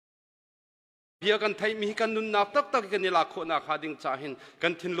เบียกันไทยมีกันนุนนักตักกันนี่ละคนนักหาดิ่งจ่าหินกั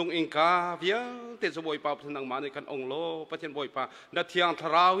นทินลุงอิงกาเบียเตจบอยป่าประเทศนังมาในกันองโลประเทศบอยป่านาเทียงท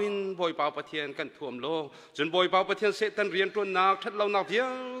ราวินบอยป่าประเทศกันท่วมโลจนบอยป่าประเทศเสตันเรียนตัวนักทัดเรานักเบีย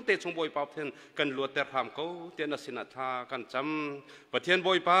เตจบอยป่าประเทศกันลวดแต่ทำเขาเตนสินาธากันจำประเทศบ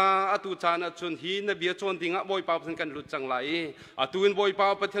อยป่าอตุจานจุนฮีนเบียจวนดิ่งบอยป่าประเทศกันลุดจังไหลอตุนบอยป่า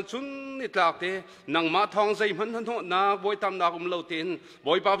ประเทศจุนนิตลากเตนังมาทองใจมันทันโหนักบอยตามนักเลาเตนบ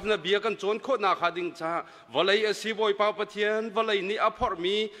อยป่าประเทศเบียกันจวนโคตรนักหาดิ่งจ่าวลัยสีบอยป่าประเทศวลัยนี่อภร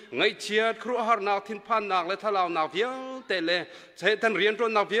มีไงเชียดครัวหานักทินพันนักและทลาวนักเดียวแต่เล่ใช้ท่านเรียนตัว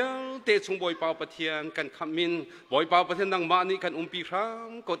นักเดียวเตะชงบอยป่าประเทศกันขมินบอยป่าประเทศนังมานี่กันปีครั้ง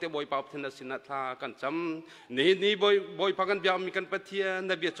ก็เตะบอยป่าประเทศสินาธากันจำนี่บอยป่ากันเบียมีกันประเทศ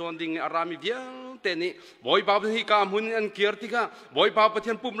นเบียจวนดิ่งอารามีเดียวแต่นี่บอยป่าประเทศกามุนอันเกียรติกาบอยป่าประเท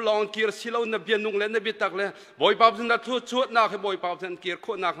ศปุ่มลองเกียรสิเลานเบียนุ่งและนเบียตักเลยบอยป่าประเทศนัดชวดนักให้บอยป่าประเทศเกียรโค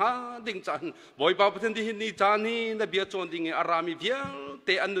นักฮะดิ่งจันบอยป่าประเทศที่นี่จานี่นเบียจวนดิ่งอารามีเดียวแ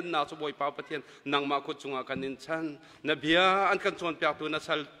ต่อันนุนนาสบอยป่าประเทศนังมาคุจุงอากันนินชันนเบียอันกันชวนเปียกตัวนัส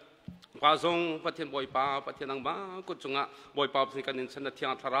ลปาซงประเทศบอยป่าประเทศนังมากุจุงะบอยป่าประเทศกันนินชันนัทยา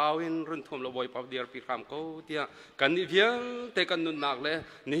ทราวินรุ่นทมละบอยป่าเดียร์ปีคำเขาเดียกันนิเบียแต่กันนุนนักเลย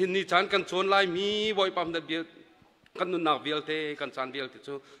นี่ฉันกันชวนไล่มีบอยป่านเบียกันนุนนักเบียลเตกันจานเบียลติ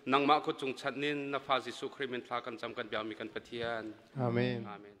จูนังมากุจุงชันนินนฟาซิสุคริมินทากันจำกันเบียมีกันประเทศอาเมน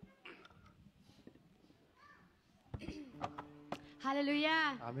อาเมนฮาเลลูยา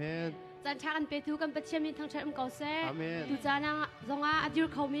อาเมนจันทร์กันเปตูกันประเชียมีทั้งเชิดมเกาเซ่ดูจานังจงอาอดิร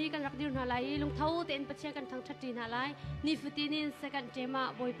เขามีกันรักดิรนาไลลุงเท้าเต็นประเชียกันทั้งชัดจีนาไลนี่ฟุตินินสกันเจมา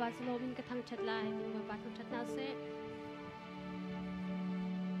บอยปาสโลวินกันทั้งชัดไลบอยปาทั้งชัดนาเซ่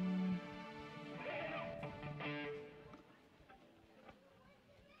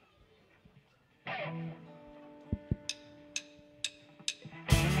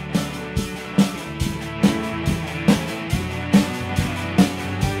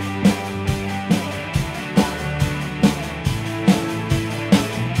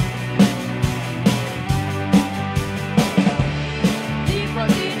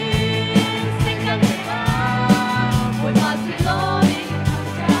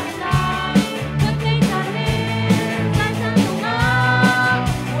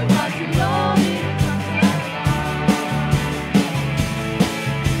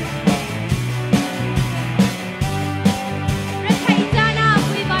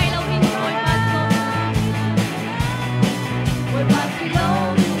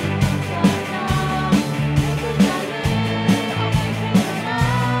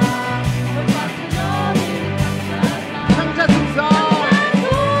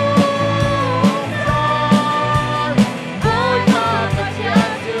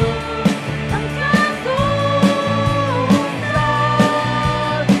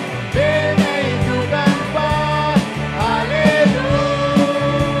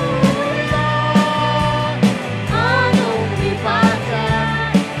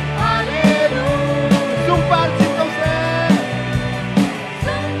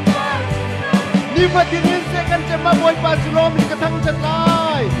มาที่นี่เสกันจะมาบวยปาสโลมีกระทั่งจัดไล่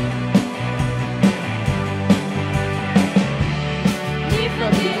นี่มา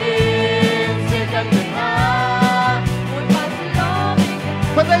ที่นี่เสกันจะมาบวยปาสโลมี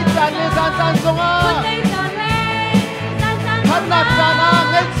พระเดชจานเลสานจานทรงอาพันนักจานา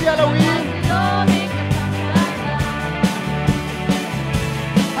เงยเชียลวิน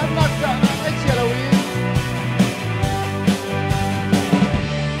พันนักจานาเงยเชียลวิน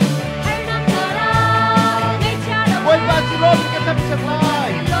โลมีกันทั้งจักรไล่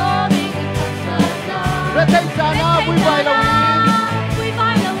ประเทศจานาบุยไบลาวิน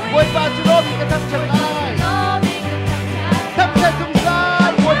บุยปาจิโลมีกันทั้งจักรไล่ทั้งเทศสงสา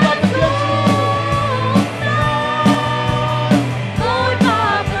รบุยปาประเทศสูบุยปา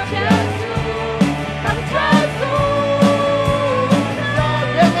ประเทศสูทั้งเทศสู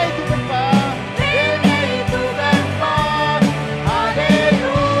เรื่องไงทุกคนป่าเรื่องไงทุกคนป่าฮาเล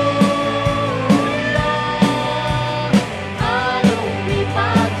ลู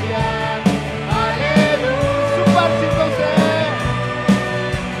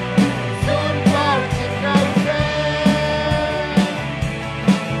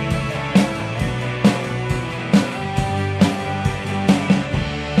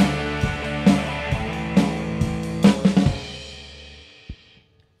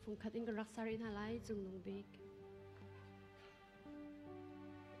รักษารินาไลจุงนุงบิก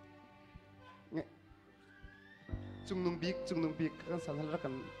จุงนุงบิกกันสันทนากั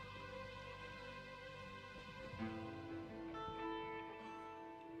น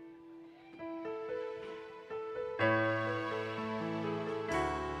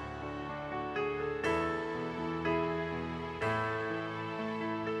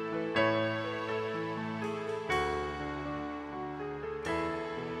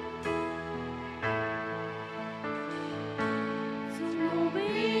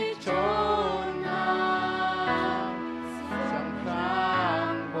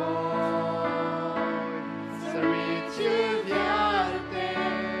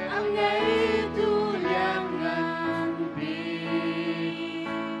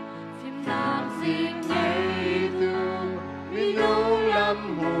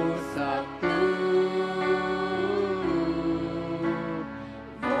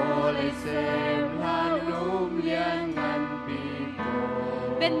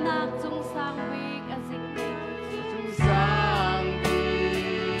bên nạc chung sang week a dịch day chung sang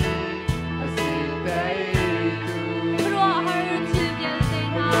week a dịch day tu rua har chư bial day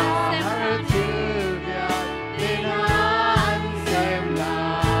na har chư bial day na xem na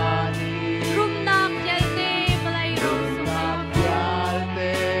ni rum nạc bial day balay rau sung nạc bial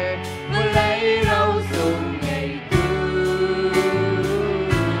day balay rau sung ngày tu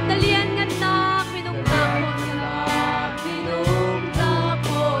talian ngat nak minung nak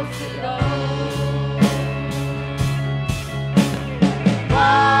po sila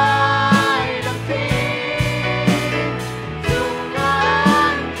Why the pain chung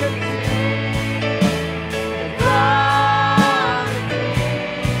an chân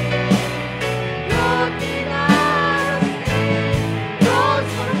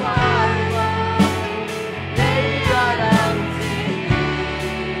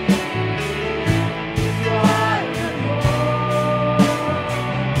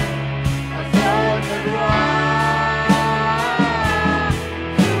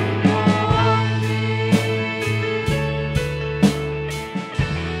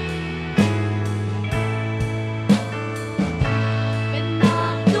bên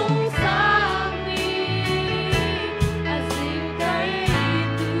nạc chung sang week a dịch day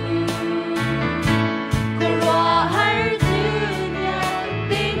tu rua har chư bial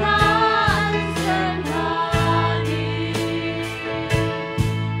day na xem na ni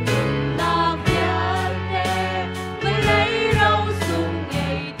rum nạc bial day balay rau sung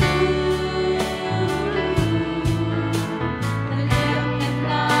ngày tu talian ngat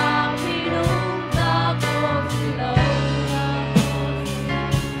nak minung nak po sila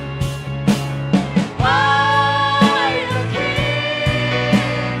Why the king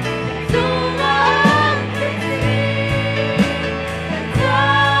chung an chân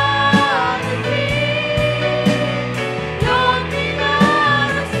Lord mi na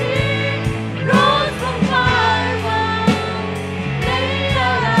si rose from fire lấy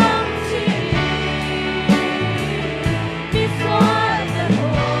alam chi mi soal the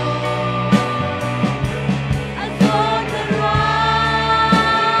azon the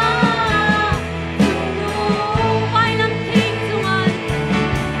Why nam thing chung an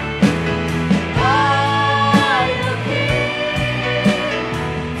Why the king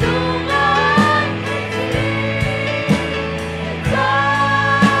chung an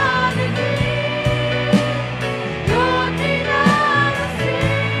Lord mi na si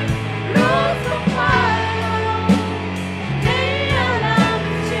rose from fire lấy alam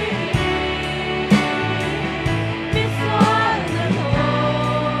chi mi soal the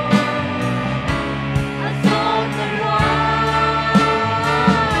azon the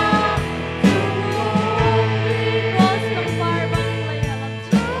rose from fire lấy alam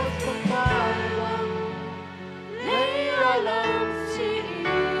chi lấy alam chi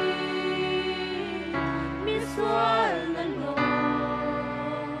mi soal the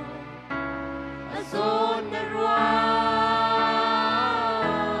azon the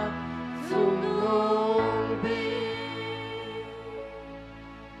Dung nung bi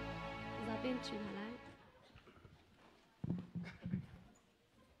Ra bên chuyện hả lại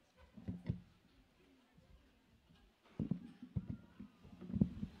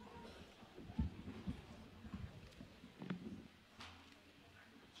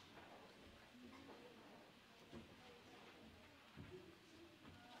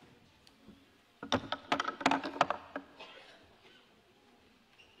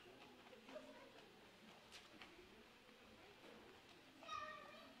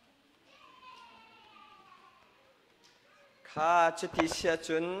Kha chiti sia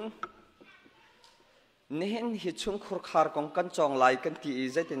chun nen hi chung khur khar kong kan chong lai kan ti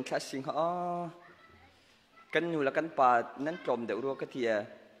zai tin kha sing ha kan nu la kan pa nan trom de ro ka tia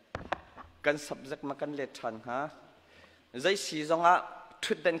kan subject ma kan le than ha zai si zonga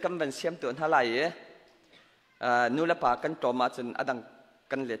thut den kan ban siam ton ha lai nu la pa kan trom ma chun adang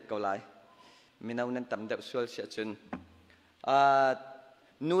kan let ko lai minau nan tam de sual sia chun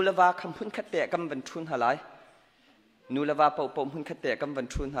nu la wa kham hun khat te kan ban thun ha lai nu la wa pau pom hun khat te kan ban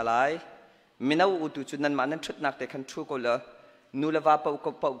thun ha lai minau u tu chun nan ma nan thut nak te khan thu ko la nu la wa pau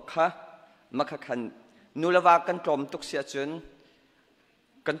ko pau kha ma kha khan nu la wa kan trom tuk sia chun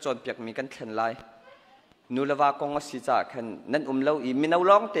kan chon piak mi kan thlen lai nu la wa kong si cha khan nan lo I minau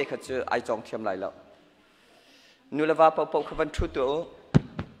long te kha chu ai chong thiam lai lo nu la wa pau pau kha ban thu tu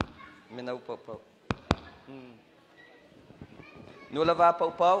minau pau pau nu la wa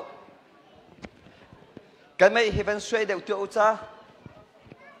pau pau kan mai heaven suai deu tu cha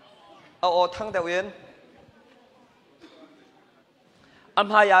o thang deu yen am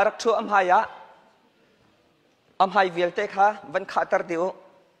haya rak thu am haya am hai vial te kha van kha tar diu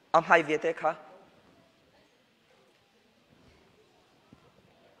hai Việt thế khá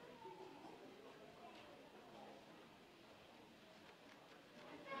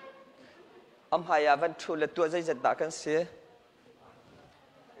hai vẫn thu là tua dây giật đã cần xế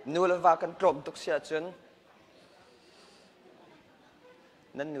nu là va cần trộm tục xe chân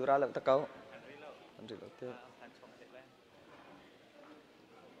nên nu ra lợn ta câu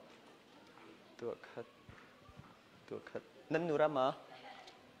tua khát nên nu ra mà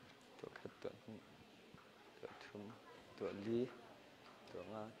tua khát tua thum tua li tua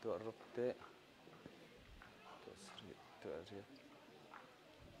nga tua rục tê tua sri tua ria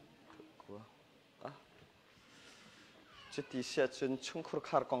tua quaจะตีเสียจนชุ่มครุ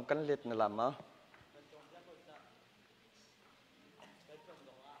ขารกองกันเล็ดนั่นแหละมั้ง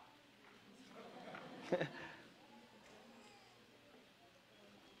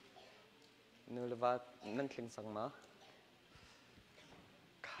นู่นเลยว่านั่นคลิงสังมั้ง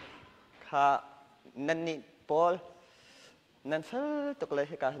ข้านั่นนี่ปอลนั่นเฟ้อตกเลยใ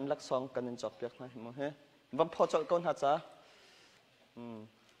ห้การเห็นลักษณ์กันนั่นจบเปียกนะมั้งเฮ้วันพอจบก้นหัดจ้า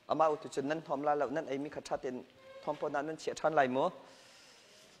อามาอุตุจนนั่นทอมลาแล้วนั่นไอ้มีขัดชาติทอมปนันนั่นเฉียดทันไหลมั้ง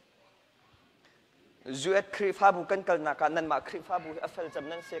จูเอ็ดครีฟ้าบุกันกันนักนั่นมาครีฟ้าบุอัฟเฟลจ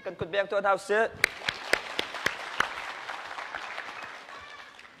ำนั่นเสียกันกุดเบียงตัวดาวเสีย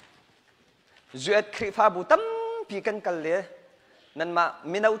จูเอ็ดครีฟ้าบุตั้มปีกันกันเลยนั่นมา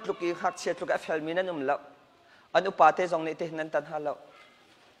มีนาอุตลุกีหักเฉียดลุกอัฟเฟลมีนั่นแล้วอันอุปาเทจงนี่ที่นั่นตันหาแล้ว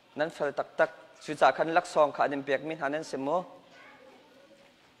นั่นเฟลตักสุจากขันลักซองขาดิมเปียกมีหานั่นเสมอ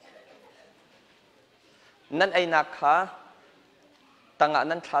นั่นไอ้นักขาตั้ง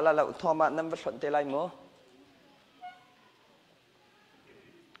นั่นขาละเราทอมานั่นวัดสนเตลัยมั้ง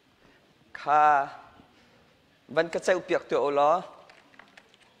ขาวันก็ใจอุปยกตัวอ๋อ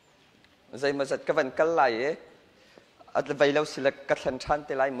ใจมาจัดกับวันกันไหลอัดไปเราสิลกัดสันชันเต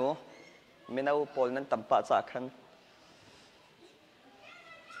ลัยมั้งไม่น่าอุปอลนั้นต่ำป่าจากขัน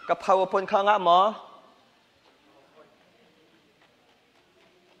กับพาวพลข้างอ่ะมั้ง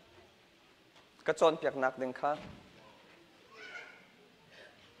กระโจนเปียกหนักดึงค่ะ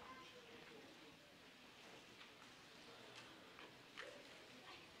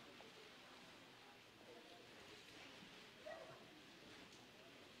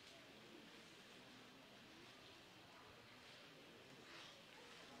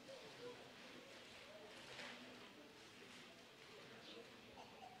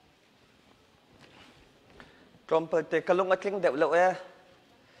กรมเปิดเตะกระลงกระทิ้งเดี๋ยวเรา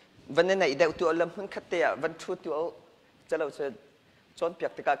วันนี้ไหนเดี๋ยวตัวลำหุ่นขัดเตะวันชุดตัวจะเราจะจนเปีย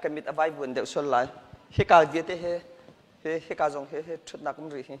กติกากันมิดเอาไว้บนเดี๋ยวส่วนไหลเฮกาเดียเตเฮกาจงเฮชุดนักมัน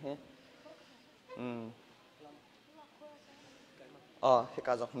รีเฮเฮก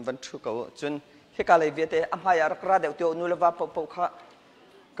าจงวันชุดเขาจนเฮกาเลยเดียเตอัมพายารักราเดี๋ยวตัวนูเลวาปกข้า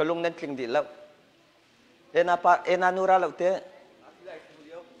กระลงนั่นคลิงดีแล้วเอ็นานูราเราเต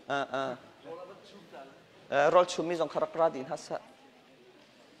รอลชุมิจงคารักราดินฮัส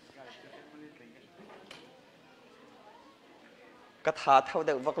กระถาเท่าเ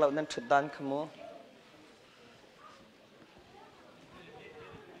ด็กวักเรานั้นชุดดันขโม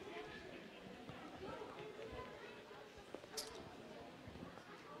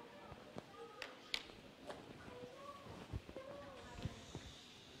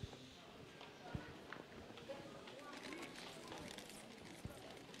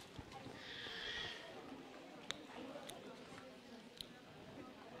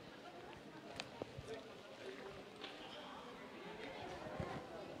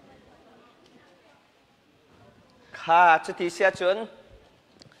ข้าจุดที่เสียจน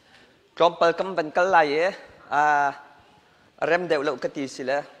กรมเปิดกำบันกันไหลเริ่มเดี๋ยวเรากติสิ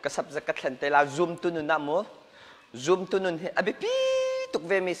ละกษับจะกัดเห็นแต่เราซูมตุนุนน้ำมั้งซูมตุนุนเอบิปีตุกเ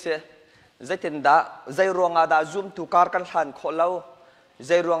วมิเสใจเต็นดาใจรวงอาดาซูมตุการกันหันโคเราใ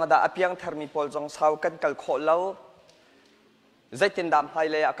จรวงอาดาอภิยังเทอร์มิพอลจงสาวกันกัลโคเราใจเต็นดามไฮ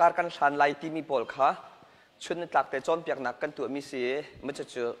เลยอาการกันหันไลที่มีพอลค่ะชุดนั้นตักแต่จนเปียกหนักกันตัวมิเสมันจะ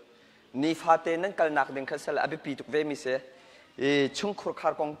เจอนี่ฟาเตนั้นกัลนักดึงขัดสละอภิปีตุกเวมิเสชุ่มครุขา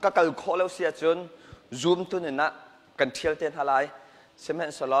รกงกัลโคเราเสียจนซูมตุนุนนะกันเที่ยวเต้นฮาไลเสมัย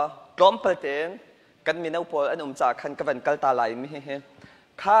สละกลมเปิดเต้นกันมีน้ำพอลอันจากขันกับวันกัลตาไลมีเห็น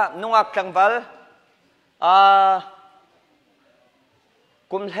ข้านุ่งอักจังวัล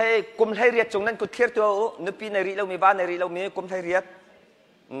กุมให้เรียดจงนั้นกุเทียร์ตัวนึกปีในรีเรามีบ้านในรีเรามีกุมให้เรียด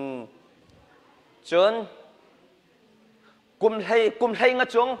จนกุมให้งะ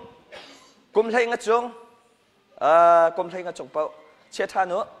จงกุมให้งะจงเปล่าเชื่อท่า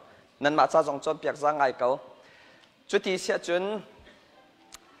นุนั่นมาจากจงจนเปียกจางไงเขาจุดที่เสียจน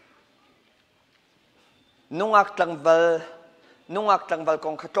นุ่งอักจังวัล นุ่งอักตังบัลก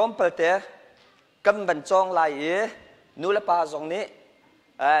งขจอมเปิดเตะกำบันจองลายนูละปาจงนี้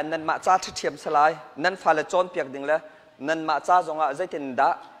นั่นมาจ้าที่เทียมสลายนั่นฟาเลจอนเปียกดิ่งเลยนั่นมาจ้าจงอาใจตินดา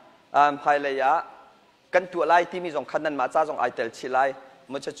ภายเลยะกันตัวลายที่มีจงขันนั่นมาจ้าจงไอเตลชิลาย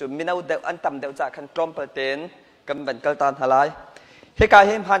มันจะจุดมินาเดวอันต่ำเดวจากขันจอมเปิดเตนกำบันกัลตานทลายเฮกาเ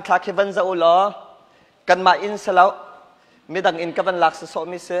ฮมพันคลาเควันจะอุลอกันมาอินสลาวมีดังอินกับวันลักษณ์โซ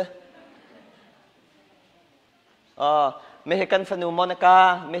มิเซไม่ให้กันฟนูมอนิกา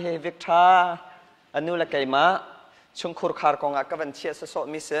ไม่ให้วิกตาอนุละไกมาชุงคุรคาร์กงอากับวันเชียสโซ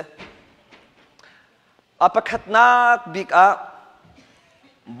มิเซอปขัดนักบิกอา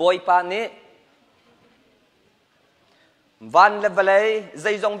บอยปานีวันเลเวลใจ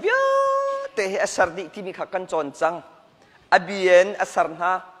จงเบียเตะอัศร์ดีที่มีขักันจนจังอบีเอ็นอัศร์น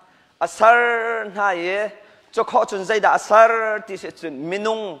าเย่จะขอจนใจดาอัศร์ที่สุดมิ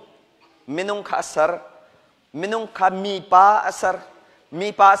นุงข้าอัศร์มินุงข้ามีป้าอัศ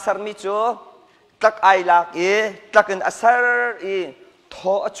ร์มีจูตักไอลักตักอินอัศร์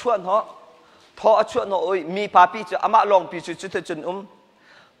ท้อชวนเหรอโอ้ยมีป้าปีจูอามาลองปีจูจุดจุน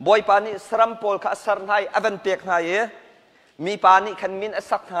บอยปานี่สรัมโพลข้าอัศร์นาอเวนเปียกนาเย่มีปานี่ขันมินอั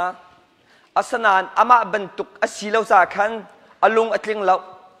ศกนาอัศนานอามาบรรทุกอัศเลวจากขันอลุงอัดลิงเลว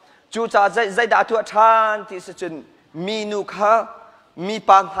จูจ่าใจดาตัวทานที่สุดมีนูข้ามีป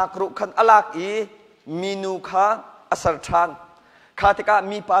านหักรุขันอลักมีนูข้าอัศทานข้าติกา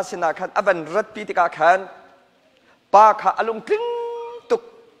มีปาสินาขันอบันรัดปีติกาขันปาข้าอลุงกลิ้งตุก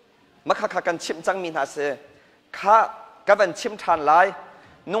มาข้ากันชิมจังมีนาเสข้ากับบันชิมทานไล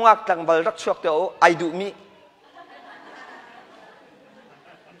นุ่งอักตังบอลรักชวกเดียวไอดูมี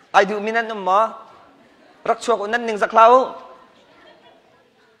นั่นนุ่มหมอรักชัวคนนั้นหนึ่งสักคราว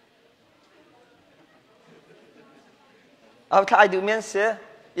เอาถ้าไอดูมีนั่นเสีย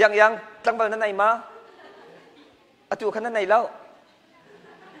ยังตั้งแบบนั้นไหนมาตัวขันนั้นไหนแล้ว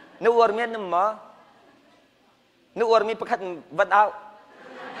นึกว่ามีนุ่มหมอนึกว่ามีประคัตวันเอา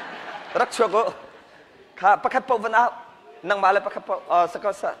รักชัวก็ข้าประคัตปวันเอานั่งมาเลยประคัตสัก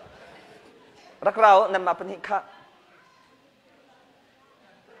สักรักเรานั่นมาเป็นหิข้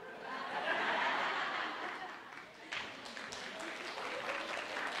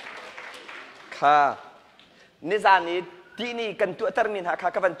านิจานี้ที่นี่กันตัวเตอร์มินหากั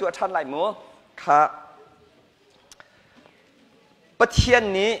บกันตัวชันไหลมัวค่ะประเทศ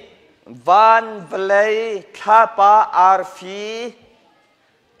นี้วันเวลาข้าป้าอาร์ฟี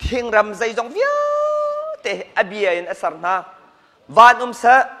ทิ้งรำใจจงเวียเตะอบีเอ็นอัศร์นาวันเส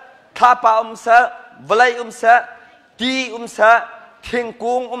ข้าป้าเสเวลาเสตีเสทิ้ง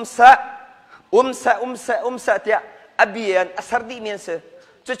กุ้งเสเตะอบีเอ็นอัศร์ดีเมียนเส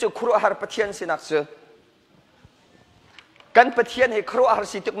จู่ๆครัวหาร์ปะเทียนสินักเสือกันปะเทียนให้ครัวหาร์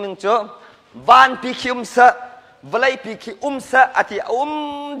สิตุกหนึ่งจู่วันปีคิเสเวลาปีคิเสอธิ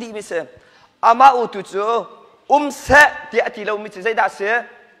ดีมิเสอามาอุตุจู่เสที่อธิเรามิเสใจด่าเสือ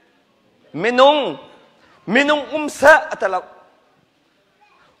มินุงเสอธิเรา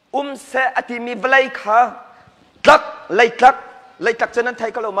เสอธิมีเวลาข้าตักไล่ตักจนนั้นไทย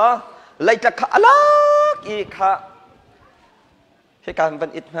ก็เรามาไล่ตักข้าอะไรอีกข้าเหตุการณ์บั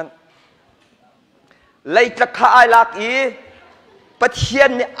นอิดนั้นเลยตะขาไอลักประเทศ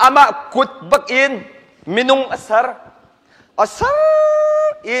นี้อามากุดบักอินมินุงอัศร์อ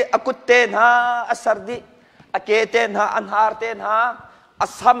ากุดเตนหาอัศร์ดีอาเกเตนหาอันฮาร์เตนหาอั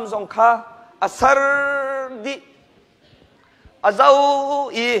ศมจงข้าอัศร์ดีอาเจ้า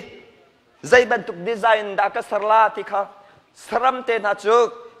ใจบรรทุกดีไซน์ดักสลาติข้าสรัมเตนหาจุก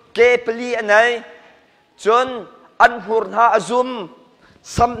เกปลีอันไหนจนอันหูร์นาอซุม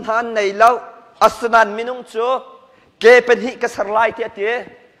สัมพันธ์ในเล่าอัศนันมินุงจูเกเป็นหิกษัตริย์ไล่ที่ตี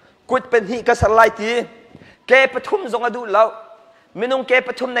กุดเป็นหิกษัตริย์ไล่ที่เกปทุมจงอดูเล่ามินุงเกป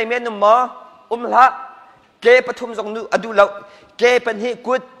ทุมในเมนุมะละเกปทุมจงอดูเล่าเกเป็นหิ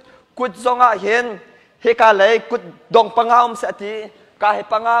กุดจงอาเห็นเฮกาเลยกุดดงปังอาสติกาเฮ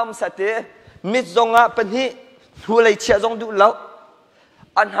ปังอาสติมิจงอาเป็นหิหูเลยเชียจงดูเล่า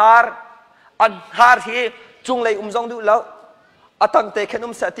อันฮาร์ที่จุงเลยจงดูแล้วตั้งแต่ขน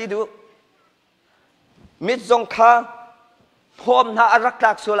มสติดูมิดจงข้าพร้อมน่ารัก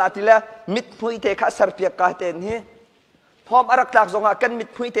ลักสุราติละมิดพุยเตะข้าสารเปียกกาเตนฮีพร้อมรักลักจงอากันมิด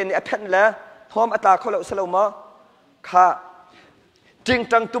พุยเตนเอพันละพร้อมอัตราเขาเล่าสลามะข้าจึง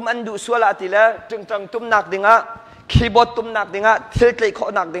จังตุมอันดูสุราติละจึงจังตุมนักดิ่งะคีย์บอร์ดตุมนักดิ่งะเทเลข้อ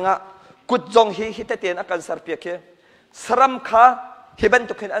นักดิ่งะกุดจงฮิตเตนอากันสารเปียกสรัมข้าฮิบัน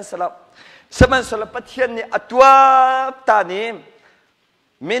ตุกินอันสลับสมัยสลับประเทศนี้อัตวาตานี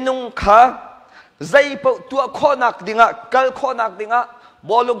มินุงข้าใจเปิดตัวข้อนักดิ่งะกัลข้อนักดิ่งะ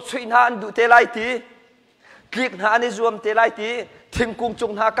บอลงช่วยนานดูเทไลที คลิกหาในรวมเตลัยตีถึงกุงจุ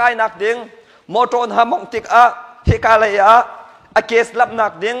งหาใกล้นักดิ่งมอตอนหามองติกอะเฮกาลายะอาเกสลับนั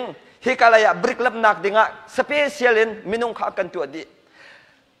กดิ่งเฮกาลายะบริกลับนักดิ่งอะสเปเชียลินมินุงขากันตัวดี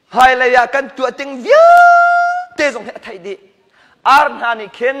ไฮลายะกันตัวติงเวียเตจงเฮไทยดีอาร์นานิ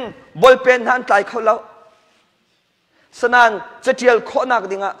เคนบอลเป็นหันไกลเขาแล้วสนานจะเทียลโคนัก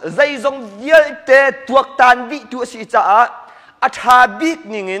ดิ่งอะใจจงเยียเตตัวตันวิตัวสีจ้าอาชาบิก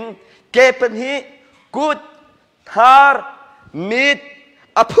นิงินเก็บนี้กุดฮาร์มิด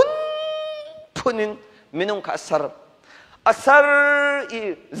อพุนพุนินมินุงข้าสร์อัสร์อี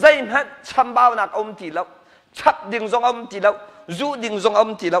ใจมันชัมบาวนักอมตีแล้วชับดิ่งจงอมตีแล้วจูดิ่งจงอม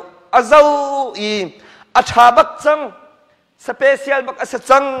ตีแล้วอาเจ้าอีอาชาบักจังสเปเชียลบักอาศั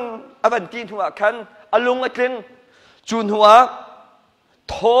จังอวันตีนหัวขันอลุงอคินจูนหัว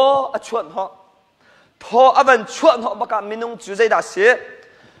โทอชวนหัวโทอวันชวนหัวบักมินุงจูใจดาเสีย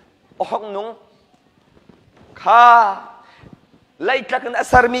ห้องนุงข้าไล่ตะกันอา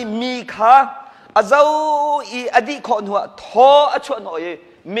สร์มีข้าอาเจ้าอีอดีตคนหัวโทอชวนหัว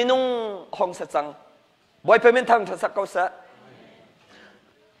มินุงห้องสัจจังบ่อยเป็นมินทางสักเขาซะ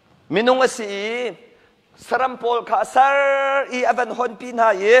มินุงสีสรัมโพลข้าสร์อีอวันฮอนปีนหา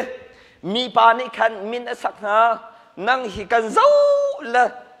ยมีปานิคันมินอสักนานั่งหิกันเจ้าละ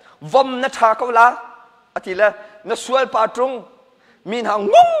วอมนัชชาเขาละอธิละนัสวลปาตรงมีนหาง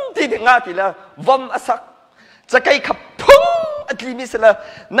งงที่ถึงอาทิละวอมอสักจะไกลขับพุ่งอธิมิสละ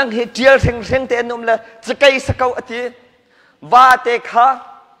นั่งเหตุเดียร์เร่งเร่งเตนุมละจะไกลสักเขาอธิว่าเตข้า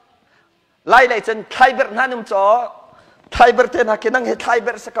ไล่ไล่จนไทยเบอร์นั่นนุ่มจ่อไทยเบอร์เตนหักนั่งเหตุไทยเบ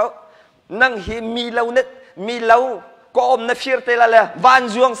อร์สักเขานั่งเหตุมีเหล่าเน็ตมีเหล่าก็อมนับชีร์เตละละวัน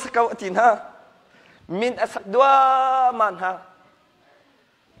จวงสักเขาอธินะมินอสักดัวมันฮะ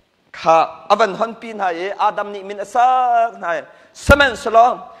ข้าอวันฮอนปีนหายอาดัมนี่มินอสักหายสมัยสลอ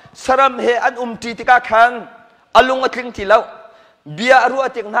มสรัมเฮอันตีติกาขันอลุงอัดลิงทีแล้วเบียรัว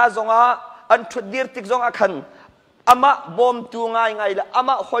ติงนาจงอาอันทุดดีร์ติกจงอาขันอามาบอมตัวง่ายง่ายละอาม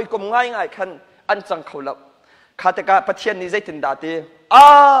าหอยกลมง่ายง่ายขันอันจังเขาแล้วข้าแต่กาปะเทียนนี่ใจตินดาตี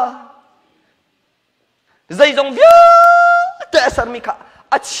ใจจงเบียแต่สารมีข้า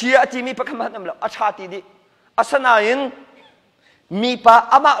อาเชียที่มีประคำนั้นแล้วอาชาติดีอาสนายินมีป้า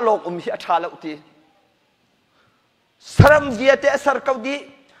อามาโลกฮิอาชาแล้วตีสรัมเวียเตสารเขาดี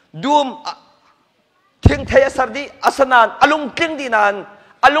ดูมทิ้งเทียสารดีอาสนานอลุงกิ้งดีนาน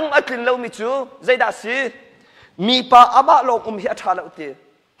อลุงอัดลินเรามิจูใจดาสีมีป้าอามาโลกฮิอาชาแล้วตี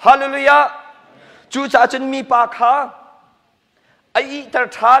ฮาเลลูยาจูจ่าจนมีป้าข้าไอ้ตา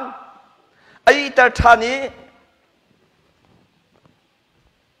ทานนี้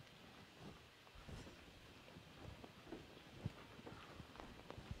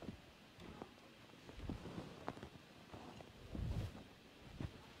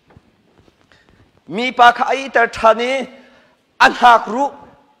มีปากไอแต่ท่านี้อันหากรู้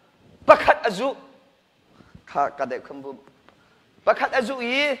ประคัดอาจุข้ากระเดกคำบุประคัดอาจุ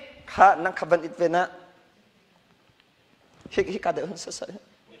อีข้านังขบันอิดเวนะฮิกระเดกหุ่นสัส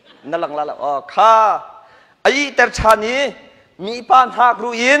นั่นหลังละอ๋อข้าไอแต่ท่านี้มีปานหาก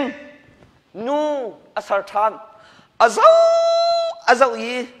รู้ยินนูอาสาทานอาเจ้า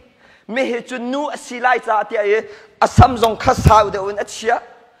อีไม่เห็นจุนนูอสิไลจ่าที่ไออาสัมจงข้าสาวเดียวอันเชีย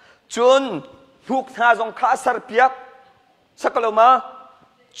จุนทุกท่าจงข้าสารเปียกสักแล้วมา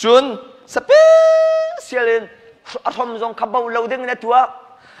จุนสเปเชียลินอาทมจงขับเบาเหลาดึงในตัว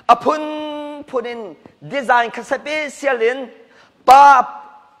อพุนนินดีไซน์ข้าสเปเชียลินป้า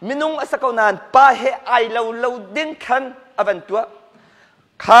มินุงสักนานป้าเฮไอเหลาดึงขันอวันตัว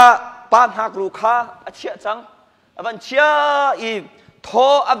ข้าป้าหักรูข้าเชียจังอวันเชียอีโท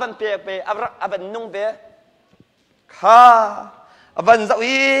อวันเปียเปอวันนุ่งเปข้าวันจะ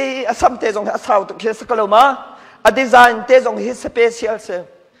อีอาสัมเตจงอาสาวตุเขียสกลมาอดีไซน์เตจงฮิสเปเชียลเซ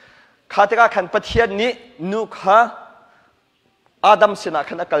ข้าแต่ก็ขันปะเทียนนี้นุข้าอาดัมสินะ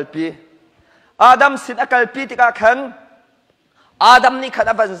ขันอักลปีอาดัมสินอักลปีที่ก็ขันอาดัมนี่ขัน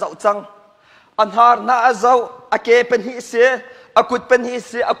วันจะจังอันหาร์น่าอาเจ้าอาเกเป็นฮิเสอากุดเป็นฮิเ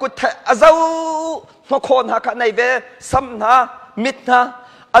สอากุดอาเจ้าหัวโคนหักในเวสัมนามิดนา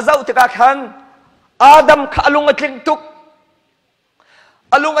อาเจ้าที่ก็ขันอาดัมข้าลุงอักลิงตุก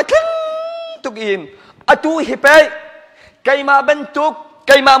อลุงอัดตุกอิมอตูฮิเปย์ไกมาบรรทุกไ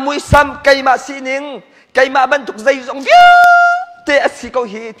กมามุยซัมไกมาซีนิงไกมาบรรทุกใจจงเวียเตอสิเขา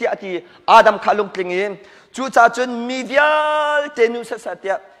ฮีที่อดีอาดัมขาลุงกลิงอิมจูจ่าจนมีเวียเตนุสสัต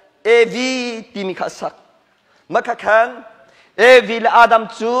ยาเอวีที่มีข้าศึกมักขันเอวีและอาดัม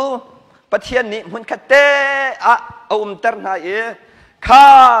จูปะเทียนนี้มันขัดเตะเอาเตอร์นาเอข้า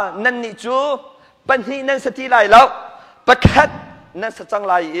นั่นนี่จูปัญหานั้นสติไหลแล้วประคัดนั่นสัจจังไ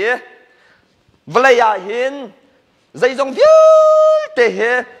ร เวลาเห็นใจจงเดียวเตะ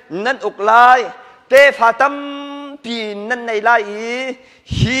นั่นอุกลายเตะฟ้าตั้มปีนั่นในลาย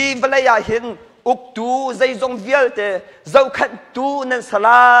ฮีเวลาเห็นอุกตูใจจงเดียวเตะเจ้าขันตูนั่นสล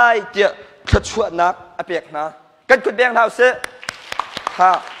ายเตะขดชวนักอเปียกนะกันกุดแบงเท้าเสือฮ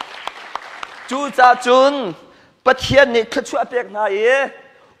ะจูจ่าจุนประเทศนี้ขดชวอเปียกนะ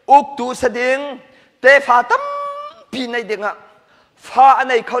อุกตูเสดิงเตะฟ้าตั้มปีในเด็กอะฟ้าอันไ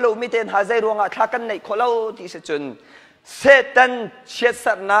หนเขาเราไม่เต็นหาใจรวงอ่ะถ้ากันไหนเขาเราที่สุดจนเซตันเชียส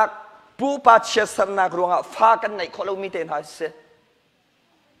นักปูปาเชียสนักรวงอ่ะฟ้ากันไหนเขาเราไม่เต็นหาเส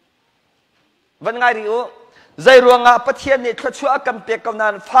วันไงริโอใจรวงอ่ะประเทศนี้เขาช่วยกันเปียกกันนั้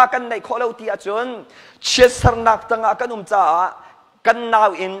นฟ้ากันไหนเขาเราที่จนเชียสนักตั้งกันจ่ากันนาว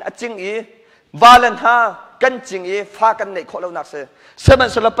อินจริงอีวาเลนฮากันจริงอีฟ้ากันไหนเขาเราหนักเสเสมัน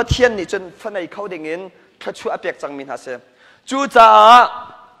สลับประเทศนี้จนฟ้าไหนเขาได้เงินเขาช่วยเปียกจังมินหาเสจูจ่า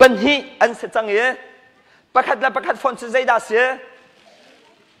เป็นฮีอันเสจังเย่ประคัดและประคัดฟอนใจดาเสีย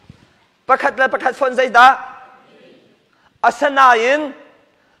ประคัดและประคัดฟอนใจดาอาสนายิน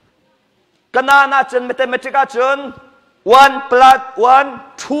กันนาจนเมตเมตริกาจน1 + 1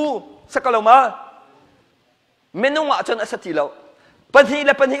 2สักกะลมาเมนุงอาจนอาสติเลวเป็นฮีแล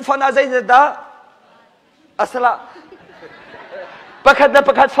ะเป็นฮีฟอนใจดาอาสละประคัดและป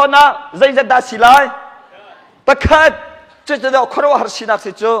ระคัดฟอนใจดาสิไลประคัดจะเดี๋ยวครัวหาสินัก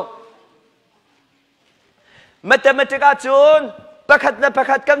สิจูเมตเมตริกาจูนประคัดและประ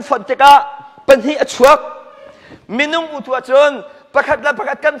คัดกันฝนติกาเป็นที่อชวกมินุงอุตัวจูนประคัดและประ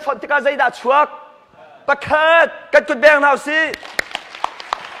คัดกันฝนติกาใจดาชวกประคัดกันกุดแบงเท้าสิ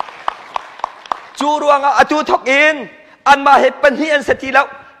จูรวงอาตูทกอินอันมาเหตุเป็นที่อันเสถีแล้ว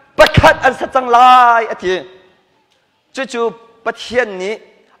ประคัดอันสัจจังลายอธิจู่ประเทศนี้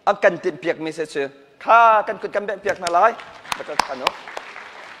อันกันติดเปียกมีเสียข้ากันกุดกันเปียกนาลายประจักษ์ขันเนาะ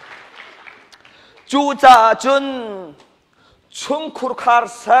จูจ่าจุนชุงคุรคา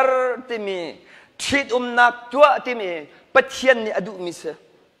ร์สร์ติมีทิดนักตัวติมีประเทศนี้อดุมิเส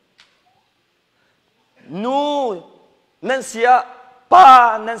นูนั่นเสียป้า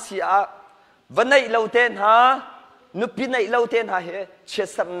นั่นเสียวันไหนเราเต้นหานุปีไหนเราเต้นหาเหเชื่อ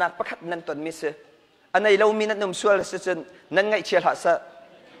สำนักประคัดนั่นตนมิเสอันไหนเรามีนั่นนุ่มสวยละเสจนั่นไงเชื่อหาเส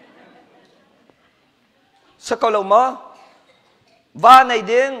สกอลมาวาในเ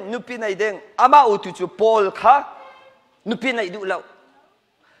ด้งนุปีในเด้งอามาอุตุจูโพลค่ะนุปีในดูเรา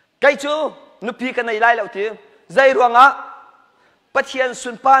ไกจูนุปีกันในไล่เราทีใจรวงอ่ะปะเทียนสุ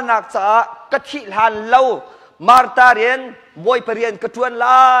นปานักจากะทิลานเรามาร์ตาเรียนบอยเปรียนกระทวนไ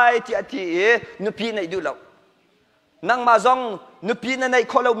ล่ที่อธินุปีในดูเรานั่งมาจงนุปีใน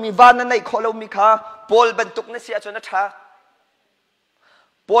ขอเรามีวานในขอเรามีค่ะโพลบรรทุกนั่นเสียจนนัท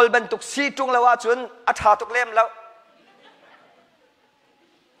โพลบรรทุกซีจุงแล้วว่าจนอัฐาตุกเล่มแล้ว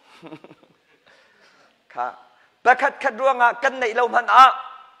ค่ะประคัดขัดรวงกันในเรามัน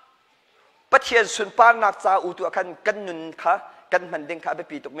ปะเทียนสุนปานักจ่าอุตัวกันนุนค่ะกันมันเด้งค่ะไป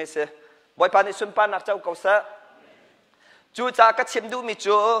ปีตุกเมเสบอยปานิสุนปานักเจ้าเกาเสจูจากัดเชมดูมิ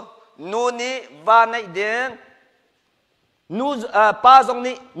จูนูนี่วานในเด้งนูป้าจง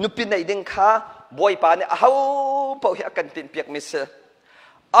นี่นุปินในเด้งค่ะบอยปานี่เอาเป่าเหี้ยกันตินเปียกเมเส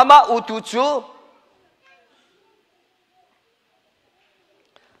อามาอุตุจู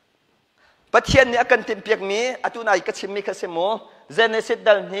ประเทศนี้กันติมเปียกมีอตุนายก็ชิมมีข้าเสมอเจเนซิด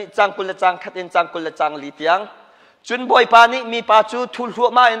ดัลนี้จังกุลจังขัดอินจังกุลจังลีเตียงจุนบอยปานี่มีปาจูทุลหัว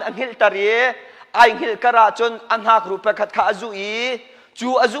มาอินอังฮิลตารีไอฮิลกระจุนอันหักรูปขัดข้าอจูอีจู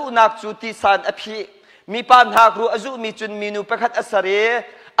อจูนักจูตีสานอภิมีปานหักรูอจูมีจุนมีนูปขัดอัสเร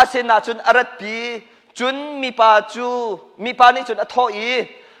อเสนาจุนอารัตปีจุนมีปาจูมีปานี่จุนอทออี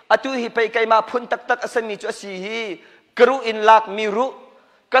อตุฮิไปไกมาพุนตักอสมีจูอสีฮีกรูอินลักมีรุ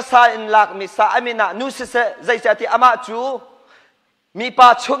ก็สายอินลักมีสามีนานุสิเสใจจะที่อามาจูมีปา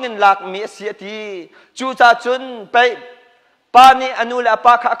ชงอินลักมีเสียทีจูจ่าจุนไปปานีอนุเลป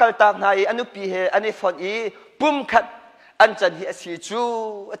าขักลตามนายอนุปีเฮอนุฟอนอีปุ่มขัดอันจันเฮสีจู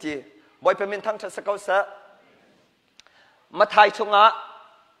อทีบอยเป็นมินทั้งชัดสกาวเสมาไทยชงะ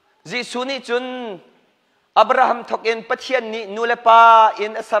จีซูนี่จุนอับราฮัมทกอินปะเทียนนี้นุเลปาอิ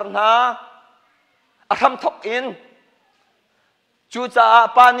นอสรนาอับราฮัมทกอินจูจ่า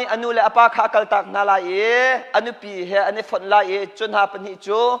ปานีอนุเลอปาขักลตากนาลายอนุปีเฮอนุฟอนลายจุนหาปนิ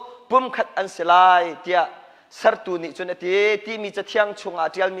จูปุ่มขัดอันสลายเดียสรตูนี่จุนที่มีจะเที่ยงชงอา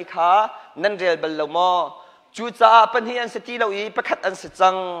เจียลมีขานั่นเรียลเบลลมอจูจ่าปนิอันสติเราประคัดอันสจั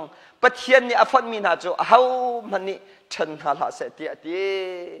งปะเทียนนี่อฟอนมีนาจูเอามันนี่ฉันหาลาเสตีอตี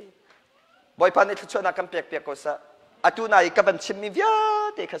บอยปานี่ทุกชนักกันเปียกเปียกก็ซะอตุนายกับบัญชีมีวิญญา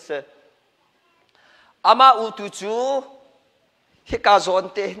ณเด็กเสอามาอุตุจู ฮิกาโซน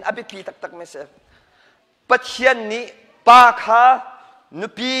เตนอภิปีตักไม่เสปัจเจียนนี้ป้าขานุ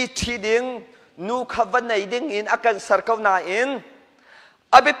ปีทีดิงนูขวันไหนดิงอินอาการสักเขาหน้าอิน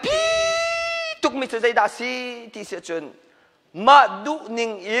อภิปีทุกมิตรใจดาสีที่เสียจนมาดูนิ่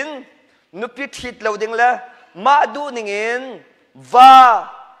งอินนุปีทีดเราดิงละมาดูนิ่งอิน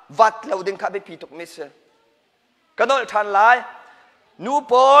วัดเราดิงข้าไปปีทุกมิตรกันนอลทันไลนู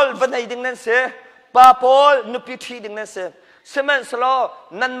ปอลวันไหนดิงนั่นเสป้าปอลนุปีทีดิงนั่นเสเสมันสโล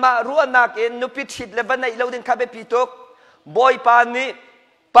นันมารู้นักเอ็นนุปิดหิดเลวันไหนเราดินข้าไปปีตกบอยปานี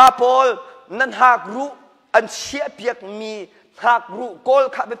ป้าปอลนันหากรู้อันเชียเปียกมีหากรู้โกล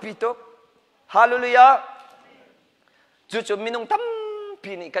ข้าไปปีตกฮาเลลูยาจู่ๆมีน้องตั้ม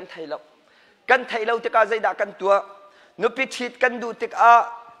ปีนี้กันไทยเราติกาใจด่ากันตัวนุปิดหิดกันดูติกา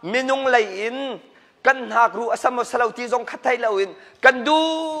มีน้องไหลอินกันหากรู้อสมสลาวที่จงขัดไทยเราอินกันดู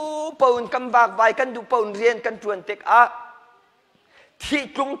ปูนกันบากใบกันดูปูนเรียนกันจวนติกาที่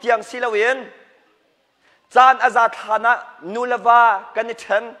กรุงเตียงศิลาเวนจานอาซาธานะนูลาวากันนิ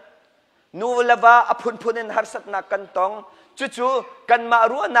ชันนูลาวาอภุนพุนินฮาร์สัตนักกันตองจู่ๆกันมา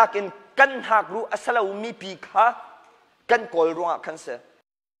รู้นักอินกันหากรู้อัสลาวมีปีขากันกอลรู้อักขันเส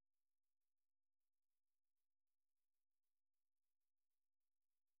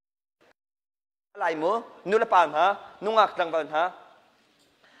อะไรมั้งนูลปานฮะนุ่งอักตังบันฮะ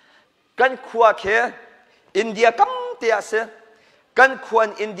กันขวาเคอินเดียกัมเตียเสกันควร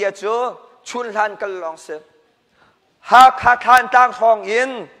อินเดียจูชุนลันกันลองเสหากขาทานต่างทองอิน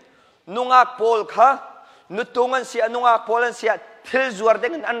นุงอักโพลค่ะนุตุงันเสียนุงอักโพลันเสียทิลจวดเด้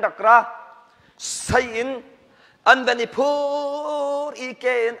งอันรักราใส่อินอันเป็นอีพูดอีเก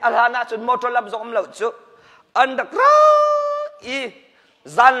นอัลฮานาจุนมอตลับจงมเหล่าจูอันรักราอี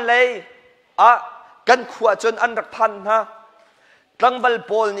จันเลยกันขวาจนอันรักพันฮะตั้งบัลโ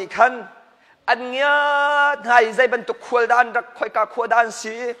พลนี่ขันอันเงี้ยให้ใจบรรทุกขวดด้านรักคอยกาขวดด้าน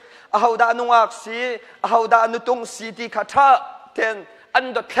สีเอาด้านนุ่งอักสีเอาด้านนุตุงสีที่ขัดท่าเทนอัน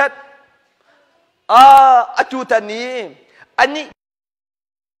ดดเท็ดจุดนี้อันนี้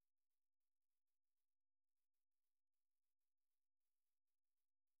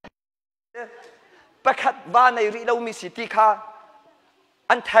ประคัดบ้านในริเรามีสิทธิค่ะ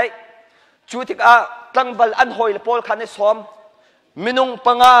อันไทยจุดที่ตั้งบัลอันหอยละโพลขันในซ้อมมินุง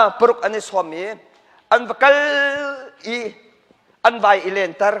ปังอาปรุกอันนี้สวมีอันบักลอีอันใบอิเล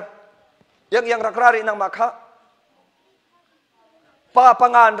นเตอร์ยังรักรารีนังมาค่ะป้าปั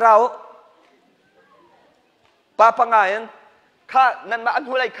งานเราป้าปังานข้านั่นมาอัน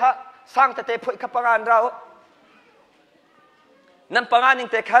หัวไหลข้าสร้างแต่เผยข้าปังานเรานั่นปังานยิ่ง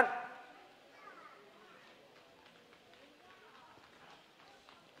แต่ขัน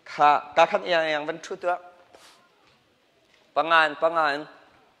ข้ากาขันอย่างวันชุดตัวปังงาน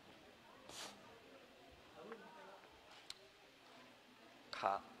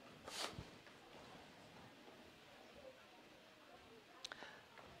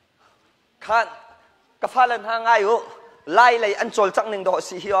ข้ากฟ้าลันหางายอยู่ไล่เลยอันโจลจังหนึ่งดอก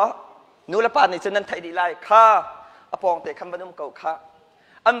สีเหียวนูละปานในเจนันไทยดีไล่ข้าอปองเตะคำบรรลุเก่าข้า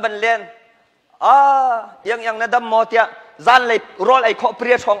อันบรรเลนยังนัดมอเตียจันเลยรอไอ้ข้อเป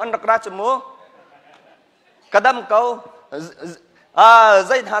รียของอันรักราชมูกระดมเก่าใ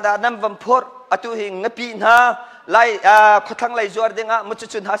จหาดานำบัมพอร์อตุหิงนปีน่าไล่ขุดทั้งไล่จวดเด้งมุจ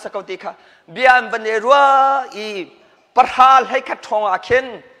จุนหาสกาวติค่ะเบียนบันเดรัวอีปะฮาลให้ขัดทองอาเคน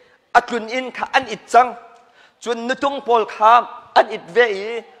อัตุนอินค่ะอันอิดจังจุนนุตุงโพลขามอันอิดเวอี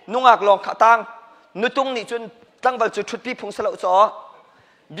นุ่งอักลองขาตังนุตุงนี่จุนตั้งบัลจุดชุดปีพงสลาวจอ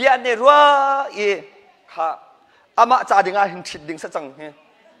เบียนเดรัวอีค่ะอามาจ่าดิ่งหินฉิดดิ่งสัจจังเฮ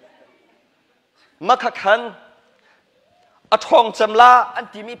มักขันอทองจำลาอัน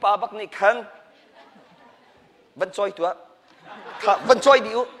ที่มีปาบักนี่ขันบรรจอยตัวข้าบรรจอย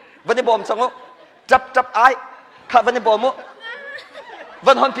ดิววันนี้บอมสังจับไอ้ข้าวันนี้บอม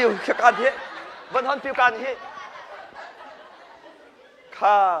วันฮอนพิวการที่วันฮอนพิวการที่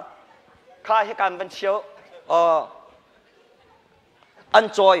ข้าให้การบรรเชียวอัน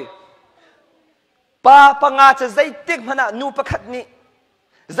จอยป้าปังอาจะใจติ๊กมันน่ะนูประคัดนี้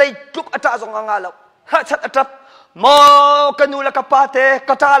ใจจุกอัตราจงงาแล้วฮะชัดอัตรามอกันูละกับปาเต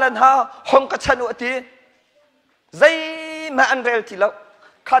กตาลันฮาห้องกัชนุอตีใจมาอันเรลทีแล้ว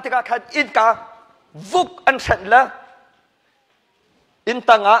ข้าที่ข้าอินกาวุกอันเสร็จแล้วอิน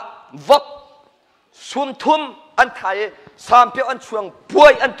ตังะวุกสุนทุมอันไทยสามเปียอันช่วงป่ว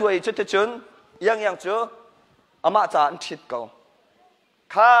ยอันตัวจุดจุนยังเจออามาจาอันชิดเก่า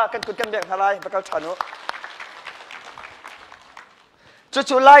ข้ากันกุดกันแบ่งทลายประกาศชานุ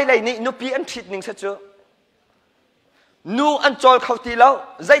จู่ๆไล่เลยนี่นุปีอันชิดหนึ่งเจอนูอันจอลเขาทีแล้ว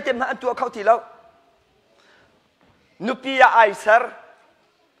ใจเต็มอันตัวเขาทีแล้ว นุปียาไอเซอร์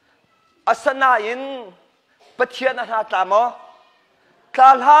อัศนาอินปะเทียนหาตามอคล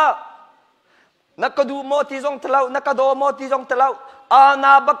าลานักดูโมติจงตะเลานักดูโมติจงตะเลาอาน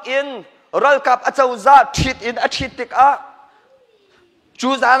าบักอินรัลกับอาจารย์ซาทิดอินอาทิติกอา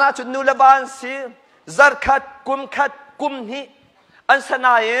จูซานาจุนนูเลบานซีซัรขัดกุมฮีอันสน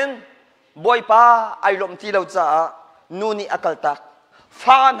าอินบอยป้าไอลมที่เราจะนูนี่อักลตักฟ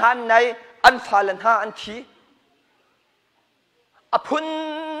านหันในอันฟาลันหาอันทีอ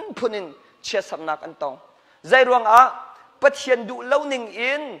พุนินเชียสำนักอันตองใจรวงปะเทียนดูเล่าหนึ่ง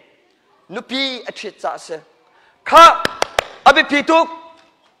อินนุปีอาทิตย์จ่าเสข้าอภิพิทุก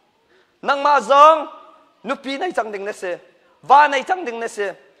นังมาจงนุปีในจังดึงนั่นเสว่าในจังดึงนั่นเส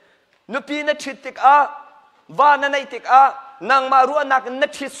นุปีในทิติกว่าในติกนังมารู้นักนั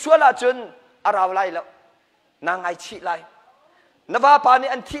กทิสวลาจนอาราวไลแล้วนางไอชีไลนว่าปานี่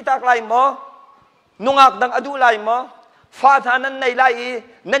อันที่ตากไลมอนุงักดังอดูไลมอฟาทานั้นในไล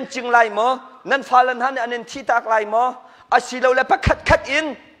นั่นจึงไลมอนั่นฟาลันฮันอันนั้นที่ตากไลมออาศิเราเลยประคัดอิน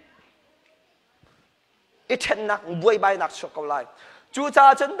อิเทนนักบวยใบนักชกเอาไลจูจ่า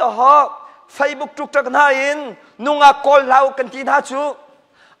จนต่อฮอไฟบุกจุกจักนาอินนุงักกอลเรากันที่ท่าจู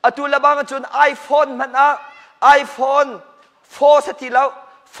อตุลบางจนไอโฟนมันไอโฟน4สติแล้ว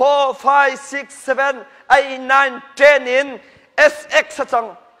4 5 6 7 8 9 10 in SX สัง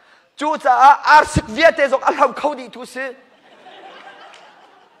จูจ่าอาร์สิกเวียเตจงอัลฮัมเขาดีทุสิ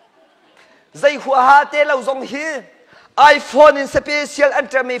ใจหัวหาเตเราจงฮีiPhone in special อัน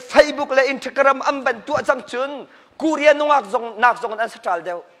จะมี Facebook และ Instagram อันเป็นตัวจังจุนกูเรียนนักจงอันสตาร์เ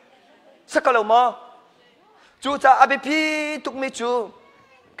ดียวสักแล้วมั้งจูจ่าอภิพีทุกมิจู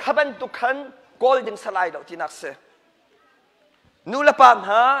ขบันทุกขันโกลดิงสไลด์เราที่นักเสนูละปามห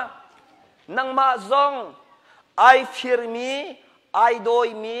านังมาจงไอฟิร์มีไอโดย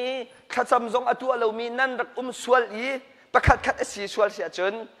มีขัดจำจงอตัวเรามีนั่นรักสวลอีประคัดสีสวลเสียจ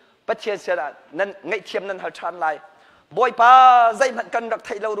นประเทศเสียนั้นไงเทียมนั้นหัดชานไลบอยป้าใจมันกันรักไท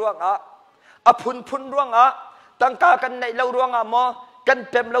ยเราร่วงพุนร่วงตั้งกากันในเราร่วงมอกัน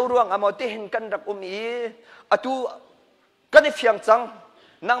เต็มเราร่วงมอที่เห็นกันรักอีตัวกันในเฟียงจัง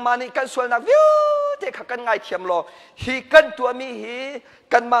นางมานี่กันส่วนนักวิวเด็กกันไงเทียมรอฮีกันตัวมีฮี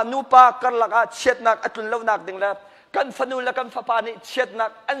กันมานูปากันลักเช็ดนักอัตุนเล่านักดึงแล้วกันฟนูและกันฟ้าปานี่เช็ดนั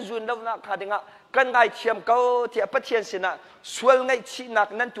กอันจุนเล่านักขาดึงกันไงเทียมเขาที่ประเทศสินะส่วนไงชีนัก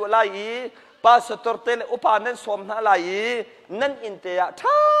นั่นตัวไรปาสตอร์เตนอุปานั้นสมนาไรนั่นอินเตีย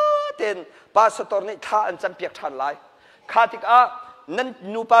ท่าเตนปาสตอร์นี่ท่าอันจำเปียกทันไรขาติกนั่น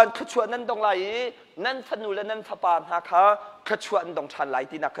นูปานขชวนนั่นตรงไรนั่นฟนูและนั่นฟ้าปานหาขาขชวนตรงทันไร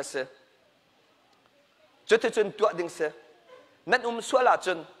ที่นักเสจุดจุนตัวดึงเสนั่นสวลาจ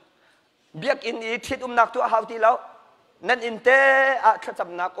นเบียกอินอีทิดนักตัวหาวที่แล้วนั่นอินเตะขจ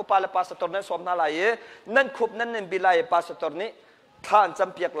ำนักอุปาลปาสตอร์นั้นสมนาไรนั่นคุบนั่นนินบิไลปาสตอร์นี้ท่านจ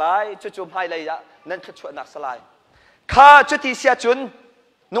ำเปียกหลายจุ่มให้เลยยะนั่นขชวนนักสลายข้าจุดที่เสียจุน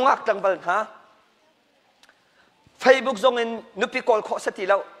นุงักตังบัลฮะเฟซบุ๊กจงเงินนุปิโกลโคสติ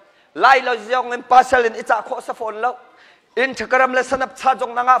แล้วไล่เราจงเงินปาเซลินอิจาโคสฟอนแล้วอินทกรรมและสนับชาจ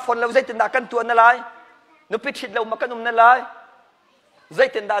งนางาฟอนแล้วใจตินดากันตัวนั่นไรนุปิชิดเรามากันนุ่มนั่นไรใจ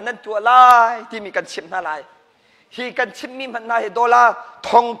ตินดานั่นตัวไรที่มีกันชิมนั่นไรฮีกันชิมมีมันนายดอลลาร์ท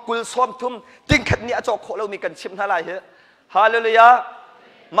องกุลซ้อมทุ่มติ้งขัดนี้อจอกโคเรามีกันชิมนั่นไรเหรอฮาเลลูยา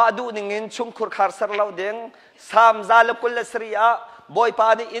มาดูหนึ่งอินชุงคุรคาร์สร์เราเด้งสามซาลกุลสรียาบอยปา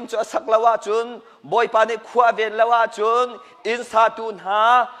นีอินจุสักละวะจุนบอยปานีขวาเวนละวะจุนอินซาตุนหา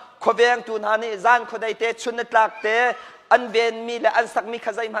ขวาเวนตุนหานี่จานขวาได้เตชุนนัดลักเตอันเวนมีและอันสักมีข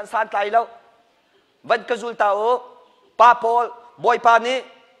จายมันสานไตแล้ววันกระจุลตาโอปาโพลบอยปานี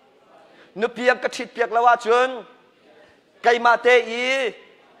นุเปียงกระชิดเปียกละวะจุนไกมาเตอี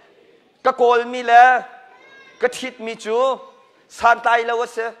กะโกลมีและกระชิดมีจูสานไตแล้ววะ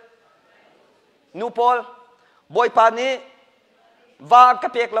เสนูโพลบอยปานีวางกระ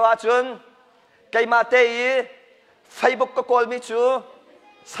เปียกละวะจุนไกมาเตอีไฟบุกกะโกลมีจู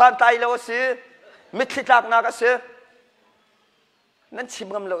สานไตแล้ววะเสมิตรลักนากะเสนั่นชิม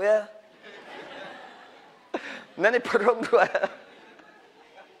กำลังเลยนั่นนี่พร้อมด้วย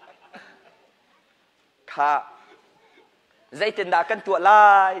ข้าใจตินดากันตัวลา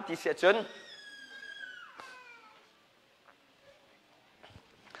ยที่เสียจน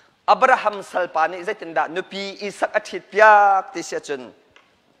อับราฮัมสัลปานีใจตินดานุปีอิสักอาทิตย์ยากที่เสียจน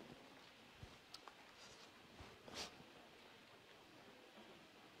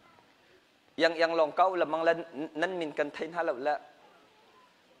ยังลองเก้าละมังละนั่นมินกันไทยน่าเราละ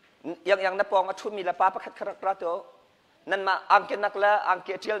ยังนับปองอชุมีละป้าประคัดครักระตัวนั่นมาอังเกนักละอังเก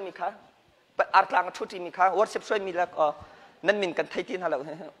เจียลมีค่ะอาร์กลางอชุที่มีค่ะวอร์สิบช่วยมีละนั่นมินกันไทยที่น่าเรา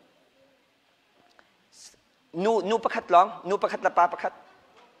นูประคัดร้องนูประคัดละปาประคัด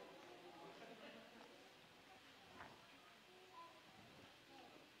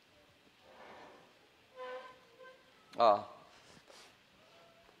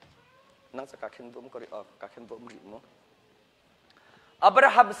นั่งสักการเข็นบุ้มก็รีออกการเข็นบุ้มรีมั้งอับร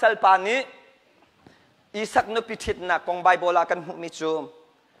าฮัมสัลปานีอิสักนุพิธิตนักของไบเบิลกันหุมิจู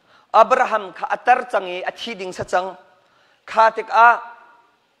อับราฮัมข้าอัตรจังอีอัฐิดิ่งสัจงข้าติก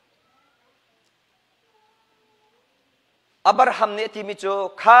อับราฮัมเนี่ยที่มิจู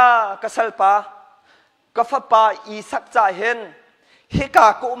ข้ากษัลปากฟ้าปาอิสักจ่าเห็นฮิกา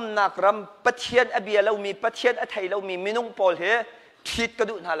กุมนักรำปะเทียนอเบียเรามีปะเทียนอไทยเรามีมินุงปอลเฮทิดกระ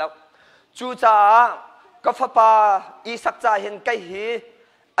ดุนหาเราจูจ่ากฟ้าปาอิสักจ่าเห็นไกฮี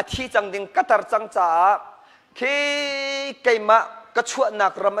อาทิจังดิ่งกัตรจังจ่าคีไกมะกระชวนั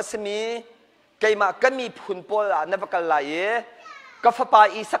กรำสมีไกมะก็มีผุนปอลนวกลายกฟ้าปา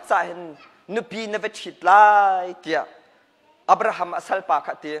อิสักจ่าเห็นนุปีนวทิดลายเตียอับราฮัมสัลปา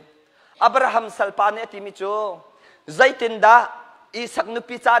ขัดเตียอับราฮัมสัลปาเนี่ยที่มิจูใจตินดาอีสักนุ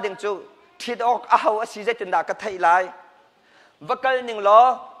ปีจ่าดิ่งจูทิดออกอาหาวสีใจตินดากระไทยลายวกลนิงล้อ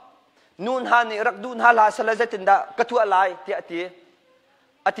นูนฮานี่รักดูนฮาลาสละใจตินดากระทัวลายเตียตี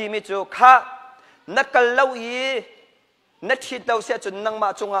อติมิจูข้านักกลาวอีนักทิดเราเสียจนนังมา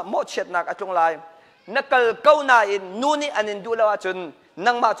จงอ่ะโมเช็ดนักจงลายนักกลเก้านาอินนูนี่อันนินดูแล้วจน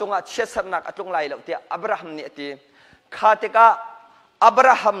นังมาจงอ่ะเช็ดสักนักจงลายแล้วเตียอับราฮัมเนี่ยตีข้าติกาอับร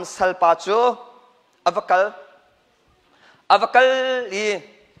าฮัมสัลปาจูอวกลอี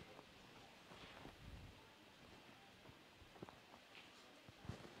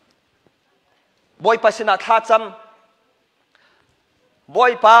บอยปัสนาท่าจำบอ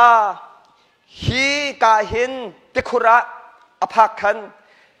ยปาฮีกาหินติคุระอภักขัน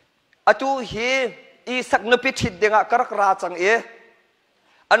อตูฮีอีสักนุปิทิดเดงะกรักราจัง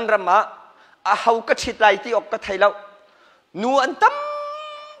อันรำมะอาหาวกชิดไลที่ออกกระไทยแล้วนูอันตั้ม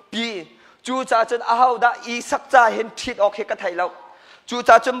ปีจูจ่าจนอาหาวดาอีสักจ่าเห็นทิดออกเหกระไทยแล้วจู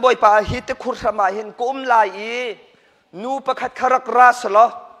จ่าจนบอยปาฮีติคุระมาเห็นกุมลายนูประคัดครักราสละ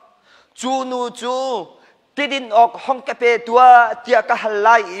จูนูจูติดินออกห้องกะเปตัวเตียกะฮัลไล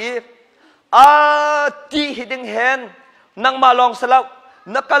ตีหิดิงเห็นนังมาลองสลับ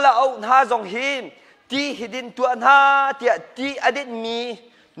นักกะลาเอาหน้าจงหินตีหิดินตัวหน้าเตียตีอดีตมี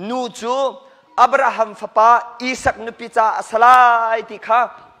นูจูอับราฮัมฟปาอิสักนุปิจ่าสลายที่ข้า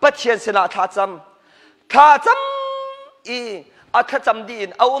ปัจเจียนสนาท่าจำอัฐจำดีน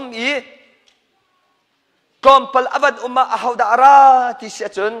เอากอมพลอวันมาอาหาวดาราที่เสีย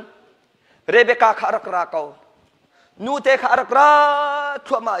จนเรเบคาขารักราเกานูเตขารักรา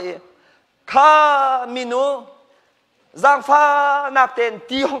ทั่วมาข้ามินูจางฟ้านักเต้น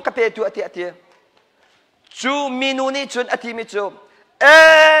ตีห้องกระเปตัวเตียจูมินูนี่จนอธิมิจู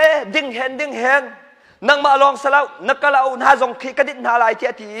ดิ้งเห็นนังมาลองสลาวนักกะลาอุนฮาจงขีกระดิ่งหาลายเตีย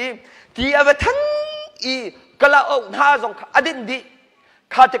อเวทันกะลาอุนฮาจงอดินดี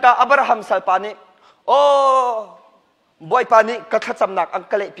ข้าติกาอับราฮัมสัลปานีโอ้บอยปานีกระทัดจำหนักอัง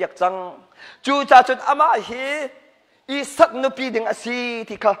กฤษเปียกจังจูจ่าจนอามาฮีอีสักนุปีดึงอาศี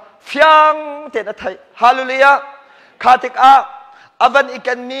ที่ข้าฟียงเตนไทยฮาเลลูยาข้าติกาอวันอี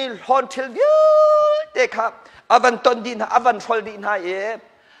กันมีฮอนทิลเดียเด็กข้าอวันตอนดินอวันฟอลดินหาย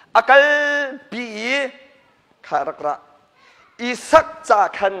อักลปีข้ารักระอีสักจ่า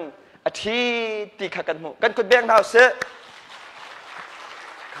ขันอาทิตย์ที่ข้ากันหมู่กันกุดเบียงเท้าเส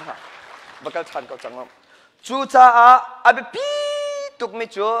ข้าบักชันก็จังจูจ่าอาเบปีตุกมิ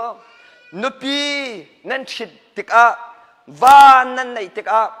จูนุปีนั่นชิดติกาวานนั่นไหนติก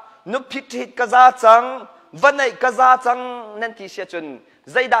านุพิทิดกษาจังวันไหนกษาจังนั่นที่เสียจน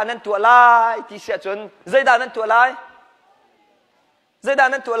ใจดานั่นตัวลายที่เสียจนใจดานั่นตัวลาย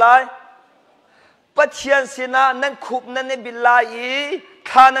ปัจเจียนสินะนั่นขุบนั่นในบิลลาย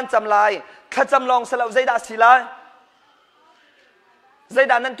ข้านั่นจำลายข้าจำลองสลาวใจดาสิลายใจ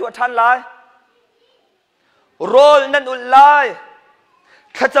ดานั่นตัวทันลายโรลนั่นอุลลาย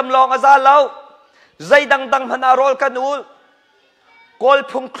ข้าจำลองอาซาเล่าใจดังพนารอลกันอุลกอล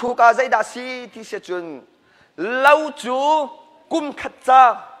พุงครูกาใจดาสีที่เสียจุนเล่าจูกุมขัดจ้า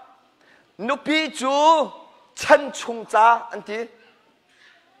นุปีจูชันชุงจ้าอันที่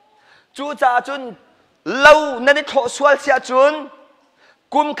จูจ้าจุนเล่านั่นนี่โถสวลเสียจุน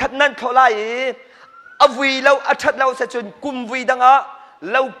กุมขัดนั่นโถไลอวีเล่าอัฐเล่าเสียจุนกุมวีดัง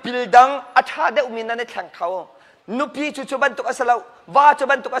เล่าปิลดังอัฐเดอุมินนั่นนี่แข่งเขานุปีจูบันตุกอัสลาวว่าจู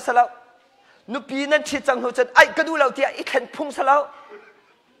บันตุกอัสลาวนุปีนั่นชิดจังหัวจันไอ้กระดูเราเตียอีแข่งพุ่งสลาว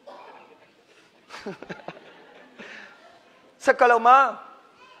สักกะเรามา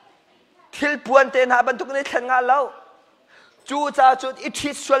ทิลปวนเตนหาบันทุกในแข่งงานเราจูจ่าจุดอิทธิ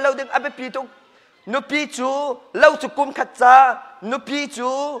สวลเราดึงอเบปีตุก นุปีจูเล่าจุกุมขัดจานุปีจู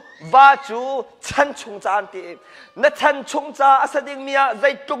ว่าจูฉันชงจานตีนัฉันชงจาอาศัยดิ่งเมียใจ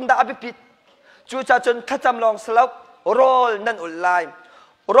ตรงดาบิปิดจูจ่าจนขจำลองสลับโรลนั่นอุลไล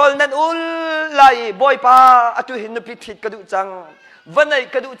โรลนั่นอุลไลบอยป้าอตุหินนุปีผิดกระดูจังวันไหน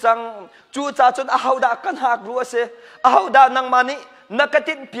กระดูจังจูจ่าจนอาหาวดากันหักรัวเสอาหาวดานังมานินัก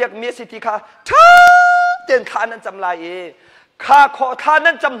ตินเปียกเมียสิทธิค่ะท้าเตียนขานั้นจำลายข้าขอทาน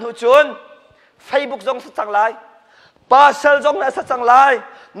นั้นจำหูจุนไฟบุกจงสัจจังลายปาเซลจงนั้นสัจจังลาย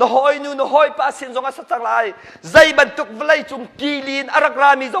นหอยนูนหอยปาสินจงนั้นสัจจังลายใจบรรทุกวิไลจุงกีลีนอารักรา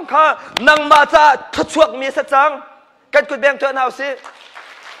มีจงข้านังมาจะทัชวกมีสัจจังกันกุดแบงตัวน่าสิ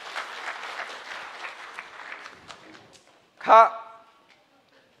ข้า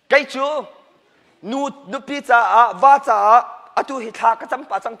ไกจูนูปีจ่าวาจ่าอตุหิทากจำ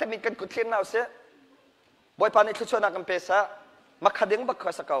ปาจังเตมิกันกุดเทียนน่าสิบอยปานิทัชวนักกัมเปซ่ามาขัดยังบักข้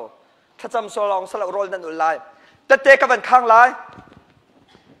าสกาวถ้าจำโซลองสลับโรลนั่นอุลไลแต่เตะกับมันข้างไล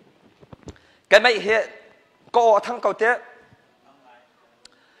แกไม่เห็นก็ทั้งเก่าเตะ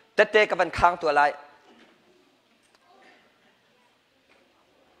แต่เตะกับมันข้างตัวไล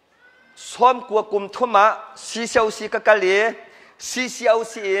ซ้อมกัวกุมทุ่มมาซีเซียวซีกะกะลีซีเซียว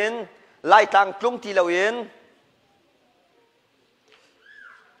ซีอินไล่ต่างกรุงที่เราเห็น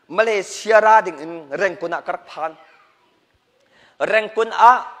มาเลเซียราดิ่งอินเร่งกุนักรักพันเร่งกุนอ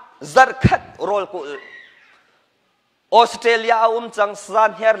าจัดขัดโรลกุลออสเตรเลียจังซา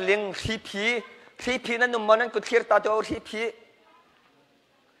นเฮร์ลิงทีพีนั้นนุ่มมันกุดเทียร์ตาตัวที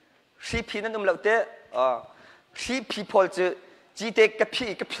พีนั้นนุ่มเหล่าเตะทีพีพอลจะจีเตกับพี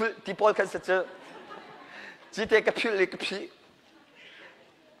ที่พอลกันเสร็จจีเตกับพีเลยกับพี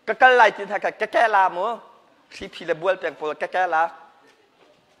ก็กันไล่ที่ทางก็แก่ลาโมทีพีเลยบัวเปลี่ยนพอลก็แก่ลา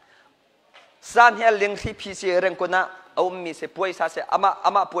ซานเฮร์ลิงทีพีเสียเร่งกุนะเอามีเสป่วยซาเสอา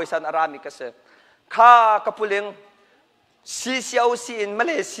มาป่วยสันอารามิกเสข้ากระปุลิงซีเซียวซีอินมาเ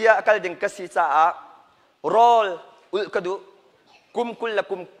ลเซียกัลดิงกษีจ้าโรลอุลกระดูกุมกุล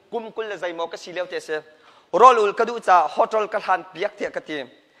ละใจมอกษีเลวเตเสโรลอุลกระดูจ้าฮอตลกัลฮันเปียกเทียกตี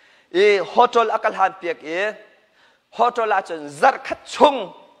ฮอตลกัลฮันเปียกฮอตลอาจจะจัดขัดชง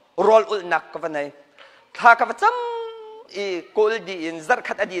โรลอุลนักกับวันไหนข้ากับจำกุลดีอินจัด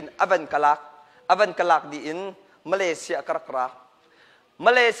ขัดอดีนอวันกลักดีอินมาเลเซียกระกระม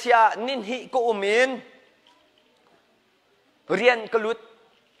าเลเซียนินฮิกูมินเรียนกลุด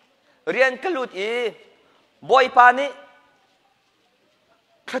บอยปานิ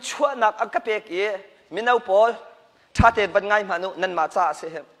ขชวนักอักเปกมินเอาพอลชาเตบันไงมานุนันมาจ้าเส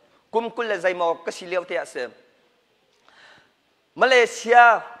มกุมกุลใจมอกกสิเลียวเตะเสมมาเลเซีย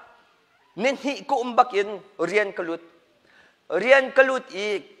นินฮิกูบักอินเรียนกลุด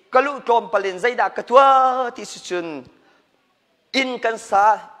กลุตรมปลินใจดักตัวที่สุดอินกันซา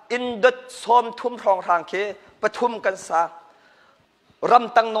อินดัดสมทุ่มทองทางเคปทุมกันซาร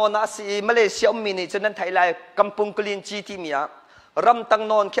ำตังนอนอาศีมาเลเซียมินิจนันไทยไลกัมปุงกลินจีที่มีรำตัง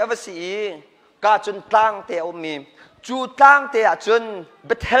นอนแค่ว่าสีกาจนตั้งเตอมีจูตั้งเตอจนเบ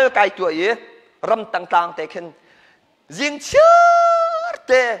ทเฮลไกตัวรำตั้งเตขึ้นยิงเชื่อเ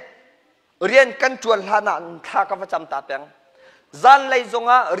ตเรียนกันจวนลานันท่ากับประจำตาเปียงจันเลยจง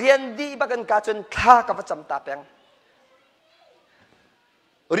เรียนดีบักันกาจนท่ากับประจำตาเปียง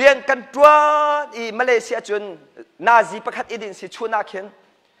เรียนกันตัวมาเลเซียจนนาซีประคัดอิดินสิชูนักเห็น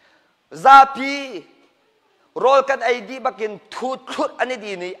ซาพีโรลกันไอดีบักินทุดอันนี้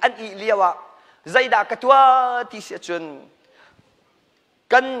ดีนี่อันอีเลียวะใจด่ากตัวที่เสียจน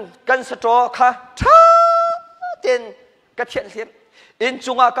กันสตรอค่ะท้าเต็นกระเทียนเทียมอิน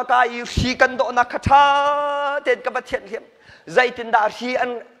จุงกะกายฮีกันโดนักท้าเต็นกับกระเทียนเทียมใจตินดาฮี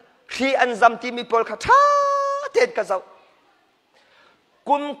อันจำที่มีพอลค่ะท้าเต็นกับเจ้า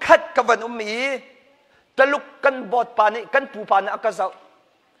กุมขัดกับวันมีตะลุกกันบอดปานิกันปูปานิอักเจ้า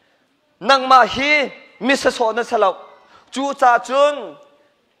นังมาฮีมิสโซนสลาวจูจ่าจุน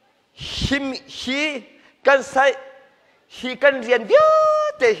ฮีกันใส่ฮีกันเรียนเดียว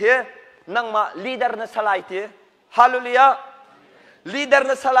เตะนังมาลีดเดอร์นสลายเตะฮาเลลูยาลีดเดอร์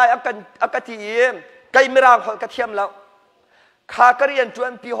นสลายอักที่ไกมิรางหอยกระเทียมแล้วข้ากเรียนจว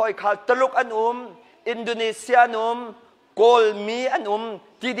นปีหอยขาตะลุกอันอินโดนีเซียกอลมีอัน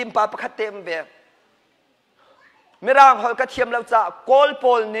ที่ดิมปาปะคัดเต็มแบบมิรางหอยกระเทียมแล้วจะกอลโพ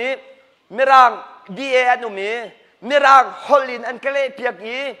ลนี้มิรางดีเออันมิรางฮอลลินอันเกลเปียก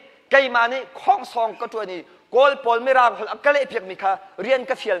นี้ไกมานี่ข้องซองก็ตัวนี้กอลโพลมิรางฮอลอันเกลเปียกมีค่ะเรียน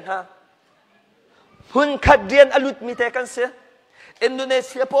กระเฟียลฮะหุ่นขัดเรียนอลุดมีแต่กันเสียอินโดนีเ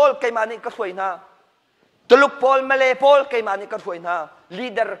ซียโพลไกมานี่ก็ถวยนะตลุกโพลมาเลโพลไกมานี่ก็ถวยนะลี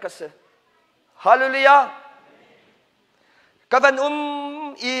ดเดอร์ก็เสียฮาเลลูยากับวัน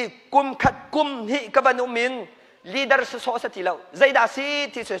อีกุมขัดกุมฮิกับนุมินลีดเดอร์สโซสติเราใจดาซี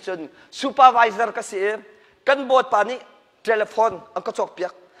ที่สุดซูเปอร์วิเซอร์ก็เสียกันบทปานี้โทรศัพท์อันก็จบเปีย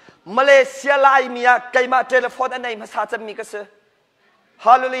กมาเลเซียไลเมียไกมาโทรศัพท์อันไหนมาสาจะมีก็เสียฮ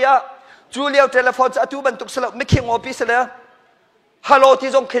าเลลูยาจูเลียวโทรศัพท์จะตู้บรรทุกสลับไม่เคียงออฟฟิศเลยฮัลโหลที่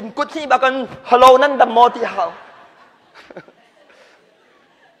จงขึ้นกุดที่บักันฮัลโหลนั่นดำมอที่เขา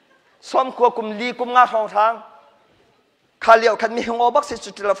ซ้อมขัวกุมลีกุมงาทองทางขาเลียวคันมีหัวบักสิจุ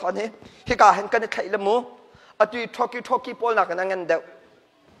ดละฟันนี้ที่กาเห็นกันในไข่ละมูอดีตทอกี้ปอลนักนั่งเงินเดียว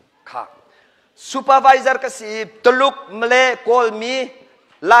ค่ะซูเปอร์วิเซอร์ก็สิตลุกมเลกอลมี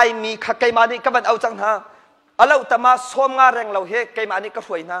ไลมีขัดไกมานี่ก็มันเอาจังหาอะไรอุตมาซ้อมงาแรงเราเฮไกมานี่ก็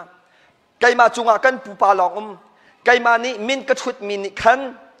ช่วยนะไกมาจุงอากันปูปาลองไกมานี่มินกระชุดมินขัน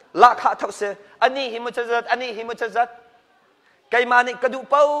ละขาเท่าเสียอันนี้หิมะจัดอันนี้หิมะจัดไกมานี่กระดู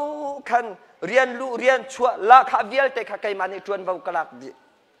เป้าขันเรียนรู้เรียนชั่วละขาเวียลแต่ข้าไกมานี่ชวนเบากระลักดี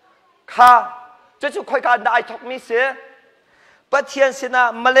ข้าจะช่วยคอยการได้ทอกมิเสียประเทศสินะ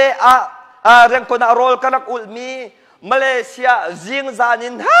มาเลเรื่องคนอารมณ์กระลักอุลมีมาเลเซียจิงจานิ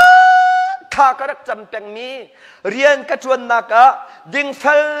นข้ากระลักจำเป็นมีเรียนกระชวนนักดิ่งเฟ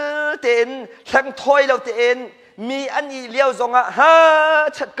ลเต็นแข่งถอยเราเต็นมีอันนี้เลี้ยวจง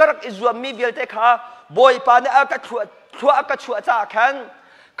ชัดกระลักอิจวมมีเวียลแต่ข้าบอยปานกระชัวกระชัวจ่าขัน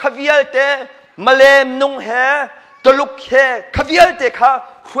ขวิลเตมาเลมนุงเฮตลุกเฮขวิลเตข้า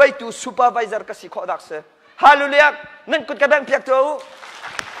ช่วยตูซูเปอร์วิเซอร์ก็สิขอดักเสฮาลูเลียนั่นกุดกระดังเพียกตัว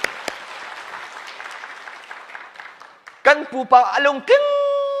กันปูปาอารมณ์กิ้ง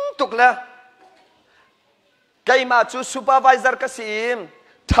ตุกละไกมาจูซูเปอร์วิเซอร์ก็สิ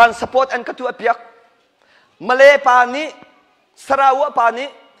ทรานสปอร์ตอันกระตัวเปียกมาเลปานี้สราวปานี้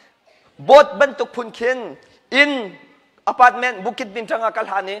บทบรรทุกพุนเข็นอินอพาร์ตเมนต์บุกิตบินจังอากัล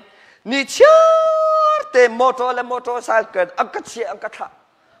ฮานีนี่เชื่อเต็มมอเตอร์และมอเตอร์ไซค์กันอังกัดเชียอังกัดท่า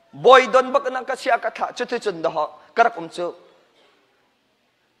บอยดอนบักอังกัดเชียอังกัดท่าจุดจุดดอกกระผมจู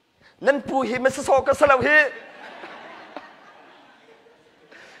นั่นปูหิมันสโซกันสลาวฮี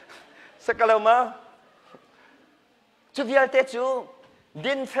สกัลมาจูวิลเตจู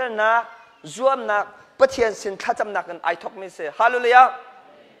ดินเฟลนักจวมนักประเทศสินค้าจำนักกันไอทอกมิเซฮาลูเลีย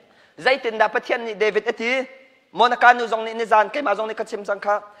ใจตินดาประเทศนี้เดวิดเอทีมอนาการนูจงนี่นิจานใครมาจงนี่กัดชิมสังข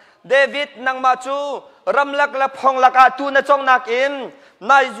ะเดวิดนังมาจูรำลักละพองลักอาตูนจงนักอิน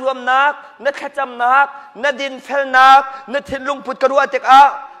นายจวมนักนัดขจำนักนัดดินเฟลนักนัดทินลุงพุทธกรัวเตกอา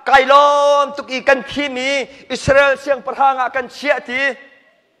ไกลมตุกีกันขีมีอิสราเอลเสียงประหางกันเชียที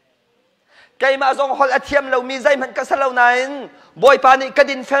ใครมาจงฮอลอาเทียมเรามีใจมันกัสเราไหนบอยปานิกั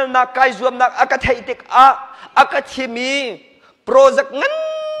ดินเฟลนักไกจวมนักอากาศไทยเตกอาอากาศขีมีโปรเจกต์งั้น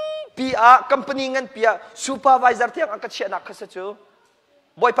ปีอาคัมพานีเงินปีอาซูเปอร์วิเซอร์ที่อังกฤษเชียนักเขาจู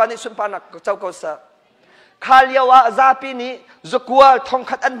บอยปานิสุนปานักเจ้าเขาซะขาเลียวะซาปีนี้จกัวทอง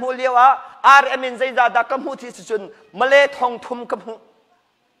ขัดอันมูเลียวะอาร์เอ็มเอ็นใจจ่าดักกัมพูที่สุนมาเลทองทุ่มกัมพู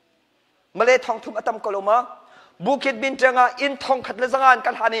มาเลทองทุ่มอัตมกลมาบุกิดบินจังอาอินทองขัดเลสังาน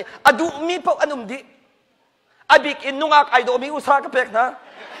กันหานี่อดูมีพวกอนุมดีอบิกอินนุงอักไอโดมีอุตสาหกรรมเพ็กนะ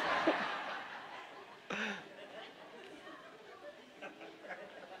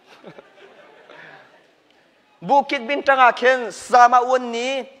บุกิดบินจังอาเข็นสามาวัน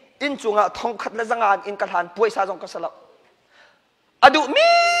นี้อินจุงอาทองขัดและสังานอินกระทานป่วยซาจงกษลอดูมี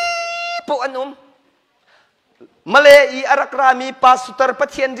พวกอนุมมาเลอีอารักรามีปาสุตรปะ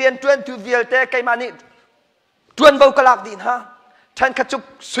เทียนเรียนจวนทูวิลเตไกมานีจวนเบากลักดินฮะฉันขจุก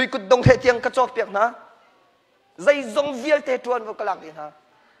สุยกุดดงเทียงกระจกเปียกนะใจจงวิลเตจวนเบากลักดินฮะ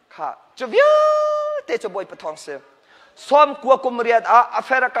ค่ะจะวิลเตจะบอยปะทองเสียซ้อมกัวกุมเรียดอาเฟ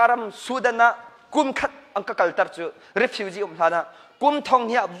รการัมสุดานะกุมขัดอังกัลตัร์จูรีฟิวจีอุมทานะกุมทองเ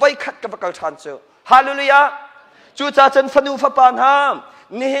นี่ยไว้ขัดกับกัลชันจูฮาเลลูยาจูจ่าจันฟนูฟปานฮาม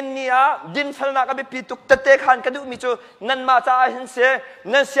นี่เห็นเนี่ยดินฟลนักกับปีตุกตะเตะขันกันดูมิจูนั่นมาจ่าเห็นเสีย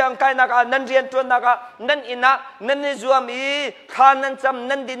นั่นเสียงไกนักนั่นเรียนตัวนักนั่นอินะนั่นนิจวามีขันนั่นจำ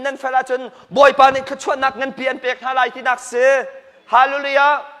นั่นดินนั่นฟลาจนบอยปานี่ขชวนนักนั่นเปลี่ยนเปกฮาไลที่นักเสียฮาเลลูยา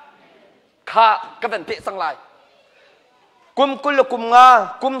ข้าก็เป็นเปกสังไลกุมกุลกุมงา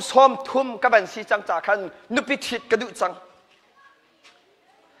กุมซ้อมทุ่มกับบัญชีจังจากขันนุปิชิดกระดุจัง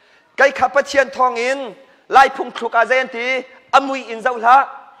ไก่ขับประเชียนทองอินไล่พุงคลุกอาเซนตีอมุยอินเจ้าละ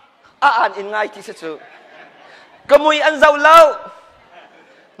อ่านอินไงที่สุดกมุยอันเจ้าเล่า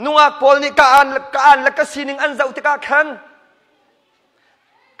นุ่งอักโพลนี่กอ่านแล้วก็ซีนิงอันเจ้าที่กาขัน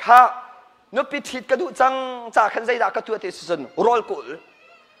ข้านุปิชิดกระดุจังจากขันใจดากระตัวที่สุดโรลกุล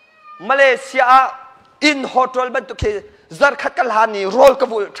มาเลเซียอินโฮเทลบันทุกจาร์ขัดกัลฮานีโรลก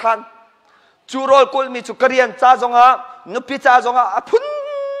บุลทันจูโรลกุลมีจูกเรียนจ้าจงอานุปิจ้าจงอาพุน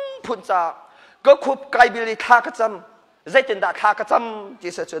จ้าก็คุบไกบิลิทากจ ใจตินดาขากระจำจี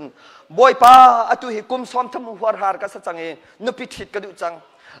เสจนบอยป้าอตุหิกุมซ้อมทำหัวหาร์กัสจังเอนุปิถิดกระดูจัง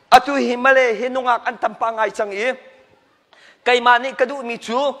อตุหิมาเลหินุงักอันตำปังไงจังเอไกมานี่กระดูมี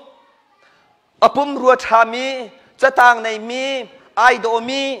จูอปุ่มรัวชามีจะต่างในมีไอโด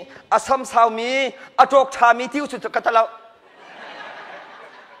มีอาซัมสาวมีอโจกชามีที่สุดกระตะเลา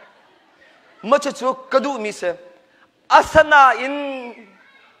เมื่อจูกระดูมีเสอาสนาอิน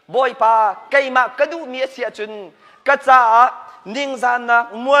บอยป้าไกมากระดูมีเสียจุนกระจ้านิ่งจานัก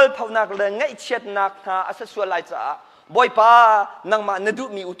มัวเผานักเลยไงเช็ดนักหาอาศัยส่วนไรจ้าบอยป้านังมานดู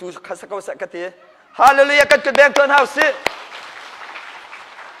มีอุตุขัสกาวสักทีฮาเลลูยากันกันแบงค์ต้นเฮาสิ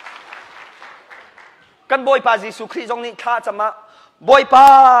กันบอยป้าจิสุครีจงนี้ข้าจะมาบอยป้า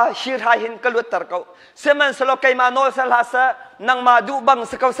ชีรายหินกลุตตร์เขาเสมันสโลกัยมาโนสลาสนังมาดูบัง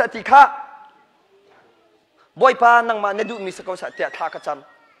สกาวสัติข้าบอยป้านังมานดูมีสกาวสัติข้ากระจ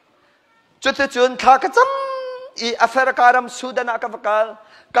ำจุดจุนข้ากระจำอีอัฟริการัมสุดานักฟักล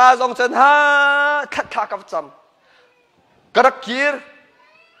กาจงจันฮาขัดข้ากระจำกระกีร์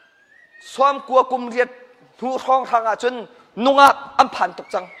สวมกัวกุมเรียดหูท้องทางอาจุนนุงักอัมพันตุก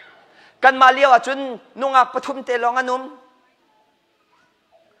จังกันมาเลี้ยวอาจุนนุงักปฐุมเตลองอนุม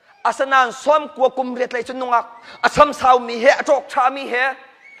อาสนานสวมกัวกุมเรียดเลยจุนนุงักอาสัมสาวมีเหอโจกชามีเห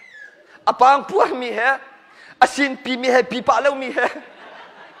อปางปัวมีเหอาสินปีมีเหปีปาเลวมีเห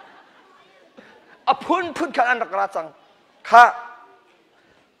อพุนกันอันรักราจังข้า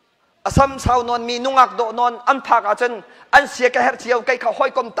อาสัมสาวนอนมีนุงักโดนอนอันพักอาจนอันเสียกระเฮรเจียวไก่ข้าวห้อย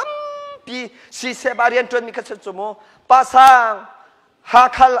กลมตั้มปีสีเสบาเรียนจนมีกษัตริย์สมุภาษาฮา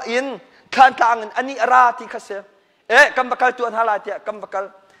คัลอินขันต่างอันนี้ราที่ข้าเสียกำบักลตัวฮาลาเตียกำบักล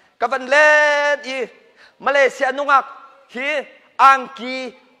กำบันเล่อีมาเลเซียนุงักฮีอังกี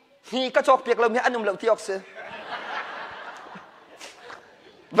ฮีกระจกเปียกเรามีอันนุ่มเหลวที่ออกเสีย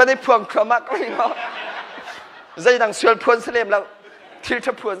วันนี้พวงขมักก็ไม่พอใจดังเสือพวนเสลมแล้วที่จ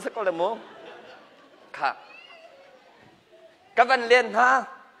ะพวนสักคนละโมค่ะกับวันเล่นฮะ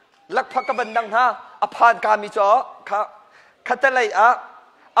ลักพักกับวันดังฮะอภานกามีจ่อค่ะขัดอะไร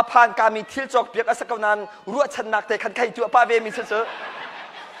อภานกามีที่จอกเปียกสักคนนั้นรัวชนักแต่ขันไข่ตัวป้าเวมีเสือ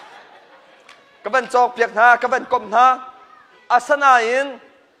กับวันจอกเปียกฮะกับวันกลมฮะอาสนาอิน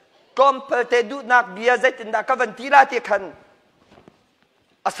กลมเปิดเตดูนักเบียใจตินดากับวันที่ราที่ขัน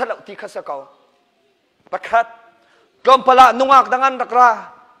อาศัยที่ข้าศึกเขาประคัดกลมพละนุ่งอักดังอันรักรา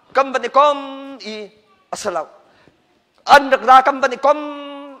กำบันิกรมอีอาศัยอันรักรากำบันิกรม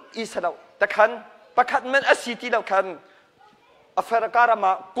อีสลาวแต่ขันประคัดมันอาศัยที่เราขันอัฟริการาม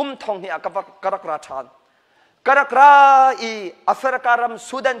ากุมทองนี่กับกรักราชานกรักราอีอัฟริการาม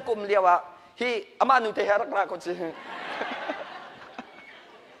สุดานกุมเลียวะฮีอามานุเตหรักราคนสิ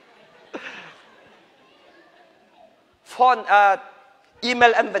ฟอนอีเม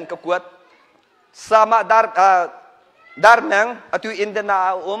ลอันเป็นกบฏsama dar meng atu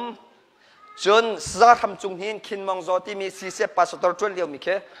indena jun za tham chung hin khin mong zo ti mi si se pastor chul liu mi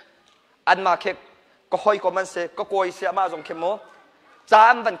khe an ma khe ko hoi ko man se ko koi se ma jong khe mo cha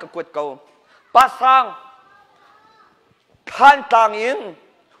am ban ka kut ko pa sang khan tang in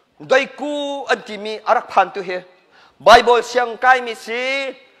doi ku an ti mi arak phan tu he bible siang kai mi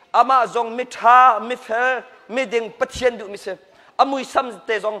si ama jong mi tha mi fe mi ding pathian du mi se amui sam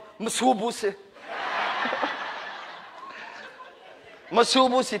te jong musubu se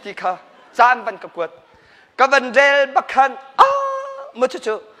musubu siti kha chan ban ka kwat ka ban rel bakhan mu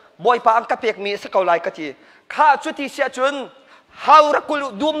chu boy pa ang kapek mi sa kaulai ka ti kha chuti sia chun hau rakulu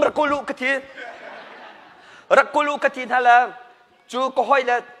dum rakulu ka ti hala chu ko hoi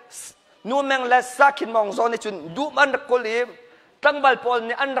la nu meng la sakin mong zone chun du man rakuli tang bal pol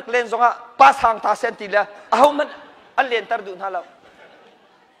ni an rak len zonga pa sang ta senti la au man an len tar du hala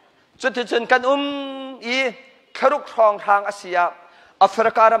จุดจุดกันอีขรุกทองทางอาเซียแอฟ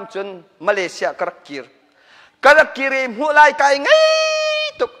ริการัมจุนมาเลเซียกรักกีรีหัวไหล่ไก่ไง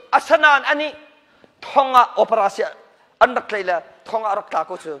ตุกอาสนานอันนี้ทองอ่ะโอเปราเซียอันรักเลยละทองอ่ะรักตา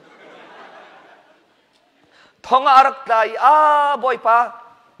ก็เจอทองอ่ะรักตายบอยป้า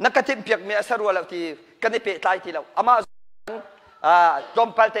นักทิมเปียกมีอาสรัวแล้วที่กันในเปตายที่เราอามาจอม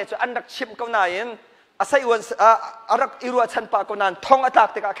พัลเตจอันรักชิมเขาหน่อยอาศัยวันอารักอิรัวชันปากนั้นทองอัตลักษ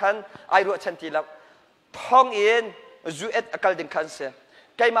ณ์ที่กันไอรัวชันที่แล้วทองเอ็นจูเอ็ดอักลดิงคันเสีย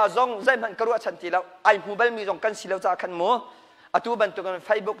ใครมาจงใจมันกรัวชันที่แล้วไอหูเบลมีจงกันสิแล้วจะกันมัวอตูบันตุกันเฟ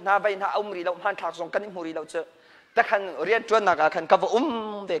ซบุ๊กหน้าใบหน้าอุ้มรีแล้วมันถักจงกันหูรีแล้วเจอแต่กันเรียนจวนนักกันกับ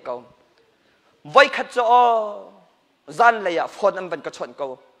เด็กเขาไว้ขัดจ่อจันเลยฟอนอันเป็นกระชอนเขา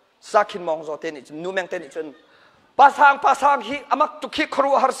สักขินมองจอเตนิจนูแมงเตนิจนภาษาฮีอามักตุขีครั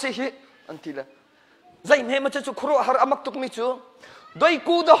วฮาร์ซีฮีอันที่ละใจเมื่อจะจุครัวฮาร์อามักตุกมิจูโดย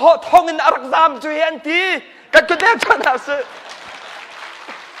กูจะหอทองอินอารักซามจูเห็นที กันกุดแดงชนเอาซื้อ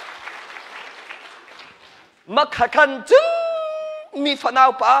มักขันจึงมีฝนเอา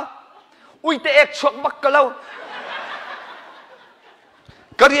ป่าอุ้ยแต่เอกชวกมักกะเล่า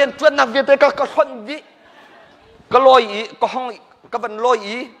ก็เรียนจวนนักเรียนแต่ก็คนดีก็ลอยอีก็ห้องก็บันลอย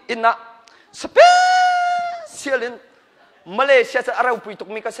อีอินนะสเปเชียลินมาเลเซียจะอะไรอุปตุก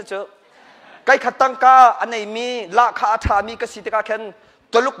มีก็เจอไก่ขัดตังกาอันไหนมีละขาชามีก็สิทธิ์กาเข็น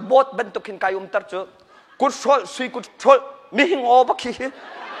ตัวลูกบดเป็นตุกินไก่ตัดเจอกุศลสุยกุศลมีหิงอบักขี้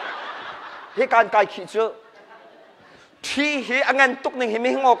เหตุการณ์ไก่ขี้เจอที่เหตุงานตุกหนึ่งเหตุมี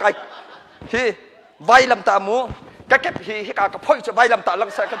หิงอไก่เหตุไวลำตามูก็เก็บเหตุการณ์กับพ่อจะไวลำตาลัง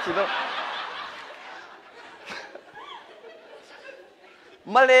เสกทีเนาะ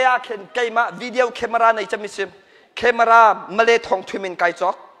มาเลยเข็นไก่มาวิดีโอแคมราในจะมีซิมแคมรามาเลยทองทุ่มินไก่จ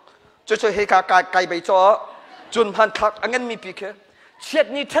อกช่วยให้ไก่ใบจอจุนพันทักอันนั้นมีปีกเช็ด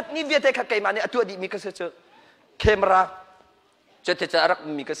นี่ทัดนี่เวียดให้ไก่มาเนี่ยตัวดีมีก็เสียแคมราจะรัก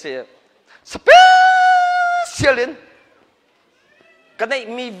มีก็เสียสเปเชียลินกันได้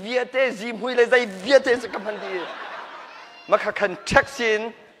มีเวียดจีมหุยเลยใจเวียดสักพันดีมาขันเช็คซิน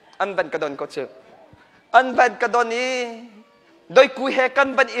อันเป็นกระดอนก็เจออันเป็นกระดอนนี้โดยกูเฮกัน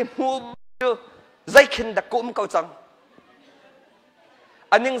เป็นอิมูใจขินดักกุมเขาจัง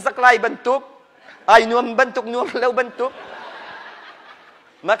อันนึงสักลายบรรทุกไอ้นวมบรรทุกนวมแล้วบรรทุก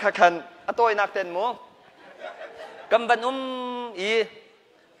มาขันตัวนักเต้นโมกำบันอี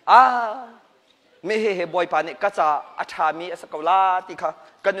ไม่เห็นบ่อยปานนี้ก็จะอาชามีสกลาติค่ะ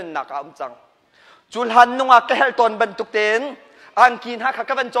กันนึงนักจังจุลหันนุ่งอาแก้ตอนบรรทุกเต้นอังกินฮัก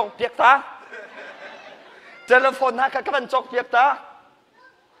กันบรรจงเปียกตาเทเลโฟนฮักกันบรรจงเปียกตา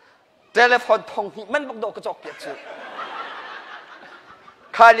เทเลโฟนพงหิมันบอกโดกระจกเปียกชื่อ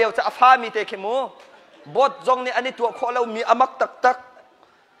ข้าเลี้ยวจะฟ้ามีเตะขมูบทจงนี่อันนี้ตัวข้อเรามีอมักตัก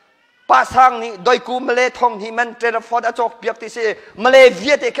ป้าสร้างนี่โดยกูมาเลทองนี่มันเทเลโฟนอจกเปียกที่สิมาเลเวี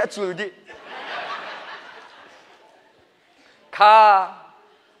ยเตะแค่จุดดิข้า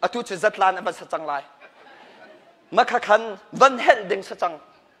อทุจจัดลานอันเป็นสัจจังไรมาข้าขันวันเฮลดึงสัจจัง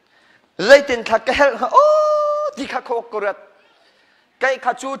เลยตินข้าแกเฮลโอ้ที่ข้าโคกระดไก่ข้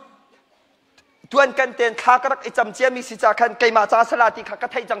าจุดทวนกันเตียนข้ากรักไอจำเจียมีสิจากขันไก่มาจาสลาติข้ากระ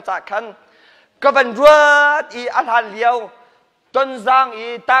ไทยจังจากขันก็เป็นรวดอีอาหารเลี้ยวต้นจางอี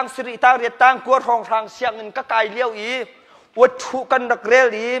ตั้งสิริตั้งเรียตั้งกัวทองทางเสียงเงินก็ไก่เลี้ยวอีวัตถุกันรักเรีย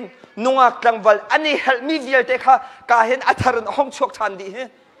ลีนุ่งกลางวันอันนี้เฮลมีเวียลเตค่ะกาเห็นอัธรันห้องชกชันดี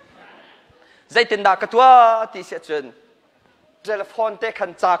ใจตินดากตัวที่เสียจนเทเลโฟนเตะขัน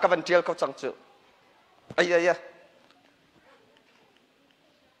จากกันเจียลเขาจังจือไอ้ยัย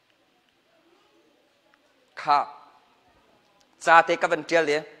ข้าจ่าเตะกันเจียลเ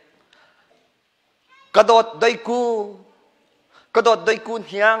ลยกระโดดโดยกู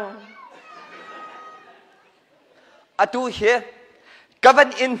เฮียงอตูเฮกัน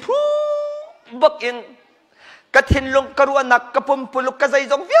อินผู้บักอินกระทินลงกระรัวนักกระปุ่มปุลุกกระใจ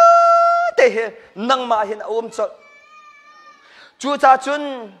จงเวียเตะนั่งมาเห็นอมสดจูจ่าจุน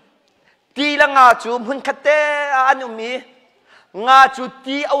ตีละงาจูมุนขัดเตอันมีงาจู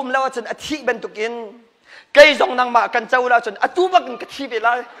ตีอมแล้วจนอธิเป็นตุกินไก่จงนั่งมากันเจ้าแล้วจนอตูบักกระทีไปเล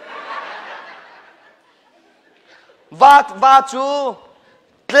ยวาจู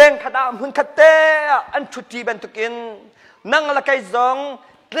เกรงขดามมุนขัดเตอันชุดที่เป็นตุกินนั่งละไก่จง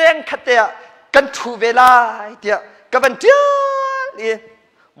เกรงขัดเตกันถูเวลาเดียกับเป็นเดียว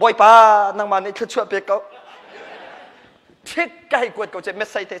บ่อยป้านั่งมาในชุดช่วยเปียกเขาทิกไก่กวดเขาจะไม่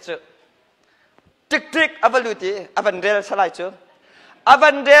ใส่เตจทิกอวัลลุตีอวันเดลสลายเจอวั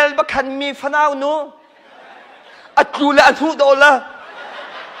นเดลบักขันมีฟนาวนูอัดลูละอันหูโดละ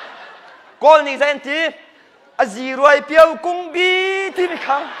กอลนี่เซนทีอาจีรวยเปียวกุ้งบีที่มี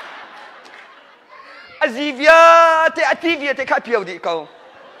ข้างอาจีเวียเตอทีเวียเตข้าเปียวดีเขา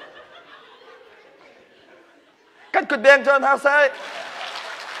กันกุดเบงจนหาใส่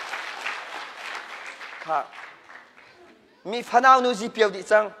ค่ะมีฟนาวนูจีเปียวดี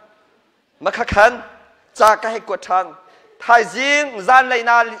จังมาขันจากก็ให้กดทันไทยจิงจานเลย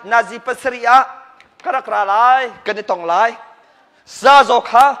นาจีปัสริยะกระกระไลกันในตองไลซาโจ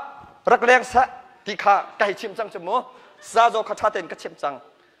ค่ะรักเลี้ยงสะที่ข้าก็ให้ชิมจังจมูกซาโจค่ะท่าเต้นก็ชิมจัง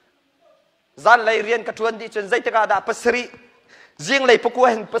จานเลยเรียนกระทวนดีจนใจตะกาดาปัสริจิงเลยพวกกู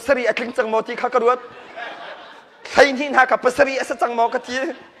เห็นปัสริอคลิงจังโมที่ข้ากระดวดใครนี่นากับปัสริอสจังโมกที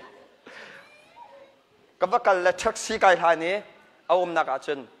กับว่ากันและชักซีไก่ทานี้เอาอมนักอาจ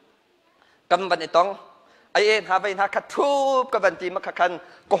นกำบันไอตองไอเอ็นหาไปหาขัดทูบกำบันตีมาขัน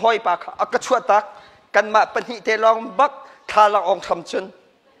ก็ห้อยปากอักชั่วตักกันมาปนิเตลองบักคาลองทำชน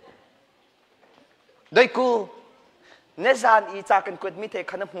โดยกูเนซานอีจากกันกวดมิเต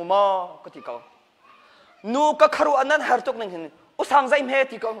ขนมหูมอก็ที่เขา นูก็คารุอันนั้นหาตุกหนึ่งเห็นอุสังใจเม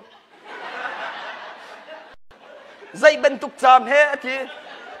ติก็ใจบรรทุกจามเฮที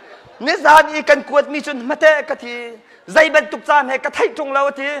นิสานอีกันกวดมีจุนมาเตะกะทีใจบรรทุกจามเฮกะไทยจงเรา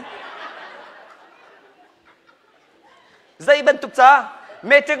ทีใจบรรทุกจ้าเ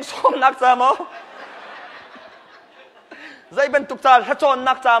มจึงสมนักจามอใจบรรทุกจ้าถ้าจน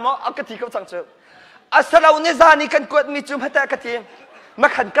นักจามออักทีเขาสังเจออาศัยเรานิสานอีกันกวดมีจุนมาเตะกะทีมา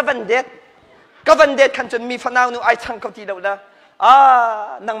ขันกวันเด็ดขันจนมีฟนาวนูไอชังเขาทีเดียวนะ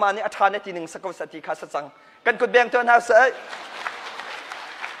นังมานี่อาชาเนี่ยทีหนึ่งสกุลสติขาสังกันกดแบ่งตัวหน้าเสย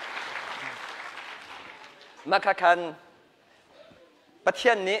มาขันประเท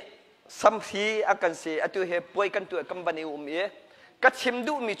ศนี้สัมพีอากันเสียอตุเหป่วยกันตัวกำบันิอุมีกัดชิม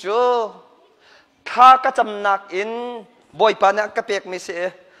ดูมิจูข้าก็จำหนักอินบอยปานี่ก็เปียกมิเสีย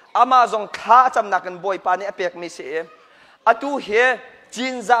อามาจงข้าจำหนักกันบอยปานี่เปียกมิเสียอตุเหจี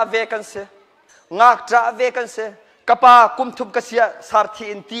นจะเวกันเสียงักจะเวกันเสียกป้าคุมทุบกษีสารที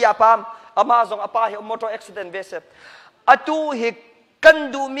อินทีอาปามอามาจงอาป้าเหมอเตอร์อุบิเหตุเวสอตุเหกัน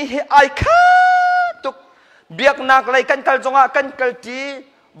ดูมีเหไอข้าตุกเบียกนักเลยกันกัลจงอากันกัลที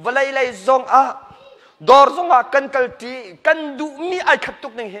วลัยเลยจงอาดอร์จงอากันกัลทีกันดูมีไอขัดตุ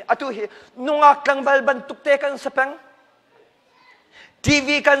กหนึ่งเหอตุเหนุ่งอากังบัลบันตุกเตกันสเปงที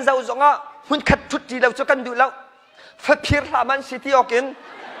วีกันเจ้าจงอาหุ่นขัดทุดทีเราจะกันดูแล้วฟัดพิรลามันซิตี้ออกิน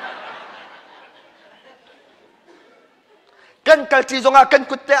กันกัลจีจงอากัน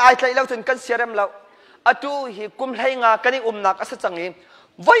กุดเตไอใครแล้วจนกันเสียรำแล้วอตุหิกุมให้งากันนี่นักสัจจังนี้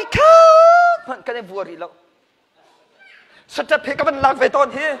ไว้ข้ามันกันนี่บัวรีแล้วสัจจะเพกับมันลักไปตอน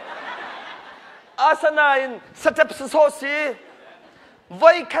ที่อาสนาอินสัจจะสุโสสีไ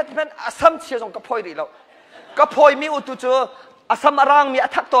ว้ข้ามันอาสัมเชียจงกับพอยรีแล้วกับพอยมีอุตุเจออาสัมอรังมีอั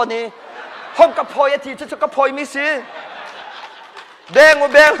ฐตัวนี้ห้องกับพอยทีจะกับพอยมีสิแดงวะ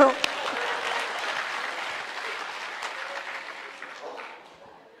แดง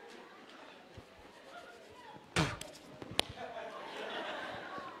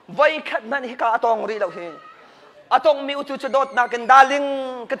ไว้ขัดมันฮิกาตองรีเราเห็นตองมีอุตุจดนักดาลิง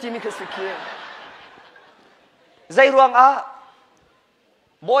กติมีคสิกีใจรวง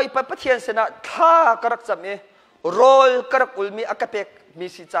บอยไปประเทศเสนาท่ากระจับมีโรลกระกุลมีอากาเปกมี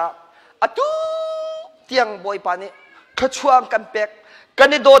สิจ้าตุเตียงบอยปานี่ขช่วงกันเปกกัน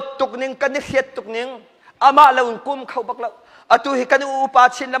นี่โดดตุกนิงกันนี่เสียตุกนิงอามาเราอุ่นกุมเขาบักเราตุฮิกันนี่อุปา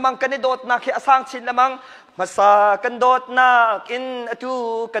ชินละมังกันนี่โดดนักเขอสร้างชินละมังมาสากันโดดนักอินตุ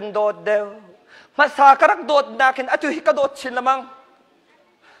กันโดดเดียวมาสากรักโดดนักอินตุฮิกันโดดชินละมัง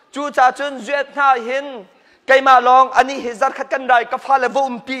จูจ่าจนเจ็ดหน้าเห็นไกมาลองอันนี้เฮซัดขัดกันได้กับฟ้าเลว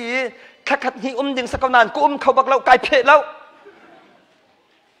ปีขัดนี่ดิ่งสักนานกุมเขาบักเราไก่เพลแล้ว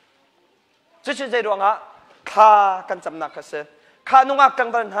จะช่วยใจดวงข้ากันจำนักกันเสียข้านุ่งอักกัง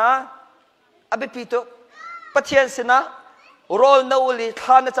บันอภิปิตุปะเทียนสินะโรลนาอุลี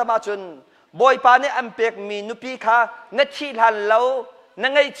ข้าเนจะมาจนบอยปานี่อันเปียกมีนุปีข้าเนทีทันเรานั่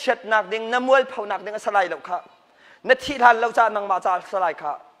งไอเช็ดนักดิ่งน้ำมวยเผานักดิ่งสลายเราข้าเนทีทันเราจะนั่งมาจะสลายข้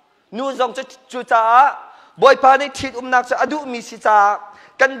านู่นจงจะจูจ้าบอยปานี่ทีนักจะอดุมีสิจ้า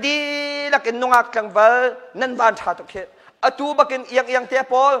กันดีลักอินนุ่งอักกังบัลนั่นบ้านชาตุเขอดุบักอินเอียงเต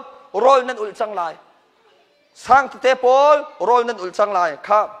ปอลโรลนั่นอุลจังไลสร้างเตปอลโรลนั่นอุลจังไลค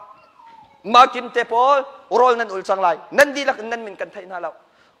รับมากิมเตปอลโรลนั่นอุลจังไลนั่นดีลักนั่นมินกันไทยน่าเรา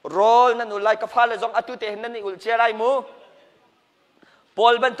โรลนั่นอุลไลกับฟ้าเลยจงอตุเตนั่นนี่อุลเจไรมูปอ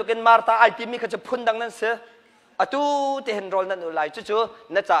ลบันตุกินมาร์ตาไอติมีเขาจะพุ่นดังนั้นเสียอตุเตเห็นโรลนั่นอุลไลจู่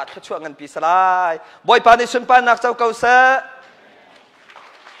ๆน่าจะขช่วงเงินปีสลายบอยปานิชุนปานักเจ้าเก่าเสีย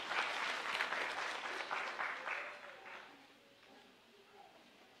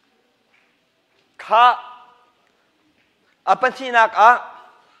ข้าปัญชีนัก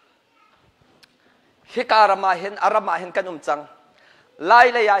ฮิการมาเห็นอารมาเห็นกันจังไล่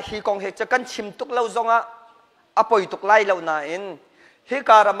เลยฮิกองเฮจะกันชิมตุกเล่าจงปอยตุกไล่เล่านาอินฮิ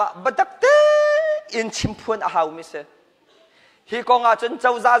การมาบัดเตอินชิมพวนหาวมิเสฮิกองจนเจ้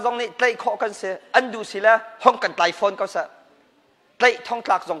าซาจงนี่ไตขอกันเสอันดูสิละห้องกันไตโฟนก็เสไตท้องห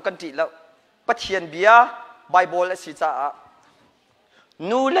ลักจงกันจีแล้วปะเทียนเบียไบเบิลและสิจ้า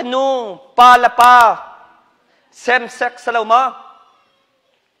นูละนูปาละปาเซมเซ็กส์เรามา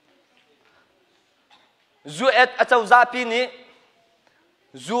จูเอ็ดอาเจ้าซาปีนี้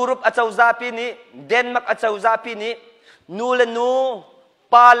จูรุปอาเจ้าซาปีนี้เดนมาร์กอาเจ้าซาปีนี้นูละนู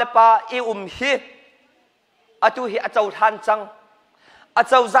ปาละปาอิฮีอาตุฮีอาเจ้าทันจังอา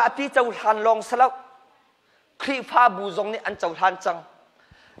เจ้าซาปีเจ้าทันลองสลับครีฟ้าบูจงนี่อันเจ้าทันจัง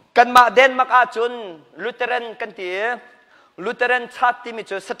กันมาเดนมาร์กอาจุนลูเทเรนกันตีลูเทเรนชาติมิ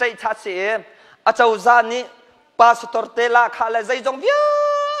จูสเตย์ชาติเสียอาเจ้าซานี่ปาสตอร์เตล่าข้าเลยใจจงเบีย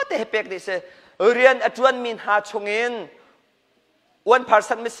เตะเปกดิเส เรียนอจวนมินหาชงอินวันพาร์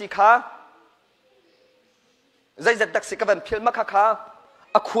สันมิสิขาใจจัดตักสิกวันพิลมาค่ะ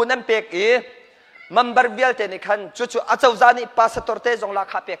อคูนันเปกอีมัมบาร์เบียลเตนิคันจู่ๆอาเจ้าจานิปัสตอร์เตจงลา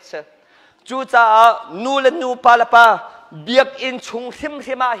คาเปกเสจู่ๆนูเลนูปาลปาเบียกอินชุงซิม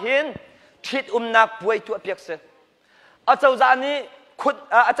ซิมาหินทิดนักป่วยตัวเปกเสอาเจ้าจานิขุด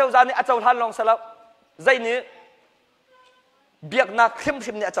อาเจ้าจานิอาเจ้าทันลองสลับใจนี้เบียกนักซิม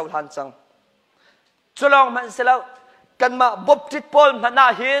ซิมเนี่ยอาเจ้าทันจังจุลองมันสลับกันมาบบจิตปอลมานา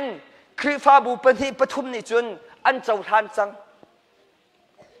หินคริฟาบูเป็นที่ปฐุมนิจุนอันเจ้าทันจัง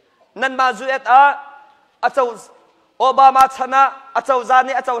นั่นมาจุเอตอาเจ้าโอบามาชนะอาเจ้าจา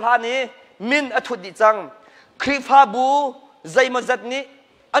นีอาเจ้าทานีมินอทุดิจังคริฟาบูใจมจัดนี้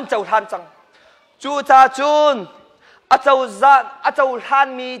อันเจ้าทานจังจูจ่าจูนอาเจ้าจานอาเจ้าทาน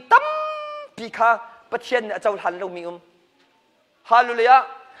มีตั้มปีข้าประเทศอาเจ้าทานเรามีฮาลูเลยะ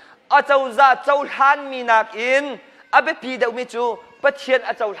อาเจ้าจาเจ้าทานมีนักอินอาเบปีเดวมิจูประเทศ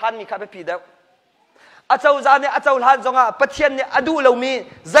อาเจ้าทานมีข้าเบปีเดวอาเจ้าจานเนี่ยอาเจ้าทานจงอ่ะประเทศเนี่ยอดูเรามี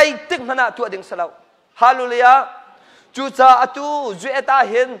ใจตึงขนาดตัวดิ่งสลาวฮาลูเลยะจูจ่าอตูจูเอตา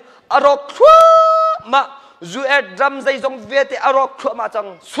เห็นอารมณ์ชั่วมาจูเอตรำใจจงเวทีอารมณ์ชั่วมาจัง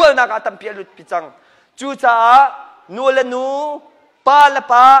ส่วนนักตัมเปียลุดปิจังจูจ่านูเลนูปาล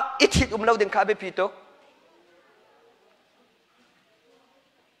ปาอิทิดเราดิ่งข้าเบปีโต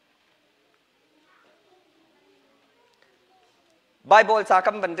ไบเบิลจากค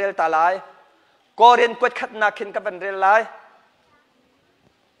ำบรรเทลตาลายก็เรียนกวดขัดนักขินคำบรรเทลลาย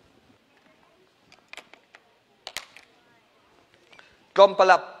กลมป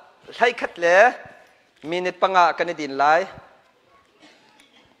ลับใช้ขัดเล่มีนิดปังอากันดินลาย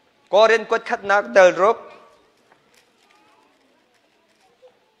ก็เรียนกวดขัดนักเดลรุก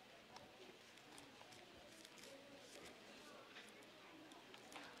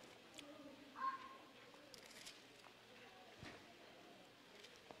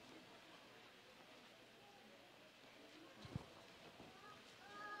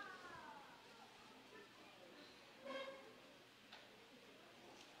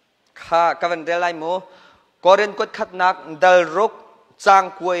ข้ากันเรียนไรมูก็เรียนกดขัดนักเดลรุกจาง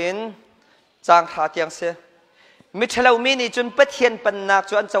กวนจางหาเตียงเสียมิเชลามินี่จนเปิดเทียนปันนัก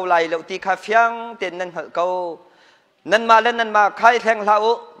จนเจ้าไหลเหล่าตีข้าเฟียงเต็นนั่นเหเขานั่นมาเล่นนั่นมาใครแทงเหล่า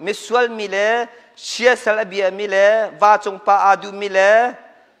มิสวลมิเลเชียสลาเบียมิเลวาจงปาอาดูมิเล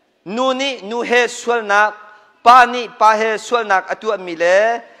นูนี่นูเฮสวลนักปานี่ปาเฮสวลนักอตัวมิเล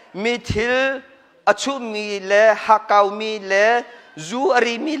มิทิลอชูมิเลฮักเอามิเลจูอา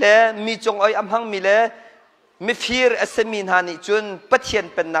รีมิเลมีจงอ้อยอัมหังมิเลมิฟิร์อสมินฮานิจุนปัจเจียน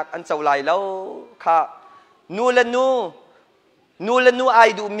เป็นนักอันเจ้าไหลแล้วค่ะนูเลนูไอ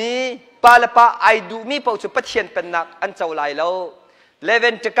ดูมีปาลปาไอดูมีเป่าจุปัจเจียนเป็นนักอันเจ้าไหลแล้วเลเว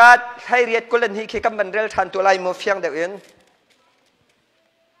นจักรให้เรียกกุลันฮีเคกัมบันเรลทันตัวไหลโมเฟียงเดียวเอง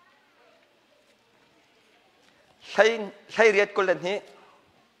ให้เรียกกุลันฮี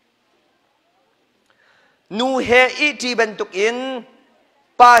นูเฮอิจีเป็นตุกิน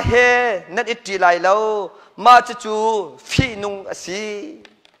ปาเฮนั่นอิจีไลแล้วมาจูฟีนุงอสี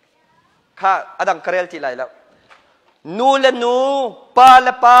ข้าอดังกระเรลจีไลแล้วนูเลนูปาล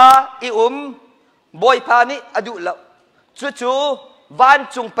ปาอิบอยพานิอดุแล้วจู่วัน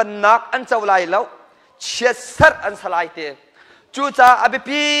จุงเป็นนักอันเจ้าไลแล้วเชียสร์อันสลายเตจู่จ้าอภิ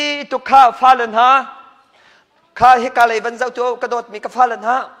ปีตุข้าฟาลันฮะข้าเฮกาเลยวันเจ้าตัวกระโดดมีกับฟาลันฮ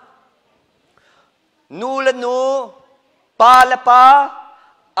ะนูเลนูปาลปา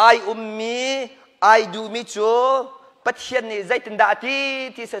ไอมีไอดูมิจูปัจเจียนนี่ใจตินดา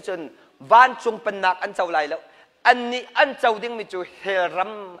ที่เสจนวันจงเป็นนักอันเจ้าไหลแล้วอันนี้อันเจ้าดิ้งมิจูเฮรั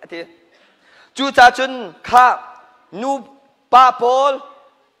มอธิจูจ่าจุนข้านูปาโพล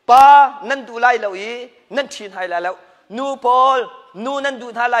ปานั่นดูไลแล้วอีนั่นชินไฮไลแล้วนูโพลนูนั่นดู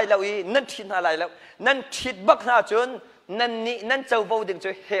ท่าไลแล้วอีนั่นชินไฮไลแล้วนั่นชิดบักหน้าจุนนั่นนี่นั่นเจ้าวูดิ้งจู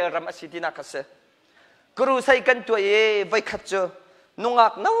เฮรัมอสิตินักเสกรูใส่กันตัวเอไว้ขัดเจอนุ่งอั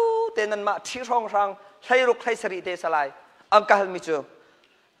กนู้เตนันมาที่ร่องรังใช้รุกใช้สรีเตสลายอังกาลมิจู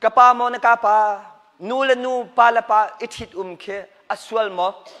กปามอนกาปานูเลนูปาลปาอิทิดเคอสวลโม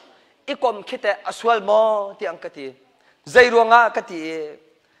อีกอมคิดแต่อสวลโมที่อังกตีใจรวงากตี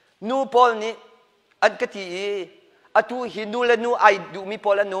นูพอลนี้อันกตีอตูหินูเลนูไอดูมีพ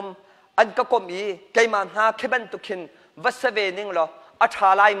อลนุมอันก็กมีไกมันหาเคบันตุขินวัสเวนิงโลอัฐา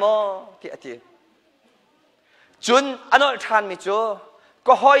ไลโมที่อตีจุนอันนั้นทานมิจู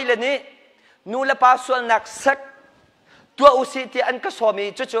ก็หอยเลยนี่นูเลปาส่วนนักสักตัวอุสิที่อันก็สมี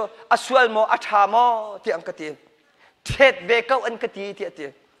จู่ๆอสวลโมอัฐาโมที่อันกตีเทศเบเก้าอันกตีที่อตี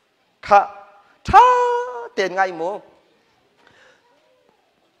ข้าท้าเตียนไงโม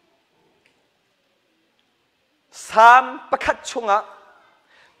สามประคัดชงะ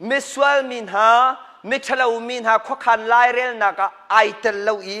มิสวลมินหามิชลามินหาขวักขันไลเรลนักไอเตล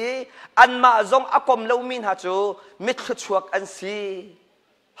ลูอีอันมาจงอากมลูมินหาจูมิขชวกอันซี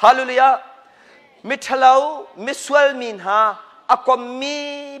ฮาเลลูยามิชลามิสวลมินหาอากมมี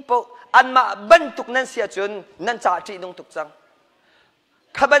ปอันมาบรรทุกนั้นเสียจุนนั้นจ่าจีนงตุกจัง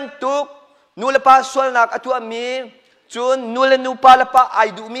ขบันตุกนูเลปาสวลนักอตัวมีจุนนูเลนูปาเลปาไอ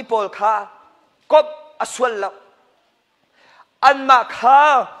ดูมีปอลคากบอสวลละอันมาข้า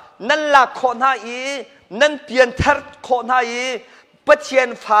นั่นละคนหายนั่นเปลี่ยนทัดคนหายปัจเจียน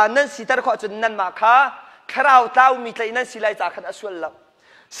ฟ้านั่นสิทัดขอจนนั่นมาข้าคราวเต้ามีใจนั่นสิไลจากขันอสวลละ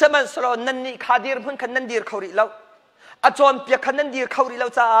สมันสโลนั่นนี่ขาดีร์พุ่นขันนั่นดีร์เขาริแล้วอาจารย์เปียขันนั่นดีร์เขาริแล้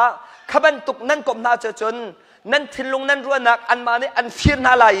วจ้าขบันตุกนั่นกบนาเจจนนั่นทิลงนั่นรัวนักอันมาเนี่ยอันฟิรน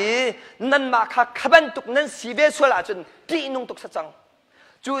าไลนั่นมาข้าขบันตุกนั่นสีเวสวลาจนตีนุงตุกสัจัง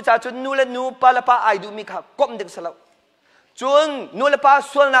จู่จ้าจนนูเลนูปาลปาไอดูมีข้ากบเด็กสลาวจนนูเลปา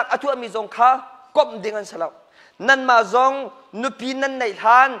สวลนักอตัวมีจงข้ากบเด็กอันสลาวนั่นมาจงนูปีนั่นในท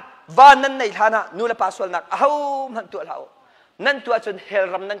านวานั่นในทานะนูเลปาสวลนักเอามันตัวเรานั่นตัวจนเฮล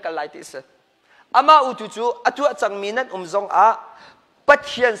รัมนั่นกันไลติสอามาอุตุจูอตัวจังมีนั่นจงปัจเ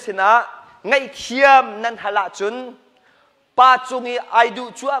จียนสินะไงเทียมนั่นฮละจุนป้าจงไอดู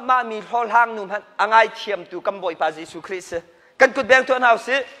ชัวมามีทอลางนุ่มฮันอ่างไอเทียมตูกัมบอยปาจิสุคริสกันกุดแบงตัวน่า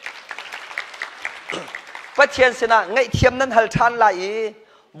สิปัจเจียนสินะไงเทียมนั่นฮัลชันไล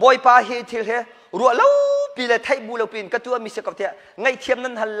บอยปาเฮทิลเฮรัวเล่าปีละไทยบูเลปินก็ตัวมีสกับเทไงเทียม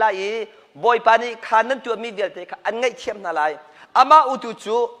นั่นฮัลไลบอยปานี่ขานั่นตัวมีเวลเตะอันไงเทียมนั่นไลอามาอุตุ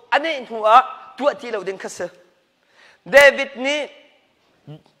จูอันนี้หัวตัวที่เราดึงขัดเดวิดนี่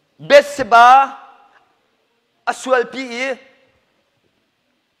เบสบาอสวลปี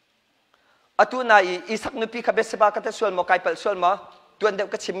อตุนายอิสักนุปีกับเบสบาก็จะสวลมาไกเปิลสวลมาตัวเดียว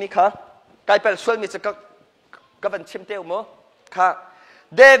ก็ชิมมีค่ะไกเปิลสวลมีจะก็เป็นชิมเตียวมั้งค่ะ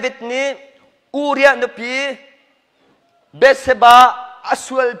เดวิดนี่อูเรียนุปีเบสบาอส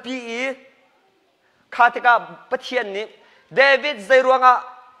วลปีข้าที่กับปะเทียนนี่เดวิดใจรวง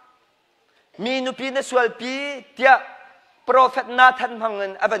มีนุปีนสวลปีเดียโปรเฟตนาทันพังเงิ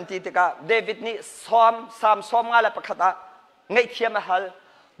นอวันติติกาเดวิดนี่ซ้อมงาละประคตาไงเทียมฮัล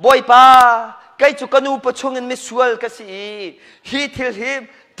บอยป้าไกจุกนูปชงเงินมิสวลกสีฮีทิลฮิม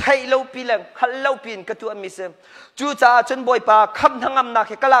ไทยเล่าปีหลังฮัลเล่าปีนกตัวมิสจูจ่าจนบอยป้าคำทั้งอำนา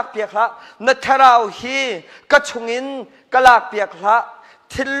จกลากเปียกละนัทราวฮีกชงเงินกลากเปียกละ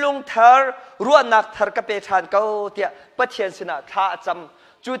ทิลลุงเธอรัวนักเธอกระเปชานเก้าเตียปะเทียนสินะท่าจ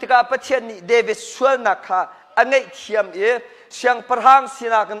ำจูติกาปะเทียนนี่เดวิดสวลนักค่ะอันไงเทียมเสียงประหังสิ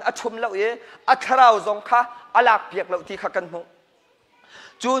นากันอัชมเล่าอัคราวจงค่ะอลากเปียกเล่าที่ขักันหง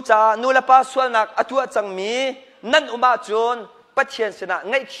จูจ่านูเลปาสวลนักอตัวจังมีนั่นอุมาจูนปะเทียนสินะ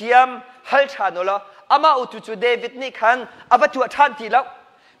ไงเทียมฮัลชานุละอามาอุตุจูเดวิดนี่ขันอวตัวท่านที่แล้ว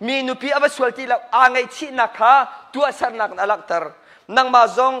มีนุปีอวสวลที่แล้วอ่างไงชีนักค่ะตัวสันนักอลักตร์นังมา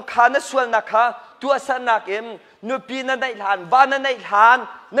จงขานสวลนักค่ะตัวสันนักนุปีนั่นได้ทานบ้านนั่นได้ทาน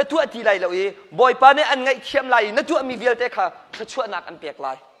นั่นตัวที่ไรเราบอยปานี่อันไงเทียมไรนั่นตัวมีเวลเตะค่ะเขาช่วยนักอันเปียกไร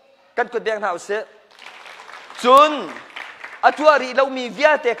กันกดเบียงเท้าเสียจุนอัตัวรีเรามีเว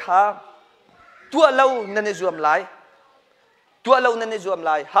ลเตะค่ะตัวเรานั่นในรวมไรตัวเรานั่นในรวมไ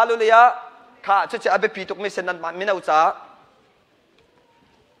รฮาเลลูยาค่ะจะเอาไปปีตุกไม่เสนันมาไม่เอาจ้า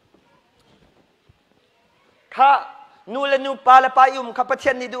ค่ะนูเลนูปาเลปายุมข้าพเ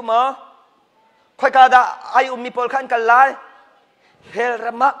จ้านี่ดูมั้งคอยกาดาอายุมีพลขันกันไล่เฮลร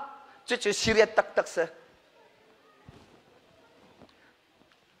มะจะซีเรียตักเส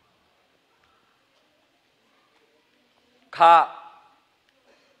ข้า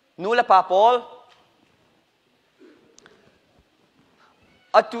นูเลปาพอล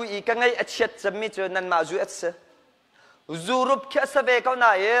อัตุอีกันไงอัจฉริยะมีเจอนันมาจูเอสจูรุปแค่สเปกเอาหน่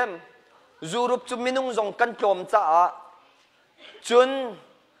ายจูรุปจุมินุงจงกันกลมจ้าจุน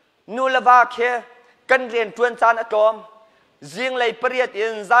นูเลวาเคกันเรียนจวนจานอตอมจิงเลยเปรียดอิ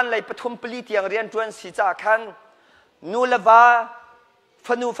นจานเลยปฐมปลีเตียงเรียนจวนสีจ่าคันนูเลวาฟ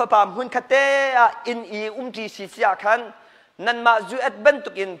นูฟปามหุ่นคเตอินอีจีสีจ่าคันนันมาจูเอ็ดบันตุ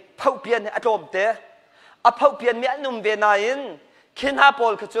กินเผาเพียนอตอมเตะอเผาเพียนมีอันนุ่มเวนายินขินฮาปอ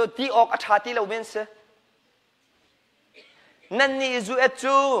ลก็จะตีออกอัฐาติเราเวนเสนั่นนี่จูเอ็ด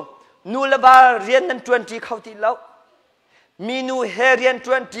จูนูเลวาเรียนนั่นจวนที่เขาติเรามีนูเฮเรียน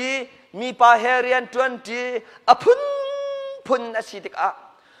20มีปาเฮเรียน20อพุนอาชีติกะ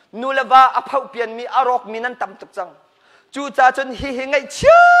นูเลวาอภาเปียนมีอารอกมีนั่นตำตักจังจูจ่าจนฮิไงเ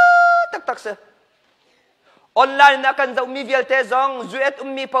ชื่อตักเสออนไลน์นักกันจะมีเวลเตจงจูเอ็ด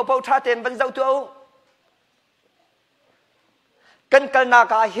มีเป่าท่าเต้นบรรเจ้าตัวกันนั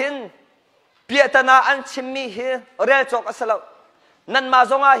กหิน ปียตนาอันชิมมีเฮเรียจอกอัสลานั่นมา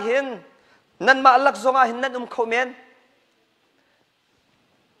จงอาหินนั่นมาลักจงอาหินนั่นเขาเมน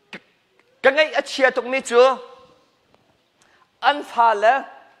กันไงอัจฉริยะตรงนี้จูอันฟ้าละ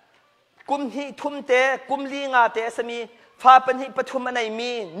กุมหิทุ่มเตะกุมลีงาเตะสมีฟ้าเป็นหิปฐุมอันไหน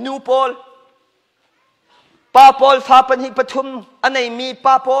มีนิวโปลปาโปลฟ้าเป็นหิปฐุมอันไหนมีป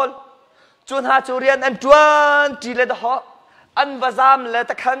าโปลจุนหาจูเรียนอันจวนจีเลดหออันบาซามเล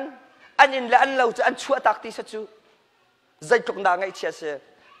ตะขันอันยินและอันเราจะอันชั่วตักที่สัจจูใจตรงด่างไอเชียเส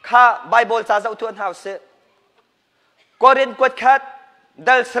ข้าไบเบิลซาเจ้าทวนหาวเสกอรินกวดขัด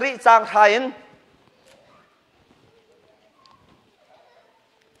ดัลสริจางไทยน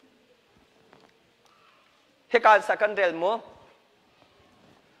เหตุการณ์สักการเรลโม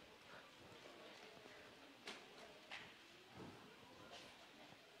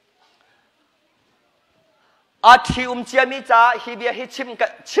อาทิอุมเจียมิจ่าฮิเบียฮิ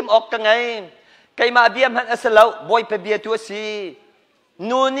ชิมออกกันไงไกมาเบียมหันอัสลาวบอยไปเบียตัวสี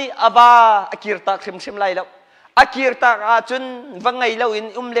นูนี่อาบาอากิรตาชิมไล่แล้วอากิรตาอาจุนวังไงเราอิ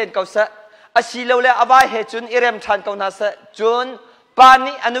นเลนเขาเสอาศิลาวเลอาบาเฮจุนอิเรมชันเขานาเสจุนปา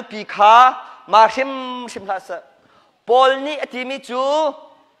นีอนุปีขามาชิมลาเสปอลนี่อธิมิจู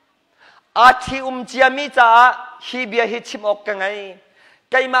อาทิอุมเจียมิจ่าฮิเบียฮิชิมออกกันไง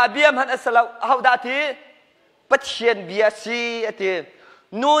ไกมาเบียมหันอัสลาวเอาดาทีปัจเจียนเบียซีอติ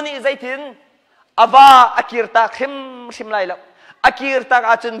นูนี่ใจถินอาบาอากิรตาชิมไล่แล้วอากิรตา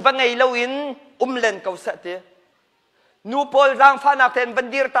อาจุนวังไงเราอินเลนเขาเสตินูปอลร่างฟ้านักเทนบัน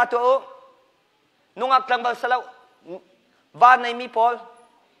ดีร์ตาตัวนุ่งอักลังบัลสลาวบ้านในมีปอล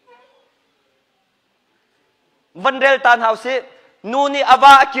วันเรลตานเฮาสินูนี่อาบ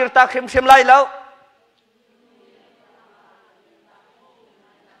าอากิรตาชิมไล่แล้ว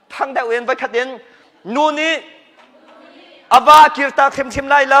ทั้งเดวินไปขัดเย็นนูนี่อาบาอากิรตาชิม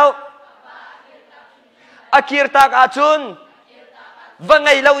ไล่แล้วอากิรตาอาจุนวังไง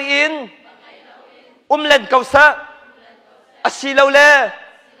เราอินเลนเขาเสอาศิลาวเล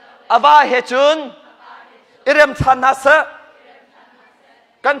อาบาเฮจุนอิเรมชันนาเส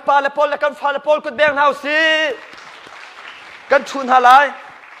กันปาเลปอลและกันฟาเลปอลกุดเบงเฮาสิกันชุนฮาไล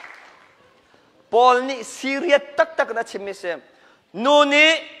ปอลนี่ซีเรียสตักนะชิมิเซมนูนี่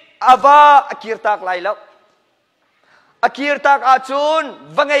อาบาอากิรตากไล่แล้วอากิรตากอาจุน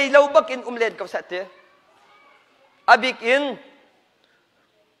วังไงเราบักอินเลนเขาเสติอาบิกอิน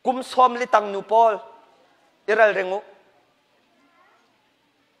กุมสอมลิตังนูปอลอิรัลเรงุ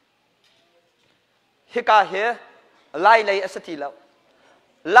ฮิกาเฮไล่เลยอสติแล้ว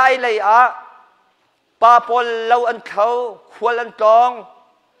ไล่เลยปาปอลเราอันเขาควรอันกอง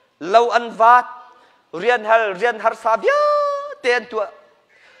เราอันวัดเรียนฮัลซาบิยเตียนตัว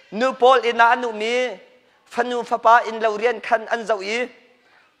นูปอลอินานุมีฟันูฟปาอินเราเรียนขันอันเจ้าอี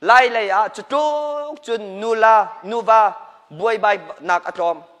ไล่เลยจุดจุนนูวาบวยใบนักอัตร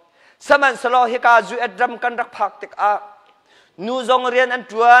อมสมันสโลฮิกาจูเอ็ดรัมกันรักพักติกนูจงเรียนอัน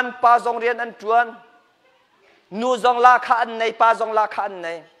จวนปาจงเรียนอันจวนนูจงลาขันในปาจงลาขันใน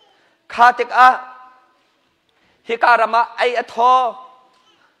ข้าติกฮิการามะไออัทอ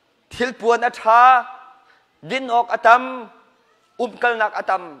ทิลปวนอัฐาดินออกอัตมกลนักอั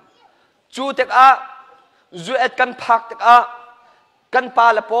ตมจูติกจูเอ็ดกันพักติกกันปา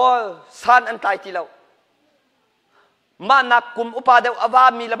ละปอลสานอันตายทีเรามานักกุมอุปาเดวอาวา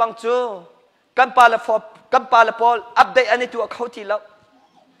มีละบังจูกันปาละปอลอัปเดตอันนี้ตัวเขาทีเรา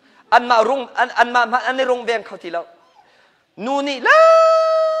อันมารุงอันนี้รุงเวียงเขาทีเรานูนี่ละ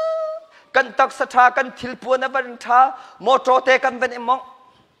กันตักสถากันทิลปวนบันทามอโตเตกันเป็นมอง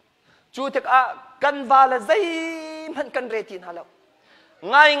จูติกกันวาละใจมันกันเรตินฮาเรา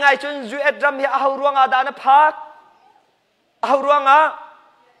ง่ายจนจูเอ็ดรัมเฮอาหรวงอาดานพักอาหรวง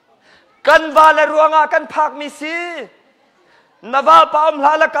กันวาละรวงกันพักมิซีนว่าปามล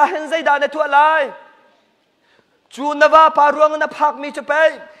าละกาเห็นใจดานตัวลายจูนว่าปารวงนพักมีจะไป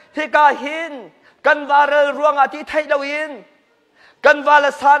ที่กาหินกันวาละรวงที่ไทยเราอินกันวาล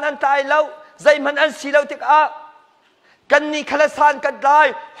ะสานอันตายแล้วใจมันอันสีเราติกกันนี่ขลัสานกันได้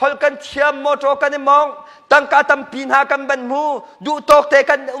ฮอลกันเทียมโมโตกันมองตั้งกาตำปีนหากันบันมูดูตกเต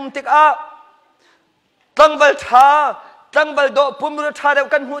กันติกตั้งบัลชาตั้งบัลโดปุ่มรชาเดียว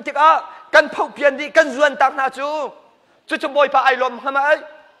กันหูติกกันพกเพียนดีกันจวนตักนาจูจะบอยปะไอลมทำไม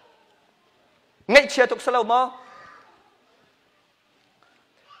ไงเชียตุกสลาวมา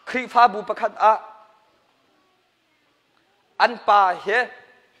ครีฟ้าบุปขัดอันป่าเฮ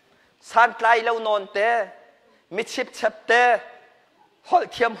สานไกลเรานอนเตมิชิบเชบเตฮอล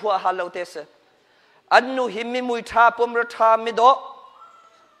เทียมหัวฮาเราเตสอันนูหิมิมุยชาปุ่มรชามิโด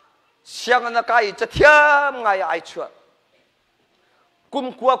เสียงนักไอจะเทียมไงไอชัวกุม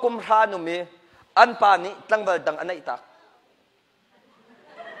กัวกุมพรานุมี อันปานี้ตั้งเบอร์ดังอันไหนตัก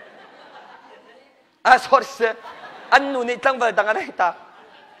สอรี่อันนู้นนี่ตั้งเบอร์ดังอันไหนตัก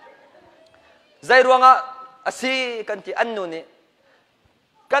ใจรวงสิกันที่อันนู้นนี่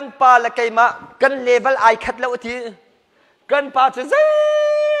กันปาละไกมากันเลเวลไอคัดแล้วทีกันปาจะใจ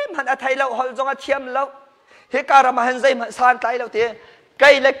มันอะไรเราหอลจงอาเทียมแล้วเฮการามาหันใจมันสานใจแล้วทีไก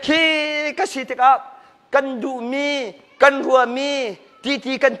ละขี้ก็สิติกับกันดูมีกันหัวมี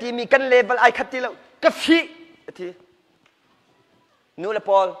ทีกันทีมีกันเลเวลไอคัดที่แล้วก็ฟีทีนูละพ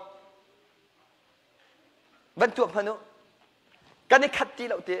อลบรรทุกพนุกันในคัดที่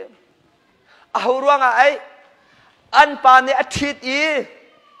แล้วทีเอารวงไออันปาเนี่ยอาทิตย์อี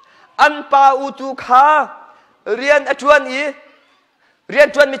อันปาอุตุขาเรียนจวนอีเรียน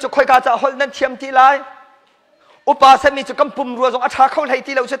จวนมีจุดคอยกาจะหอลนั้นเทียมที่ไรอุปาสมีจุดกำปุ่มรัวจงอาชาเข้าไหล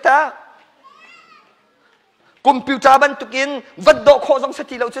ที่เราชะตากุมพิวจาบันตุกินวัดโดโคจงส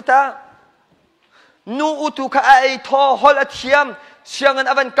ติเราชะตานูอุตุขาไอทอหอลเทียมเชียงอัน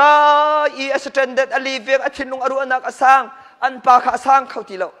อวันกาอีอัสเตนเดตอลีเวียงอธินลงอรุณักอสังอันปาขาสังเข้า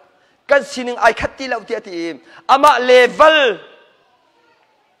ที่เรากันสินึงไอคัดที่เราเทียทีอามาเลเวล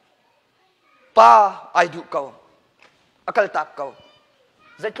ป้าไอดูเขาอักลตักเขา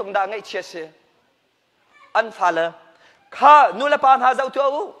ใจตรงด่างไอเชียเสอันฟ้าเลยข้านูละปานหาเจ้าตัว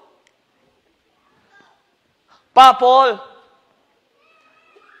ป้าพอล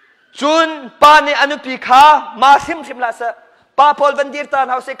จุนป้าเนี่ยอนุปีข้ามาซิมลาสป้าพอลวันดีตาน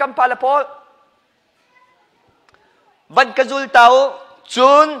เฮาเสกัมป้าละพอลวันกระจุลเต้า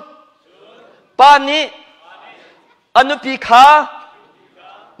จุนป้านี้อนุปีขา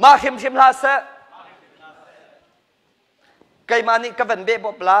มาเข็มลาเสไกมานี่กับวันเบบ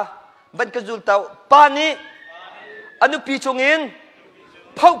อบลาวันกระจุลเต้าป้านี้อนุปีชงอิน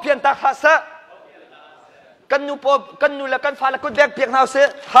เผาเพียนตาขาเสกันนูปอบกันนูละกันฟ้าละกุดแบกเพียงเฮาเส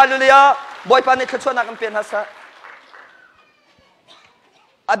ฮาเลลูยาบอยป้านี่ขชวนักกันเพียนฮาเส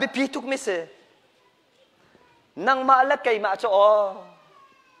อภิปีทุกมิเสนังมาละไกมาจ่อ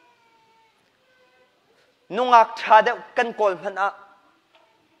นุ่งอักชาเดวกันโกลมันอะ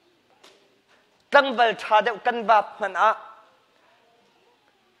ตั้งเวลชาเดวกันบาปมันอะ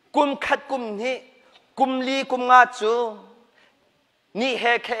กุมขัดกุมนี้กุมลีกุมงาจูนี่เ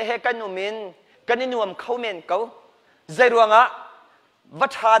ฮกันนุมินกันนินวมเขาเมนเขาใจรวงอะวั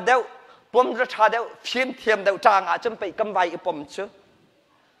ชาเดวปมรัชาเดวฟิมเทียมเดวจางอาจจะไปกำไวปมชู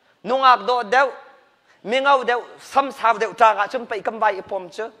นุ่งอักโดเดวมีเงาเดวซ้ำสาวเดวจางอาจจะไปกำไวปม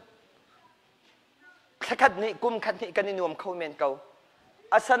ชูขัดนี้กุมขัดนี้กันนินวมเขาเมนเขา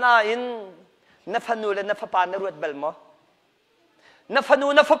อาสนาอินนัฟนูและนัฟปานนรวดเบลมอนัฟนู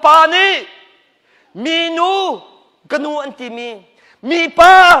นัฟปานี่มีนูกนูอันที่มีป้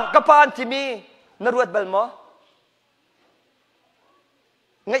ากปานที่มีนรวดเบลมอ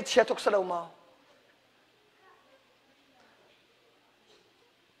ไงเชียทุกสลาวมา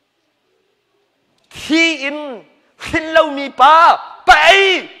ที่อินฟินเรามีป้าไป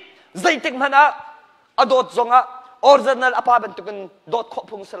ใจติงมันอะอดอดจงอะออริจินัลอพาร์ตเมนต์กันดอดขบ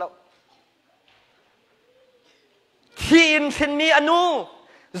พุงสลาวที่อินฟินมีอนุ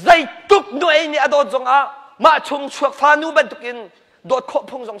ใจตุกหน่วยนี่อดอดจงอะมาชงชวกฟานูบันตุกินดอดขบ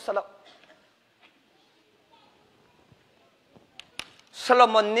พุงจงสลาวซาโล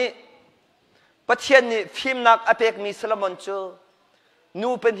มอนนี่ประเทศนี้ฟิล์มนักอเปกมีซาโลมอนจูนู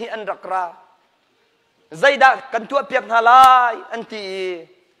เป็นที่อันรักราใจดักกันตัวเปียกนาลายอันที่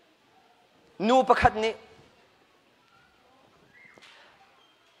นูประคัดนี้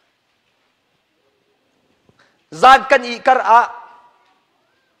จานกันอีกระอา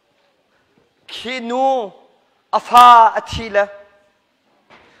ขีนูอาฟาอธิละ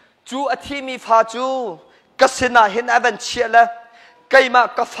จูอธิมีฟาจูกษณะเห็นอวันเชียละไกมา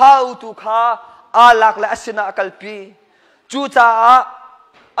กฟ้าอุตุขาอาลักและอสินากัลปีจูจ้า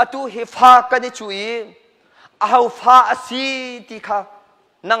อตุเฮฟ้ากันจุยอาฟ้าอสีติขา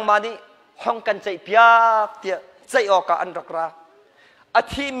นังมานีห้องกันใจเปียกเตียใจออกอันรักราอ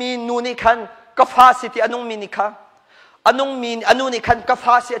ธิมีนูนิคันกฟ้าสิติอนุมีนิขาอนุมีอนุนิคันก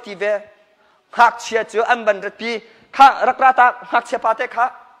ฟ้าสิติเวหักเชียเจออันบันรปีข้ารักราตาหักเชียปาเตข้า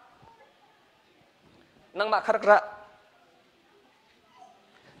นังมารักรา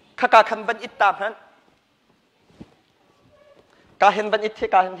ข้ากาคันบันอิตตามนั้นกาเห็นบันอิตที่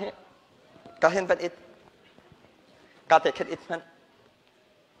กาเห็นที่กาเห็นบันอิตกาเตะขึ้นอิตมัน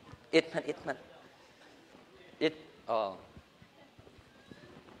อิตอ๋อ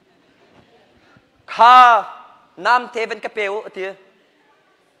ข้าน้ำเทเป็นกระเป๋าที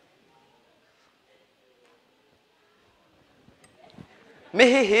ไม่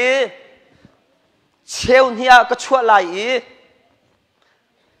เฮีเชลเฮียก็ชั่วไหล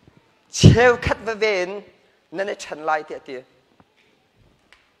เชลคัดเวนนั่นในฉันลายเตี้ย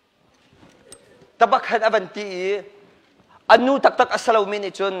ตบักขันอวันตีอนุตักอัสลามิ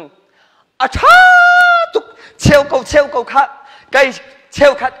นิจุนอาชาตุกเชลเกาค่ะไกเช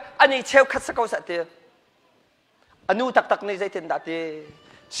ลคัดอันนี้เชลคัดสักเกาสัตย์อนุตักในใจเต็นดาตี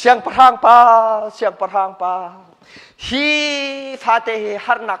เสียงประหางปาฮีฟาเตฮ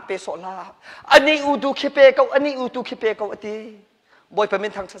าร์นักเปโซลาอันนี้อุตุคิเปเกาอันนี้อุตุคิเปเกาอตีบอยเป็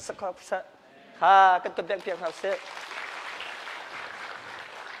นทางสักเกาสัตฮะกันเพียงหาเส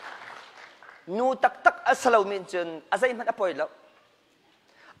นูตักอัสลามินจุนอาศัยมันอภัยแล้ว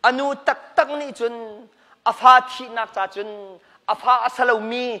อนุตักนี่จุนอาฟาที่นักจ่าจุนอาฟาอัสลา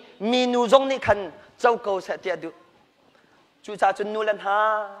มีนูจงนี่ขันเจ้าเกาเสียดูจูจ่าจุนนูลันฮา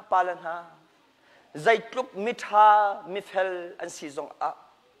ปาลันฮาใจกลุกมิทามิเฟลอันซีจง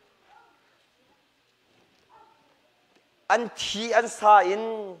อันที่อันสาอิน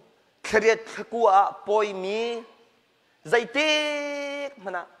เครียดกัวปอยมีใจเต็กมั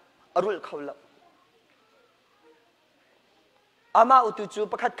นอะอรุลเขาละอามาอุตุจู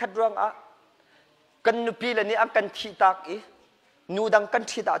ประคัดรองกันนุปีละนี่กันทีตากอีนูดังกัน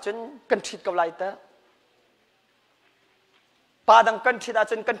ทีตาจนกันทีกับไรแต่ปาดังกันทีตา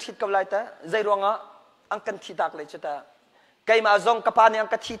จนกันทีกับไรแต่ใจรองกันทีตากเลยจุดแต่ไกมาจงกับปานี่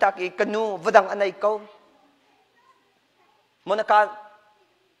กันทีตากอีกันนูวดังอันไหนเขามน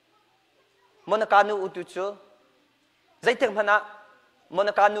กานูอุตุจูใจเต็มพนะมน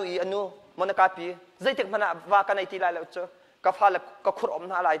กานูอีอนุมนกาปีใจเต็มพนะว่ากันในทีไรแล้วจูกับฟ้าแล้วก็ขุดอม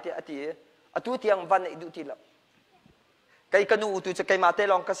หน้าลายเตะอตุเตียงวันในดูทีละไกกันูตุจะไกมาเต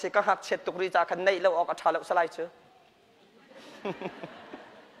ลองกษก็หักเช็ดตุกรีจากขันในแล้วออกอัฐาแล้วสลายเชื่อ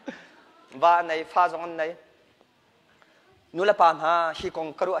ว่าในฟ้าจงอันในนูละปามฮะฮีกง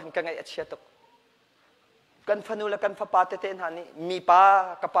กรุอันกันไงเชียตุกกันฟนูละกันฟ้าปาเตเตนฮานี่มีปา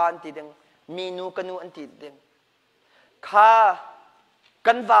กระปานตีเดงมีนูกันูอันตีเดงข้า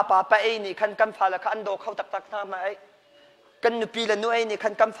กันว่าปาไปนี่ขันกันฟ้าละขันโดเข้าตักหน้ามาไอกันนุปีละนุไอนี่ขั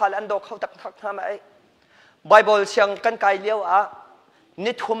นกำฟ้าอันโดเข้าตักทำไอไบเบิลเชียงกันไกเลี้ยว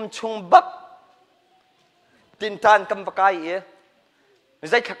นิทุมชุงบักตินทานกำปกาย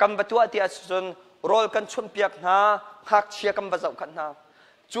ใจขกำบัตัวที่อาจนโรลกันชุนเปียกนาหักเชียกำบัเจ้าขันนา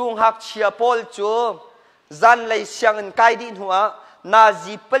จูงหักเชียโพลจูจันเลยเชียงไกดินหัวนา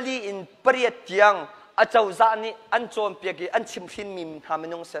จีปลีอินเปรียดยังอาเจ้าจานี่อันโจมเปียกอันชิมฟินมิมทำมั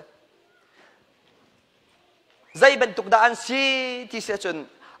นงเสใจบรรทุกดาอันซีที่เสียจน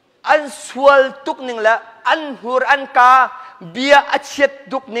อันสวลตุกหนึ่งละอันหูอันกาเบียอัดเช็ด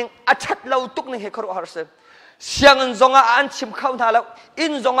ตุกหนึ่งอัดชัดเราตุกหนึ่งให้ครบหาร์เซเสียงจงอันชิมเข้าหน้าเราอิ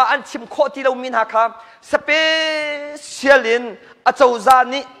นจงอันชิมโคที่เรามีหาคำสเปเชียลินอาเจ้าจา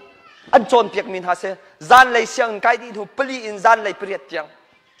นี่อันโจนเปียกมีหาเซจานเลยเสียงไกดีถูกปลีอินจานเลยเปรียดยัง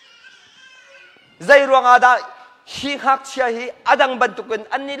ใจรวงอาดาฮีฮักเชียฮีอดังบรรทุกัน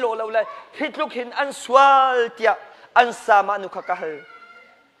อันนี้โลเราเลยฮิตลุกหินอันสวลเตียอันสามานุขกะฮล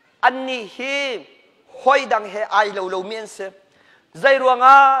อันนี้ฮีหอยดังเฮไอเราเมียนเสใจรวงอ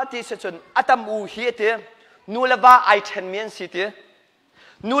าที่เสจนอัตมูฮีเตนูเลวาไอเทนเมียนสิเต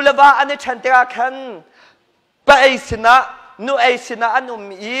นูเลวาอันนี้ฉันเตะขันไปสินะนูไอสินะอัน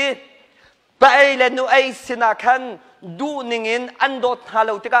มีไปเลนูไอสินะขันดูนิงินอันโดดฮาเร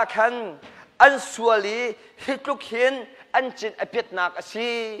าเตะขันอันสวลีฮิตลุกหินอันจินอภิษนักสิ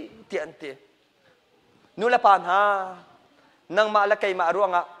เตียนเตนูละปานฮานังมาละไกมาร่ว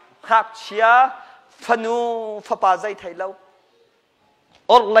งหักเชียฟนูฟปาใจไทยเรา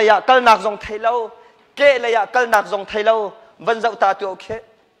อดเลยกัลนักจงไทยเราเกเลยกัลนักจงไทยเราวันเจ้าตาตัวโอเค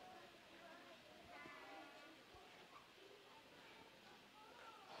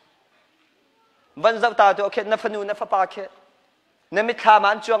วันเจ้าตาตัวโอเคนฟนูนฟปาเคนมิทามั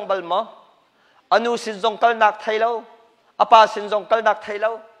นจวงบัลมออนุสินจงกัลนักไทยเราอปาสินจงกัลนักไทยเรา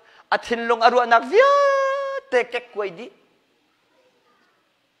อธินลงอรุณนักเวียเตะเก็กไว้ดี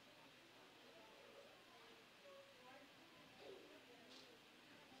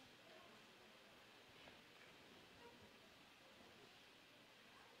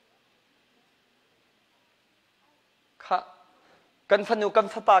ค่ะกันฟนูกัน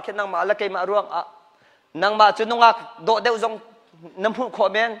ฟปาแค่นางมาละเกมาร่วงนางมาจุนงักโดดเดวจงน้ำหูขอ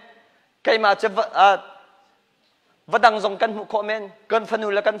เมนไกมาจะวดังจงกันหูขอเมนกันฟนู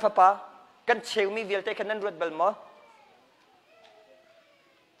ละกันฟปากันเชลมีเวลเตคันนั้นรวดเบลมอ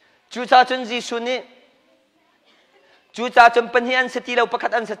จูจ่าจนจีสุนีจูจ่าจนปัญญาอันสติเราประคั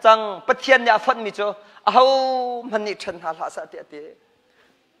ดอันสจังปัทยันยาฟันมิโจเอามันนี่ฉันหาลาสาเตเต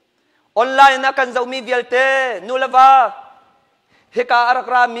ออนไลน์นักกันจะมีเวลเตนูละวาเฮกาอารัก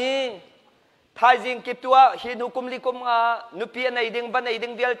รามี thái riêng kịp tua hi nu kum li kum nga nu pi này ding ban này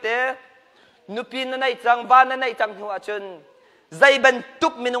ding vial te nu pi này chang ban này chang hu achun zai ban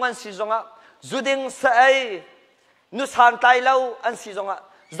tup minungan si zonga zuding sai nu san tai lau an si zonga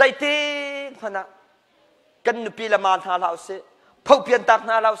zai te phana kan nu pi la man ha lau se phau pian tak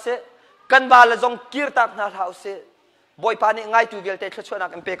na lau se kan ba la zong kir tak na lau se boy pa ni ngai tu vial te thachona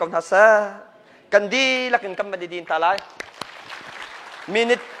kan pe kaun ha sa kan di lakin kam di din talai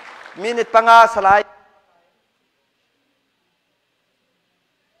minute panga salai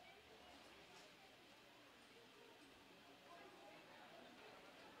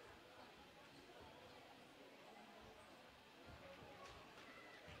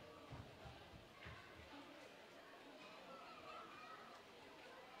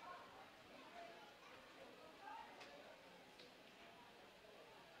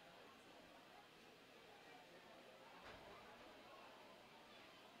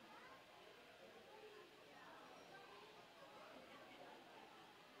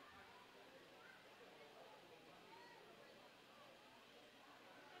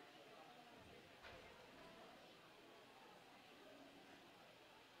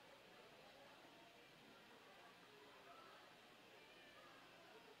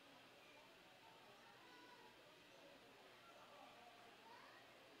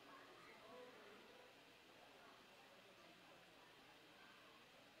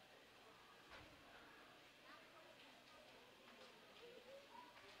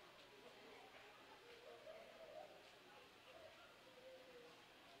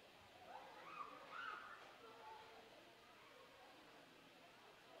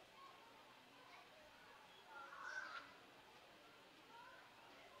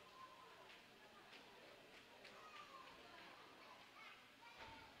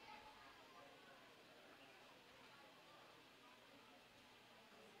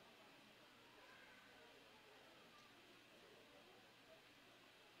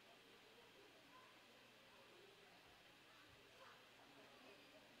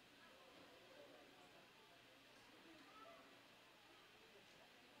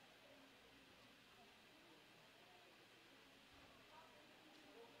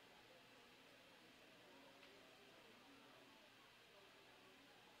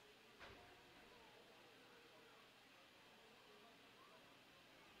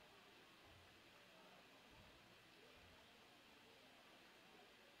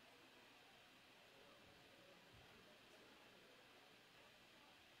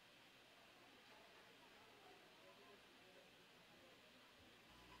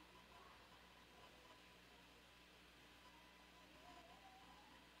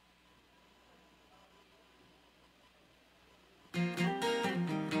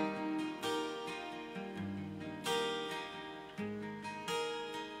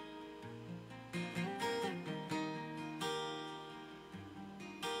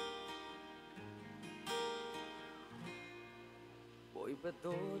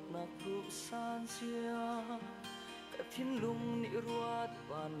Betot na krusan siya katin lung ni ruat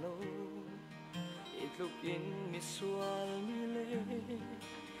pano itlukin miswal mile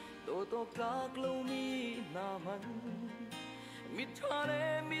toto kaklo mi naman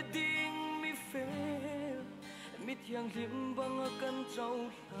mithare mi ding mi fe mityang himbang akan trau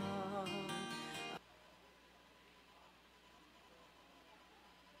la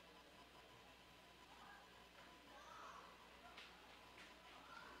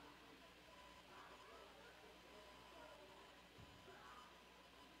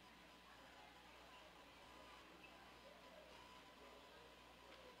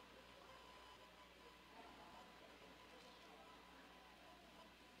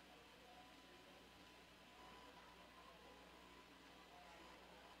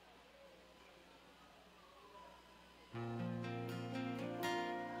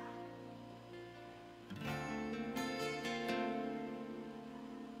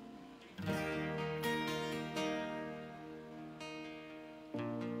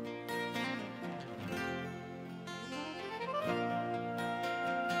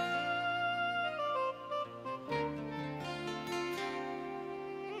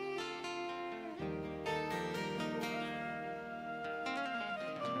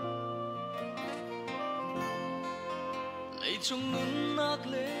chung nun nak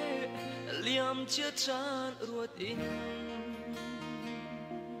le liam chia chan ruột in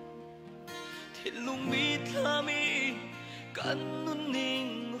thịt lung mi tha mi kan nun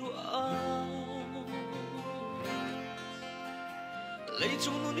ning ruột lấy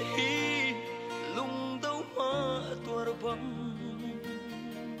chung nun hi lung đâu ma tua băng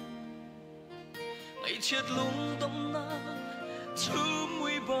ngày chết lung tâm na chu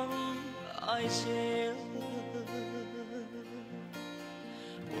mùi băng ai sẽ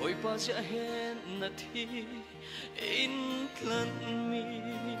ôi ba sẽ hẹn na thi in lần mi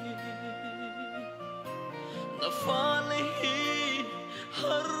na pha lấy hi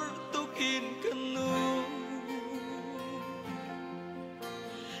har tu kin kanu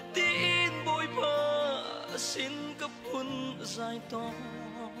tin bôi ba xin cấp hun dài to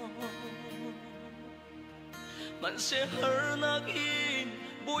man sẽ har nak in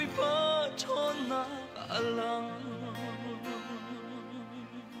bôi ba cho na alang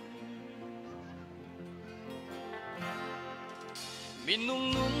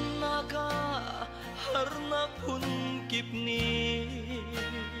minung nun naga har na pun kip ni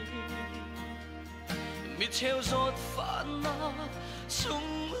mi theo giọt phản na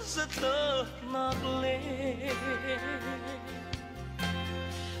sung rất lơ nạc lệ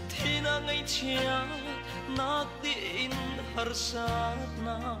thì na ngay chia nạc tin har sát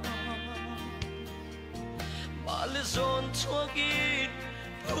na mà lệ giòn chua kít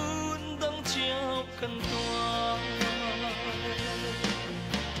pun đăng chiao cần toa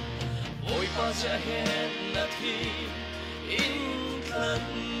ôi ba sẽ hẹn na thi in thân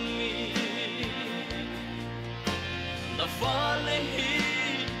mi na pha lê hi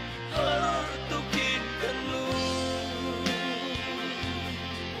har tu kít kanu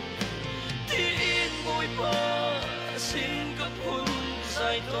tin bôi ba xin cấp hun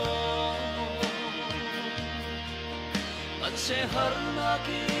dài to anh sẽ har na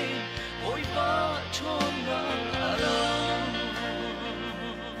ki ôi ba cho na aram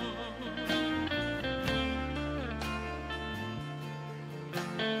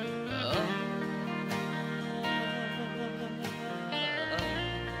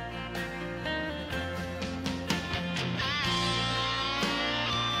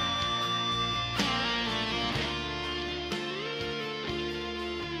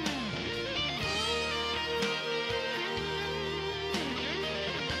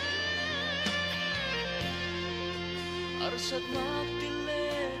arsat nak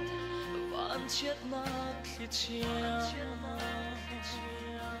tilet van chiat nak chia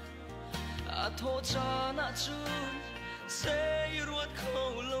a tho cha na chun se ruột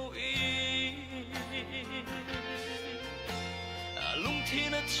khâu lâu y a lung thi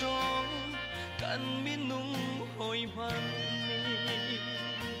na chong kan min nung hoi man ni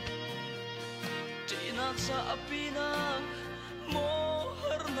ti na sa apina mo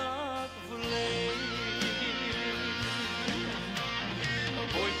har nak vule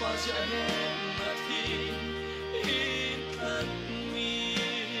ôi ba sẽ hẹn na thi in thân mi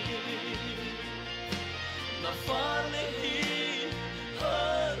na pha lê hi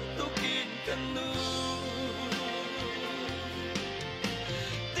har tu kin kanu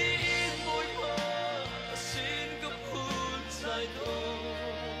tin bôi ba xin cấp hun dài to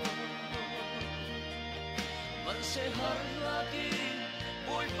man sẽ har la ki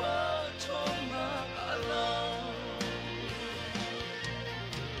bôi ba cho na alam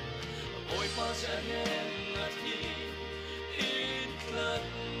ôi ba sẽ hẹn na thi in lần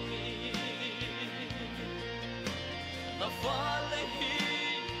mi na pha lê hi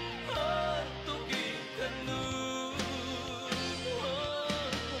har tu ki kanu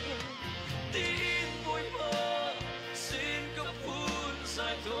tin bôi ba xin cấp hun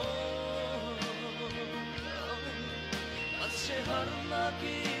dài to anh sẽ har na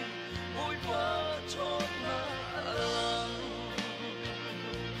ki bôi ba cho na alam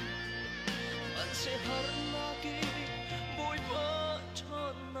sẽ har na ki bôi ba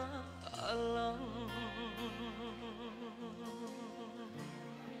cho na alang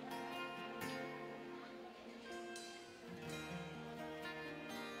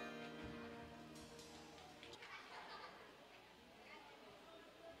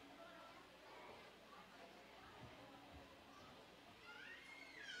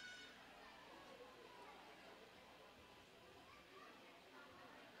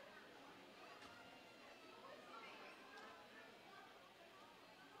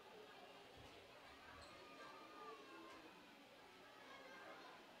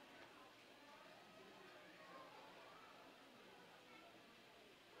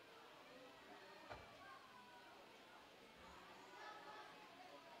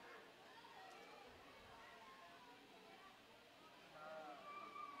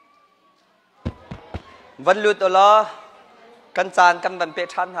vẫn lụt lo căn chàn căn vẫn bê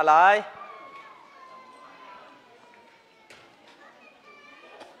chăn hả lại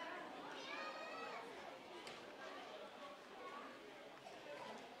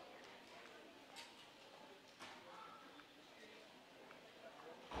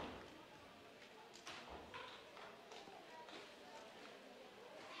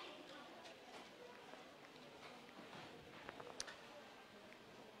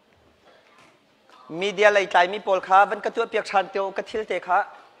มีเดียไหลใจมีโปลขาบันกระตัวเปียกชันเตียวกระทิลเตขา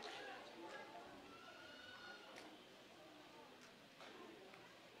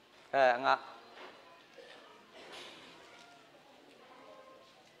งะ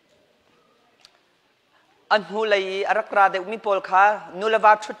อันหูเลยอารักราเดมีโปลขานูเลว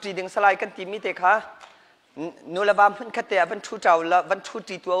าชุดจีดิงสลายกันตีมีเตขานูเลวาพันขัดเตะบันชูเจ้าละบันชู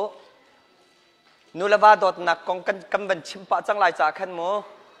จีตัวนูเลวาโดดหนักกองกันกำบันชิมปะจังหลายจากขันโม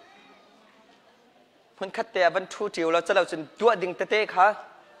พันขัดเตะบันชูจิวเราจะเราจนตัวดิ่งเตะขา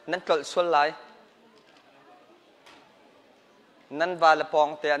นั่นเกิดส่วนหลายนั่นวาละปอง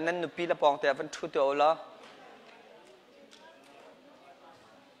เตะนั่นนุปีละปองเตะบันชูตัวละ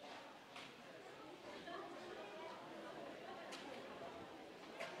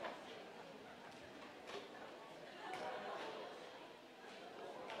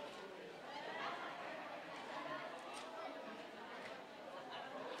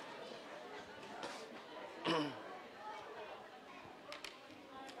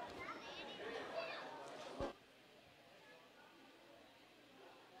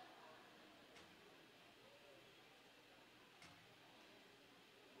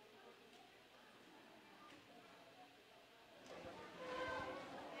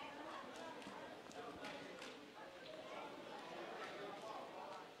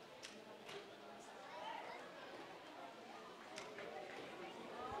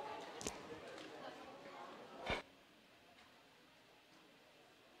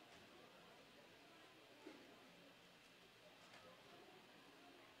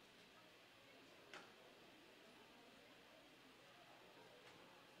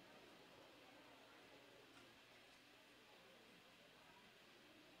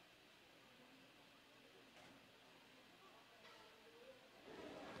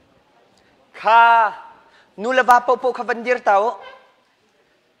ข้านูเลวาปูขบันยืร์เต้า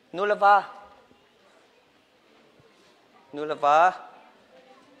นูเลวา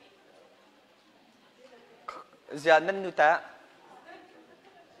เจ้านั่นนูตา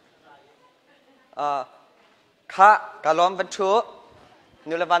ข้ากะล้อมบรรทุก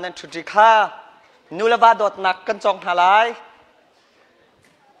นูเลวานั่นชุดจีข้านูเลวาโดดหนักกันจองหาลาย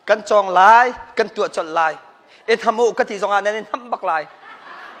กันจองลายกันตัวจดลายเอ็ทามูกติจงอันนั้นทำบักลาย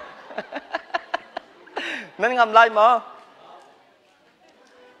นั่นงำไรมั้ง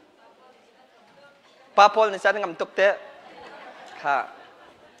ป้าพอลในชั้นงำตุกเตะค่ะ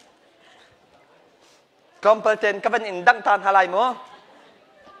กอมเปอร์เทนก็เป็นอินดังทานอะไรมั้ง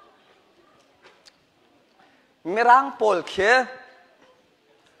มีร่างโพลเขีย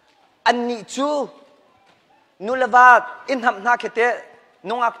อันนี้จูนูเลวาอินทำหน้าเขต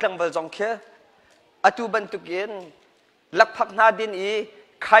นุ่งอักลังเบลจงเขียอตุบันตุกินลักพักหน้าดินอี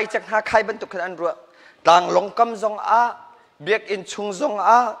ใครจากหาใครบันตุกันอันรัวต่างลงกำจงอาเบียกอินชุงจงอ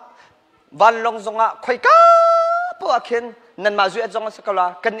าวันลงจงอาคอยก้าปวกเข็นนั่นมาจุดจงสกลา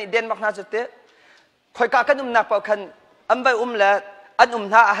กันนี่เด่นมากน่าจะเตะคอยก้ากันนักปวกเข็นอันใบละอัน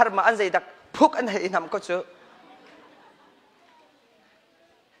หน้าอาหารมาอันใจดักพุกอันให้อินทำก็เจอ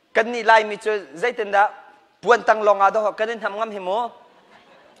กันนี่ลายมีเจอใจเต็นดาปวนตังลงอาดอกกันนี่ทำงำหิโม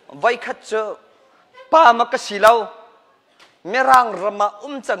ไว้ขัดเจอป้ามักกะสีเหลาเมรังรมา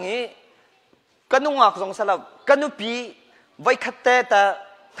จังงี้กันนุ่งอักจงสลับกันนุปีไว้ขัดเตะแต่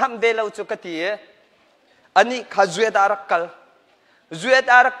ทำเบลเอาจุกตีอันนี้ข้าจุดอารักกั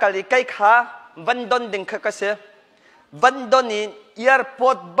ลอีกใครข้าวันดอนดึงข้าก็เสียวันดอนนี้แอร์พอ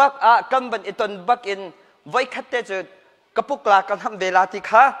ร์ตบักกันบันอิตอนบักอินไว้ขัดเตะจุดกระปุกลากันทำเบลาที่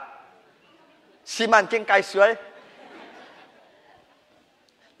ข้าสิมันเก่งไก่สวย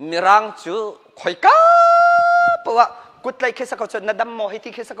มีรังจูคอยก้าเพราะว่ากุดไลเคสเขาจะนัดดำโมให้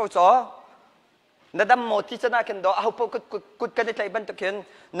ที่เคสเขาจะนัดดำโมที่จะน่าเข็นดอกเอาพวกกุดกันในใจบันตุเข็น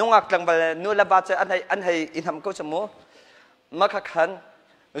นุ่งอักลังไปนูละบาจะอันให้อินทำเขาจะโมมาขัน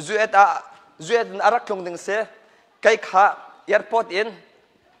จุดอารักลงดึงเสียใครข้าแอร์พอร์ตอิน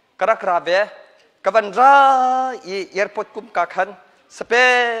กระกราเบกับวันร้ายแอร์พอร์ตกุมกาขันสเป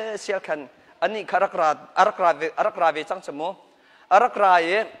เชียลขันอันนี้อารักราเวจังจะโมอารักราเอ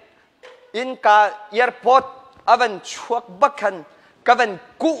อินกาแอร์พอร์ตอวันชวกบักขันกับวัน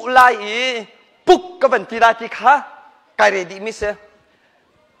กุไลปุกกับวันทีราติข้าไกเรดีมิเส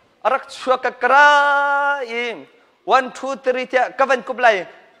อารักชวกกระไร1 2 3เทียกับวันกุไล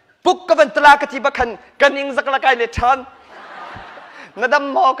ปุกกับวันตลากติบักขันกันยิงสักละไกเลชันนัด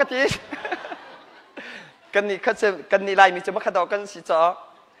มอกติกันนี่เขาจะกันนี่ไลมีจะมาขัดกันสิจ้า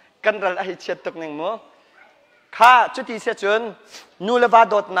กันรัลให้เชียตกหนึ่งมั้งข้าจุดที่เสียจนนูเลวา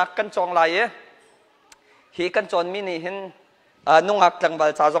โดดนักกันจองไลฮีกันจนมินิเห็นนุ่งอักลังบา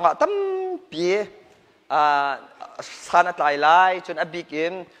ลจ่าจงตั้มปีสานัดไล่จนอบิกิ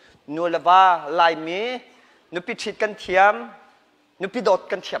ม นูละว่าลายมีนุปิชิดกันเทียมนุปิโดด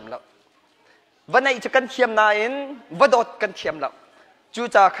กันเทียมแล้ววันไหนจะกันเทียมนายนวดดกันเทียมแล้วจู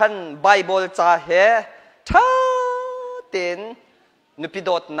จ่าขันไบเบิลจ่าเฮท้าเต็นนุปิโด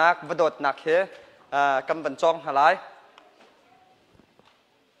ดนักวดดนักเฮกำบันจองหาไร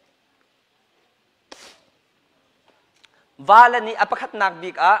วาลนี้อภิคัตนักบิ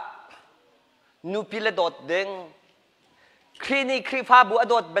กอะนุปิเลดดเด้งครีนี่ครีฟ้าบัว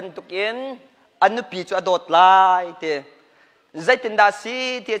ดดบรรทุกอินอันนุปิจูอดดลายเตใจตินดาสี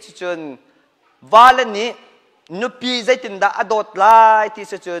เตจุนวาลนี้นุปีใจตินดาอดดลายที่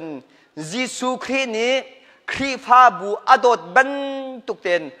จุนยิสุครีนี่ครีฟ้าบัวอดดบรรทุกเ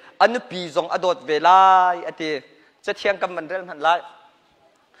ต็นอันนุปีจงอดดเวลาอติจะเทียงกำมันเรื่องหันไล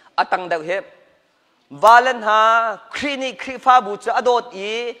อตังเดาเฮบวาลันหาครีนี่ครีฟ้าบูจะอดด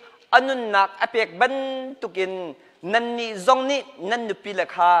อีอันนุนนักอเปกบันตุกินนันนี่จงนี่นันนุปีเล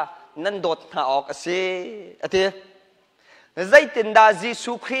ขานันโดดหาออกสิอติใจตินดาจิ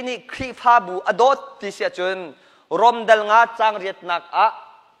สุครีนี่ครีฟ้าบูอดดที่เสียจนรวมดัลงาจางเรียดนักอะ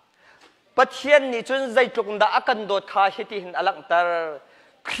ปัจเจียนนี่จนใจจุกดาอักันโดดขาเหติหินอลังตร์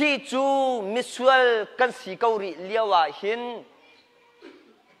ครีจูมิสวลกันสีเกาหลีเลียวะหิน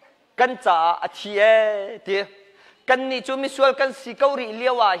กันจ่าอธิเอติกันนี่จูมิสวลกันสีเกาหลีเลี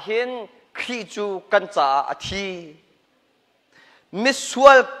ยวะหินครีจูกันจ่าอธิมิสว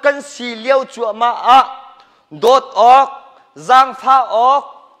ลกันสีเลียวจูมาอะโดดออกจางฟ้าออก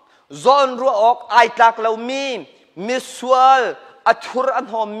จอนรัวออกไอตักเรามีมิสวลอัทุรอัน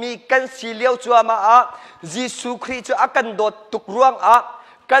หอมมีกันสีเลียวจูมาอะยิสุครีจูอากันโดดตุกร่วงอะ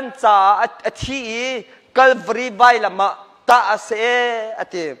กันจ่าอธิกัลวรีไบลมาตาเสอ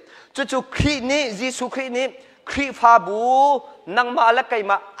ติจู่ๆครีนี้ยิสุครีนี้ครีฟ้าบูนังมาละไก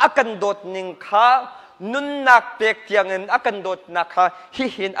มาอากันโดดนิงข้านุนนักเปียกเตียงเงินอากันโดดนักข้าฮิ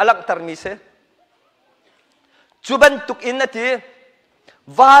หินอลังตรมิเสจูบันตุกอินนติ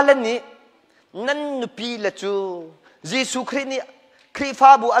วาลนี้นันนุปีละจูยิสุครีนี้ครีฟ้า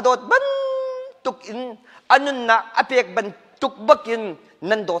บูอดดบันตุกอินอันนุนนักอเปียกบันตุกบักอิน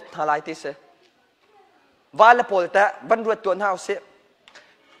นันโดดหาลายติเสวาลโพลแต่บรรลุตัวหาเส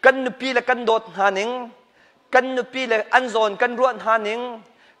กันนุปีละกันโดดหานิงกันนุปีละอันโซนกันรวนหานิง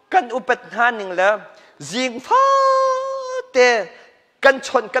กันอุปัฏหานิงแล้วจิงฟ้าเตกันช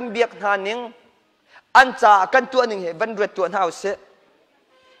นกันเบียกหานิงอันจ่ากันตัวหนึ่งเหบรรลุตัวหาเส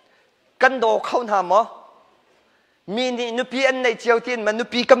กันโดเข้าหามอมีนี่นุปีอันในเจียวตีนมันนุ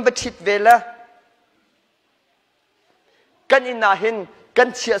ปีกันบัดชิดเวลากันอินาเห็นกัน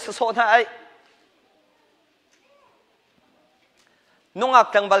เชียสโซนให้นุ่งอัก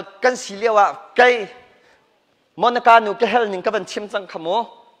ตังบัลกันสีเลียวะไกมอนการนุกเฮลนิงกับบันชิมจังขโม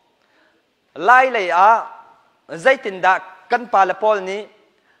ไล่เลยใจตินดากันปาลปอลนี้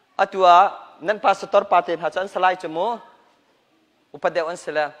อตัวนั้นพาสตอร์ปาเตนหาจันสไลจมูอุปเดวันเส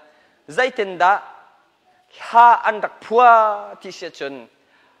ละใจตินดาหาอันรักพัวที่เสียจน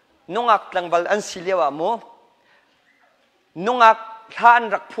นุ่งอักตังบัลอันสีเลียวะโมนุ่งอักหาอัน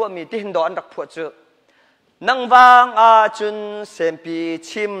รักพัวมีที่หินดออันรักพัวจูนังวางอาจุนเซมปี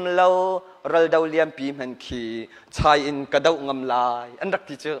ชิมเลารัลดาวเลียมปีมันขีชายอินกระดางำลายอันรัก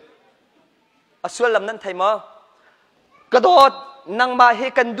ที่เจออส่วนลำนั้นไทยมากระโดดนังมาให้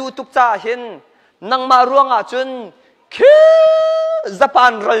กันดูทุกจ่าเห็นนังมาร่วงอาจุนคือญี่ปุ่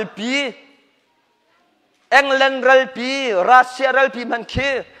นรัลปีอังกฤษรัลปีรัสเซียรัลปีมันขี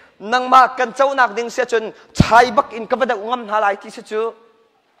นังมากันเจ้านักดิ่งเสียจนชายบักอินกระดางำหาลายที่เจอ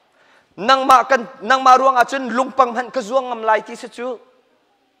นังมาร่วงอาจนลุงปังหันกระซวงงำลายที่สุด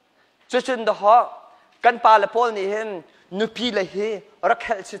จุดเดาะกันปาลปอลนี่เห็นนุปีเลยเฮรักเฮ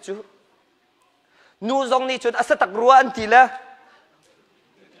ลสุดนูจงนี่จุดอาศัตรัวอันทีละ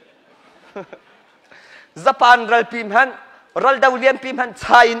ญี่ปุ่นรัลพิมหันรัลดาวเลียนพิมหันช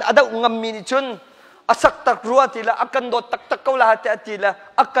ายน์อดาวงำมีนิจุนอาศัตรัวทีละอากันโดดตักเกาลาเตทีละ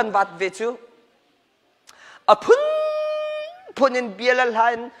อากันวัดเวจูอพุนพูนินเบียลลา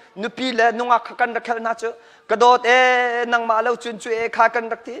ยนุปีละนุ่งอักขันรักเฮลน่าจูกระโดดนังมาเลวจุนจูขากัน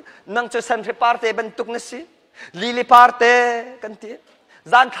รักทีนังจะสันริปาร์เตบรรทุกนสีลีลีปาร์เตกันที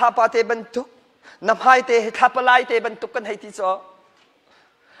จานข้าปาเตบรรทุกน้ำหายเตข้าปลายเตบรรทุกกันให้ที่จอ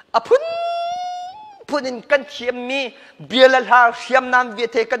อพุนินกันเขียมมีเบียลลาเขียมน้ำเว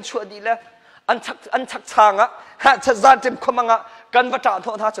ทกันชัวดีละอันชักช้างฮะจะจานเต็มขมังกันวัฏฏะ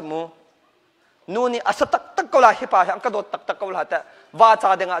ท่าจมูนู่นนี่อาศัตตักเกาลาฮิปะอังกระโดดตักเกาลาแต่ว่าจา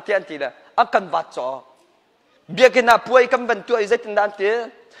เดงอาเทียนทีละอังกันวัดจ่อเบียกินาป่วยกันบรรทุกไอ้ใจตินดันที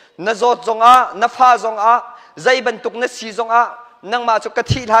นจอดจงนฟ้าจงใจบรรทุกนสีจงนังมาจุก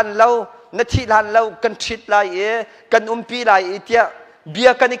ที่ทันเรานที่ทันเรากันชิดลายกันปีลายเทีย เบีย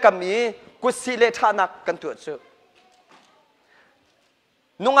กันนี่กมีกุศิเลธานักกันตัวเชื่อ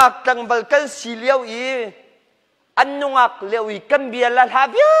นุ่งอักตังบัลกันสีเลี้ยวอีอันนุ่งอักเลี้ยวอีกันเบียละลา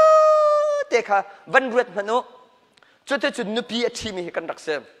เบียเด็กค่ะวันรุ่งมนุษย์จุดจุดนุปีทีมีกันรักเส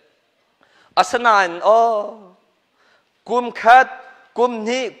มอาสนานอ๋อกุมขัดกุม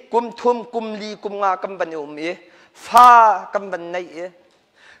นี้กุมทุมกุมลีกุมงากันบันอุมีฟ้ากันบันใน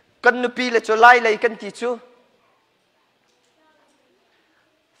กันนุปีเลยจุไล่เลยกันที่จู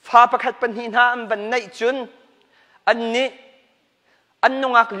ฟ้าประคัดปัญหาอันบันในจุนอันนี้อันนุ่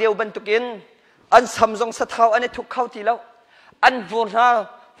งอักเลี้ยวบรรทุกินอันสัมจงสะเทาอันนี้ทุกเข้าทีแล้วอันวัวนา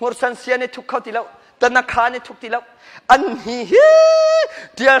หัวสันเสียนี่ทุกเข้าทีแล้วธนาคารนี่ทุกทีแล้วอันนี้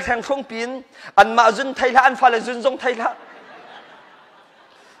เดียร์แห่งฟงปีนอันมาจุนไทยละอันฟ้าเลยจุนจงไทยละ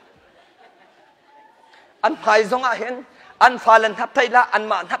อันพายจงอาเห็นอันฟ้าเลยทับไทยละอัน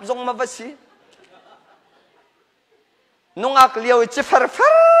มาทับจงมาวัสีนุ่งอักเลี้ยวจิฟาร์ฟา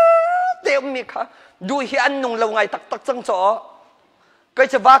ร์เดี๋ยวมีค่ะดูเห็นอันนุ่งเราไงตักตักจังจ่อก็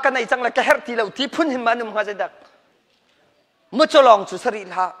จะว่ากันในจังเลยแค่เฮร์ที่เราที่พุ่นหิมานุ่มหาจะดักมุจลองจุสรี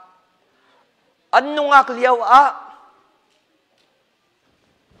ละอันนุ่งอักเลี้ยว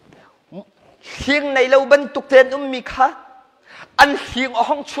เฮียงในเราบรรทุกเทนมีค่ะอันเฮียง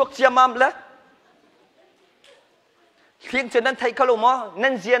ห้องชวกเจียมามละเฮียงจะนั้นไทยเขาลงมั้งนั่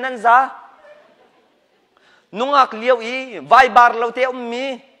นเจียนั่นจ้านุ่งอักเลี้ยวอีไวบาร์เราเตะมี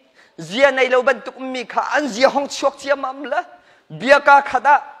เจียในเราบรรทุกมีค่ะอันเจียห้องชวกเจียมามละเบียกาขด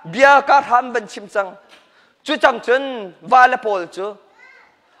าเบียกาทำบัญชิมจังจุจังจนวาลปอลจู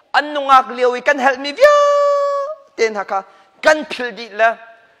อันนุ่งอักเลี้ยวกันเฮลมีเบียเต็นหักกันพิลดีละ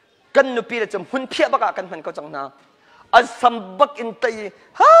กันนุปีละจมหุ่นเพียบกากันมันก็จังนาอันสัมบักอินตี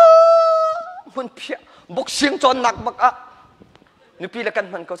ฮ่าหุ่นเพียบกเสียงจนหนักบักนุปีละกัน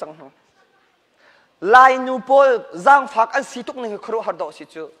มันก็จังนาลายนูปอลจางฟักอันสีตุกนี่ครัวหัดดอกสิ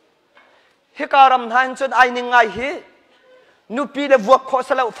จูเฮการำทันจนไอหนึ่งไงเฮนุปีเลวัวข้อส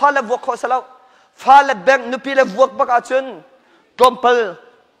ลาวฟ้าเลวัวข้อสลาวฟ้าเลแบงนุปีเลวัวบักอาจนกลมเปล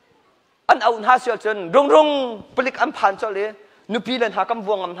อันเอาหน้าเสียจนรุ่งปลิกอันผ่านจเลยนุปีเลหากำ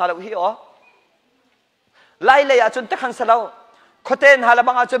วัวงำหาเราหิอ๋อไล่เลยอาจนตะขันสลาวขดเต็นหาละ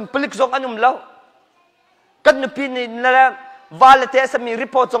บังอาจนปลิกจงอันนุ่มเล่ากันนุปีนี่นั่นแหละวาเลเตสมีรี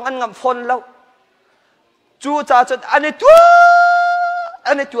พอร์ตจงอันงำฟอนเล่าจู่จ้าจนอันนี้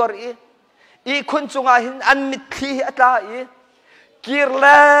ตัวอีคนจงอาหินอันมิดขี้อัตลากีร์เล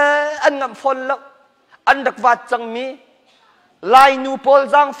อันงำฟอนแล้วอันดักวัดจังมีลายนูโพล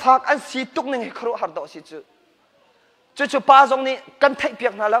จังฝากอันสีตุกหนึ่งให้ครูหัดดอกสิจู่ป้าจงนี้กันไทยเปีย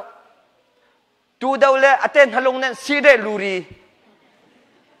กนั่นแล้วดูเดาเล่อเต้นฮัลโหลนั่นสีเดลูรี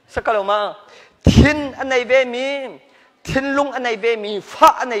สักกะโลมาทินอันไหนเวมีทินลุงอันไหนเวมีฟ้า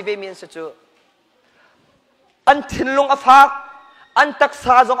อันไหนเวมีสิจู่อันทินลุงอฟักอันตักษ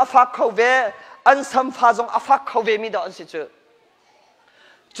าจงอฟักเขาเวอันสัมฟาจงอฟักเขาเวมีดอกสิ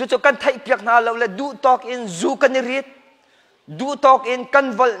จู่กันไทยเปียกนาเราเลยดูตอกอินจูกันนิริดดูตอกอินกัน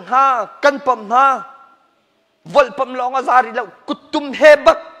วลนากันปมนาวลปมลองอาซาริเรากุตุมเฮ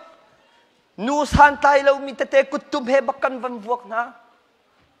บักนูสันไตเรามีแต่กุตุมเฮบักกันวันวกนา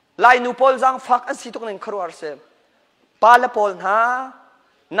ลายนูพอลจังฟักอันสิตุกนึงครัวเสมปาลพอลนา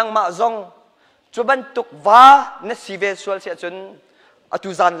นังมาจงจุบันตุกว่าเนสิเวสวลเสียจนอตุ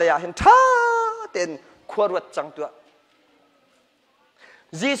จันเลยเห็นท่าเต็นขวรวดจังตัว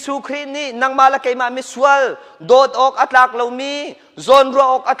ยิสุครินี่นังมาละเกมามิสวลโดดออกอัตลักเรามีโซนรัว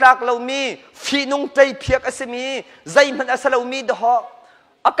ออกอัตลักเรามีฟีนุงใจเพียกอสมีใจมันอสเรามีดอก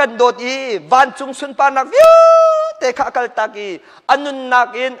อากันโดดอีวันจุงสุนปานักวิวเตะขักลตักีอันนุนนัก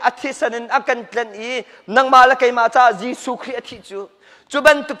อินอาทิสันินอากันเล่นอีนังมาละเกมาจ้ายิสุคริอาทิจูจุ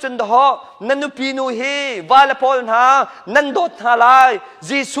บันตุกจันดอกนันนุปีนูฮีวาลพอลนานันโดดฮาไล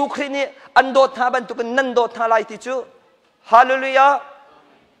ยิสุครินี่อันโดดฮาบันตุกันนันโดดฮาไลติจูฮาเลลูยา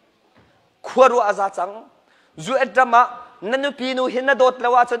ขวรัวอาซาจังจูเอ็ดรามานันนุปีนูหินนัดดละ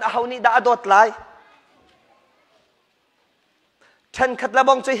ว่าจนอาหาวนี้ด่าดดไลฉันขัดละบ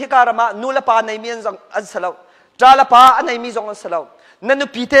องใจฮิการามานูละปาในมีอันจังอันสลาวจาละปาอันในมีจงอันสลาวนันนุ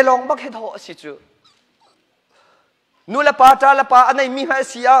ปีเตลองบักเฮดหัวสิจูนูละปาจาละปาอันในมีมา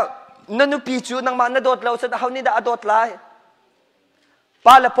เสียนันนุปีจูนังมานัดดละจนอาหาวนี้ด่าดดไลป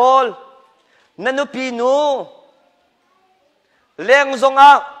าละพอลนันนุปีนูเลี้ยงจงอ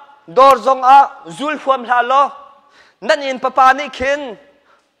าดอร์จงอาจุลฟวมลาโลนั่นอินปะปานิขิน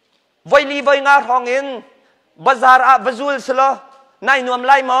ไวลีไวงาทองอินบาซาร์อาจุลสโลนายนวมไ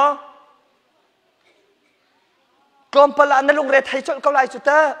ลมอกลมปลาในลุงเรทไทยจนเขาไล่จุดเต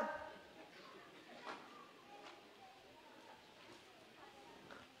อ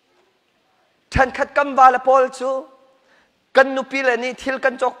ฉันขัดกำวาลปอลจู กันนุปีเลยนี่ทิลกั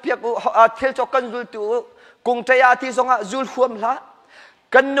นจอกเปียกทิลจอกกันจุลตูกงใจอาที่ทรงจุลขวมละ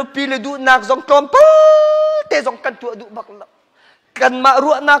กันนุปีเลยดูนักทรงกลมป้าเตะทรงกันตัวดูบักละกันมารั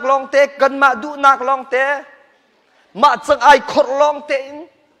วนักลองเตะกันมาดูนักลองเตะมาจังไอขดลองเตะ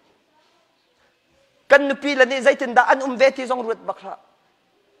กันนุปีเลยนี่ใจตินดาอันเวทีทรงรุดบักละ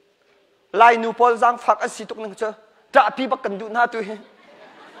ลายนูพอลจังฝักอสิตุกนึงเจอจะพี่บักกันดูหน้าตัวเอง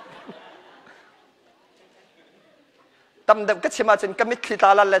ตำเด็กก็ชิมาจนก็มิดขีตา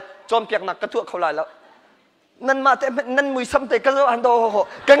ละเลยจอมเปียกหนักกระทั่วเขาลายแล้วนั่นมาแต่นั่นมือซ้ำแต่ก็แล้วอันโด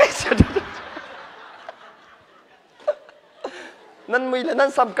ก็ไงเสียนั่นมือเลยนั่น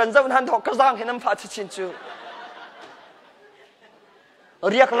ซ้ำกันเจ้าหันทอกกระซังให้น้ำฟ้าชินจู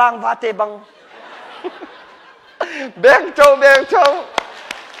เรียกลางวาเตบังแบงโจ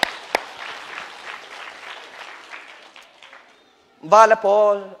บาลพอ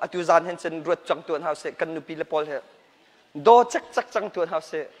ลอตุจานเห็นเซนรถจังตัวเขาเสกันนุปีลพอลเหรอโดจักจังตัวเขาเ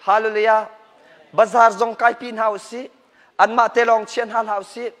สฮาเลลูยาบาซาร์จงไกปีนเขาเสอันมาเตลองเชียนฮาเขา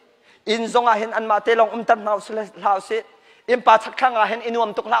เสอินจงอาเห็นอันมาเตลองตันเขาเสอิมปาชักข้างอาเห็นอินวม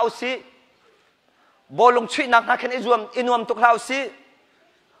ตุกเขาเสบอลงช่วยนักนักเห็นอินวมตุกเขาเส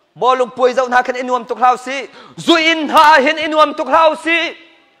บอลงป่วยเจ้านักเห็นอินวมตุกเขาเสจุอินหาเห็นอินวมตุกเขาเส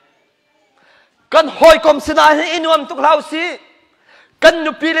กันหอยกอมสนาเห็นอินวมตุกเขาเสกัน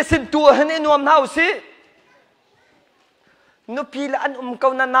นุปีเลสินตัวเห็นอินวมเขาเสนุปีละอันเกา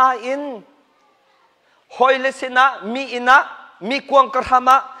นาอินหอยเลสินะมีอินะมีกวงกระท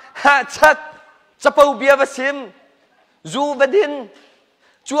ำฮะชัดจะเป่าเบียวสิมจูบดิน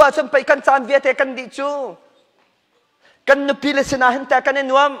จัวจนไปกันจานเวียเตกันดิจูกันนุปีเลสินะเห็นแต่กันอิ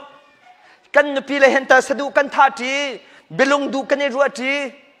นวมกันนุปีเลเห็นแต่สะดุกันท่าทีเบลงดูกันในรัวที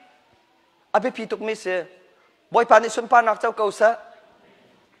อภิพิตุกมิเสบอยปานิสุนปานักเจ้าเก่าซะ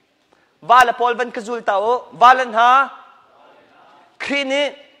วาลพอลวันกจุลตาโอวาลันฮาครีนี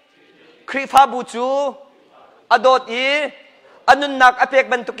ครีฟาบูจูอดอดอีอนุนักอเปก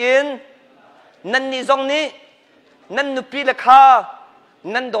บันตุกินนันนี่จงนี้นันนุปีละคา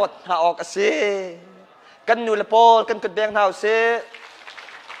นันโดดหาออกเสกันนูละพอลกันกดแบงเท้าเส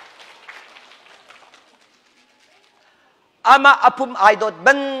อามาอภุมไอโดด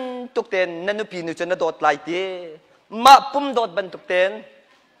บันตุกเตนนันนุปีนุจนโดดไลตีมาปุ่มโดดบันตุกเตน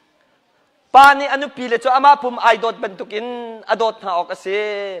ปานี่อนุปีเลจอามาพุ่มไอโดดบรรทุกินอโดดหาออกเสีย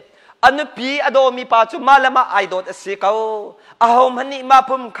อนุปีอโดมีปาจุมาละมาไอโดดเสียเขาอาหมฮันนี่มา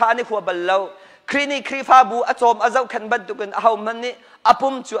พุ่มขานี่หัวบัลเลวครีนี่ครีฟาบูอจอมอาเจ้าขันบรรทุกินอาหมฮันนี่อาพุ่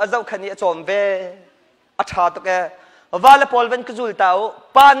มจูอาเจ้าขันนี่อจอมเวอาชาตุกเอวาลพอลวันกจุลตาโอ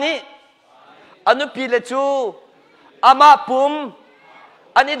ปานี่อนุปีเลจูอามาพุ่ม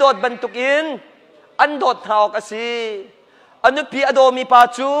อันนี้โดดบรรทุกินอันโดดหาออกเสียอนุปีอโดมีปา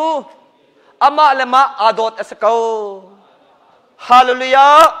จูอามาเลมาอาโดดเอสเกาฮาเลลูยา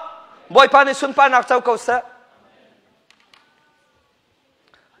บอยปานิสุนปานักเจ้าเกาเส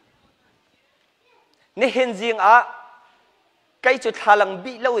นี่เห็นจริงอ่ะใกล้จุดทาลัง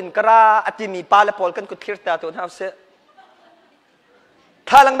บิเลวินกราอติมีปาเลพอลกันกุดคิร์ตาตัวน้าเสท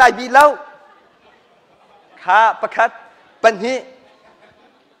าลังได้บิเลวข้าประคัดปัญหี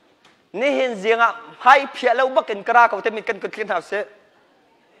นี่เห็นจริงอ่ะให้เพียเลวบักเอ็นกราเขาจะมีกันกุดคิร์ตาเส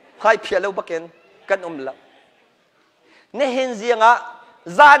ให้เพียเลวบักเอ็นกันละนี่เห็นเสียงอ่ะ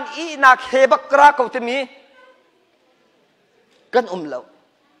จานอีนักเฮบักกราเขาจะมีกันละ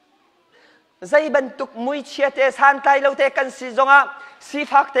ใจบรรทุกมุ้ยเชียเตสันไตเราเตกันสีจงอ่ะสี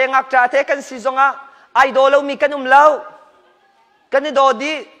ฟักเตงักจ่าเตกันสีจงอ่ะไอโดเรามีกันละกันนี่โด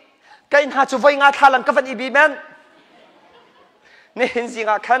ดีกันหาจุไว้งาทาลังกับฟันอีบีแมนนี่เห็นเสียง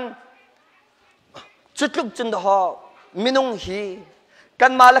อ่ะคันจุดลุกจุดดอมินุงฮีกั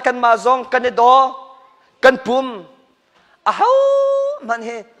นมาละกันมาจงกันนี่โดกันปุ่มอ้าวมันเฮ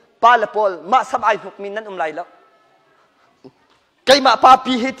ปาลพอลมาสบายหุกมินนั่นไลแล้วไก่มาปา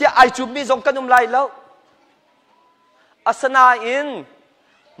ปีฮิตไอจูมีจงกันไลแล้วอาสนาอิน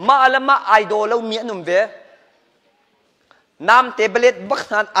มาละมาไอโดแล้วมีนุ่มเวน้ำเตเบลตบัก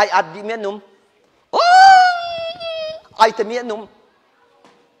นันไออัดดีมีนุ่มโอ้ไอแต่มีนุ่ม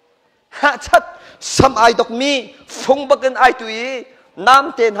ฮะชัดสมไอดอกมีฟงบักันไอตุยน้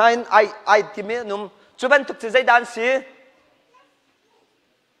ำเตนให้ไอที่มีนุ่มจุบันตุกใจดันสี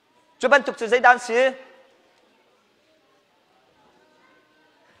จุบันตุกใจดันสี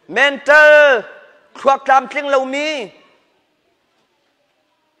เมนเตอร์ครัวกรามเกลียงเรามี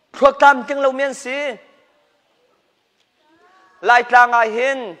ครัวกรามเกลียงเราเมียนสีลายกลางอาหิ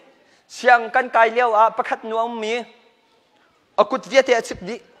นเสียงกันไกลเลี้ยวประคัดนัวมีอากุดเวียเตอจิก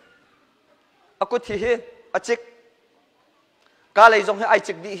ดีอากุดที่อาจิกกาเลยจงให้ไอ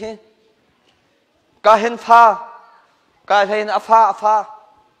จิกดีกาเห็นฟ้าก การเห็นอาฟ้า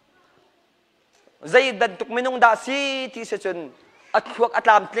ใจดันตุกไม่นุ่งดาสีที่เสจนอัดขวกอัด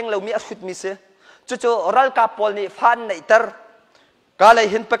ลามเตลิงเรามีอัดขุดมีเสจู่ๆรัลกาปอลนี่ฟันในตร์การ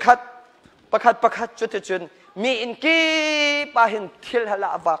เห็นประคัดจู่ๆมีอินกีปะเห็นทิลฮลา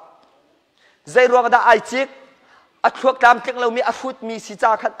วักใจรวงดาไอจิกอัดขวกลามเตลิงเรามีอัดขุดมีสิจ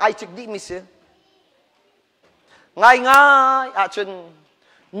าขัดไอจิกดีมีเสง่ายอาจน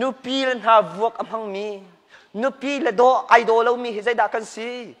นูปีเลนหาวักอัมหังมีนูปีเลโดไอโดเรามีให้ใจด่ากันสิ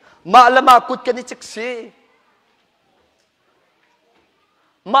มาละมากุดกันนี่จิกสิ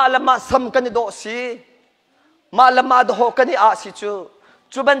มาละมาซ้ำกันนี่โดสิมาละมาโดกันนี่อาสิ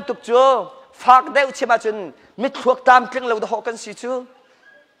จูบันตุกจูฝากได้อุชิมาจนมิตรขวกตามเครื่องเราโดกันสิจู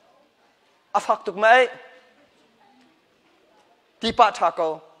อาฝากตุกไหมตีปะชาโก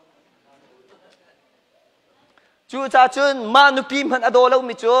จูจ่าจุนมานุปีมันอโดเรา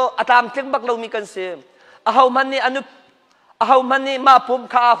มีจูอาตามเครื่องบักเรามีกันสิอาเขามันนี่อนุอามันนี่มาปุ่ม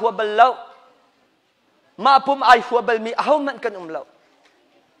ข้าหัวเบลล์มาปุ่มไอหัวเบลมีอามันกันเล่า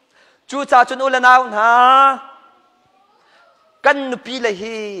จูจ่าจนอุลนาวนะกันนุปีเลย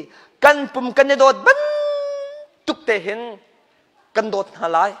ฮีกันปุ่มกันเนี่ยโดดบันตุกเตหินกันโดดหา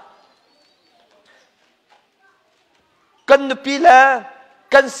ลายกันนุปีละ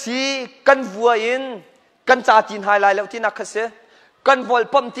กันสีกันวัวอินกันจ่าจีนหายลายแล้วที่นักเสกันวอล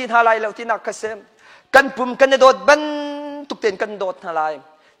ปั๊มจีนหายลายแล้วที่นักเสกันปุ่มกันเนี่ยโดดบันตุกเต็นกันโดดหาลาย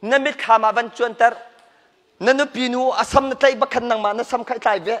นั่นมิดขามาวันจวนเตอร์นั่นนุปีนูอาสัมนัทไลบักขันนังมานั่นสัมขันไล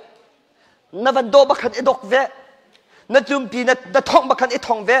เวนั่นวันโดบักขันเอดอกเวนั่นจุมปีนั่นท้องบักขันเอท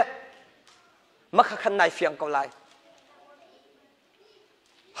องเวมักขันนายเฟียงเกาไล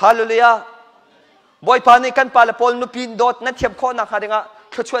ฮาเลลูยาบอยพานี่กันปาลปอลนุปีนโดดนั่นเทียมข้อนักหาเดงะ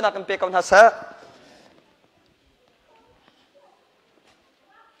เขาช่วยนักกันเปกันฮะเส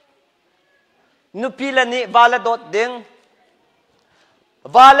นุปีละนี่วาละโดดเด้ง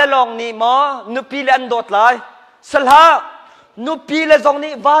วาละลองนี่มอนุปีละอันโดดไลสลานุปีละจง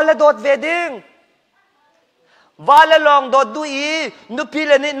นี่วาละโดดเวดิงวาละลองโดดดูอีนุปี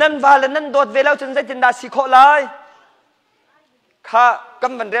ละนี่นั่นวาละนั่นโดดเวแล้วจนใจจินดาสิโคไลข้าก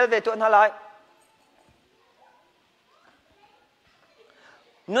ำบันเรลเวตัวนั้นไล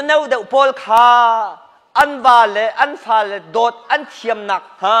นุ่นเอาเดาโพลข้าอันวาละอันฟาละโดดอันเทียมหนัก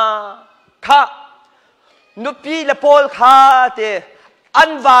ฮะข้านุปีละโพลข้าเตอั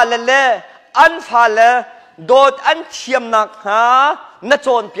นวาละเลอันฟาละโดดอันเทียมหนักฮะนโจ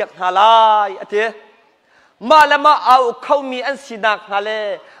นเปียกหาลายอะเตมาละมาเอาเขามีอันสินักฮาเล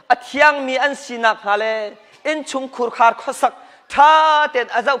อเทียงมีอันสินักฮาเลอินชุงคุรคาร์ข้อสักท่าเต็น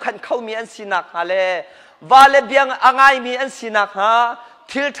อาเจ้าขันเขามีอันสินักฮาเลวาเลเบียงอ่างไอมีอันสินักฮะ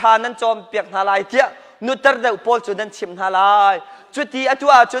ทิลทานั้นจอมเปียกฮาลายเตี้ยนุตรเดาโพลจุดนั้นชิมฮาลายจุดที่อัตั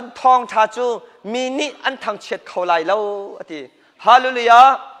วจุดทองชาจูมีนี่อันทางเช็ดเขาลายแล้วอะทีฮาเลลูยา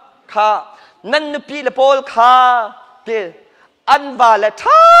ค่ะนั่นนุปีละโพลค่ะเตอันวาเล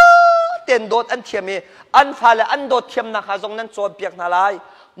ท่าเต็นโดดอันเทียมีอันฟาเลอันโดดเทียมนักฮะตรงนั้นจอมเปียกฮาลาย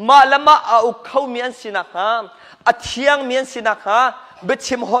มาละมาเอาเขามีอันสินักฮะอเทียงมีอันสินักฮะบิ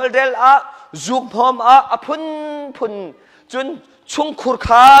ชิมฮอลเดลอะจุกพอมอะพุนจนชุงคุรค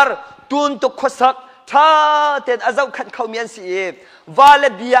าร์ตุนตุกขสักท่าเต็นอาเจ้าขันเขามีอันสิวาเล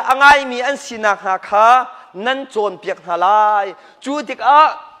เบียอ่างไอมีอันสินักฮะค่ะนั่นโจนเปียกฮาลายจูติกอะ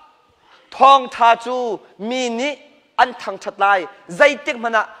ทองทาจูมีนี่อันทางชัดลายใจติกมั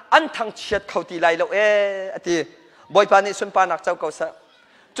นอะอันทางเฉียดเขาตีลายเราอติบอยปานิสุนปานักเจ้าเก่าซะ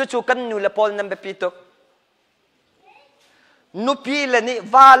จู่ๆกันนูละพอลนั่นแบบปีตกนุปีละนี่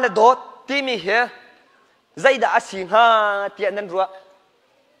วาละโดดที่มีเหรอใจด่าอาศิงฮาเตียนันรัว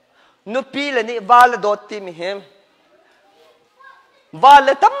นุปีละนี่วาละโดดที่มีเหรอวาล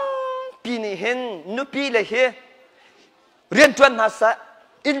ะตั้มปีนี่เห็นนุปีละเหรอเรียนจวนหาซะ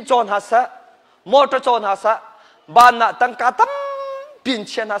อินจวนหาซะมอเตอร์จวนหาซะบ้านน่ะตั้งกาตั้มปีนเ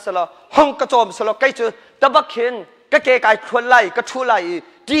ชียนหาซะละห้องกระโจมสละใกล้เจอตะบักเห็นก็เกยกายควนไล่ก็ชูไล่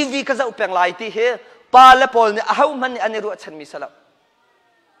ทีวีก็จะอุปยังไล่ที่เหรอปาละพอลเนี่ยเอามันอันนี้รู้ฉันมีสลับ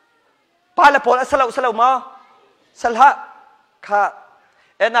ปาละพอลสลับมาสลับค่ะ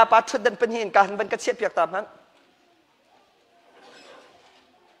เอ็น่าปัดชุดเดินเป็นหินการเป็นกระเชียบเปียกตามนั้น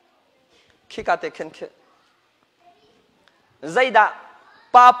ขี้กาเตะเข็นเขใจด่า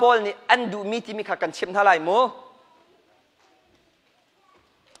ปาพอลนี่อันดูมีที่มีขากันชิมเท่าไรโม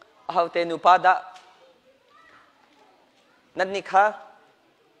เอาเตนูปาดะนั่นนี่ค่ะ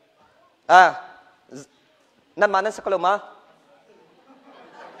นั่นมานั่นสักลมา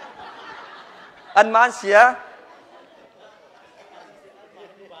อันมาเสีย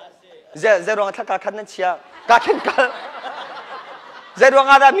เจรวงทักการขันนั่นเชียการขันกันเจรวง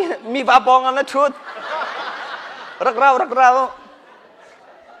อะไรมีบาบองอันนั้นชุด รักเราเ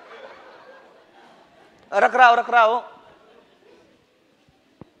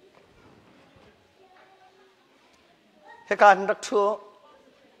หตุการณ์รักชั่ว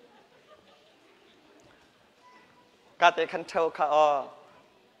กาเตคันเทลข้า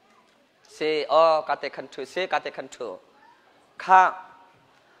เซกาเตคันเทลเซกาเตคันเทลข้า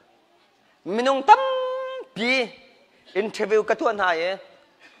มินุงตั้มปีอินเทอร์วิวกระทวนหาย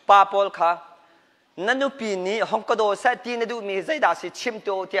ปาปอลข้านั่นดูปีนี้ฮ่องกงโดเซตีนดูมีใจด่าสิชิม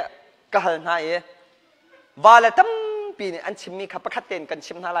ตัวเดียกะหันหายวาเลตั้มปีนี้อันชิมมีข้าประคัดเต็นกัน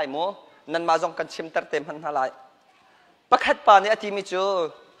ชิมหาลายโมนั่นมาจงกันชิมตัดเต็มหันหาลายประคัดป่าเนี่ยอธิมิจู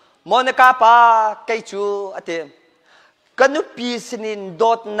โมนกาป่าไกจูอธิกันดูปีสินินโด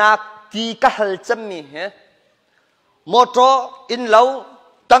ดนักตีกะหัลจำมีโมโตอินเหลา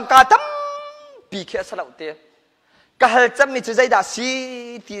ตังกาตั้มปีเขียสลาวเตกะหัลจำมีจะใจด่าสิ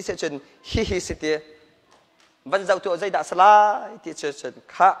ที่เสจนฮิสิเตบันเจ้าตัวใจด่าสลายที่เสจน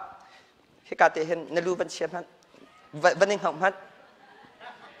ข้าที่กาเตเห็นนลูบันเชียมันบันนิงหอมฮัด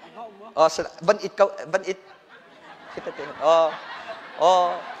บันอิดเขาบันอิดที่เตเห็น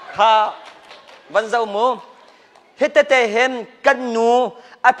ข้าบันเจ้าหมูที่เตเห็นกันหนู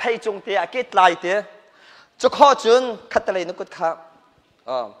อภัยจงเตะเกตลายเตะจะข้อจุนขัดอะไรนึกุดข้า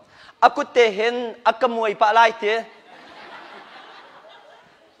อากุเตเห็นอักมวยปะลายเตะ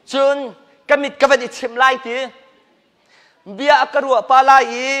จุนกมิดกบันอิชิมลายเตะเบียอักรัวปะลา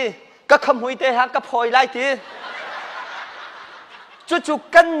ยก็ขโมยเตะหักก็พอยไล่ทีจู่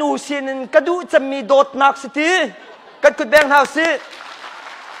ๆกันหนูสินก็ดูจะมีโดดนักสิทีกันกุดแบงเฮาสิ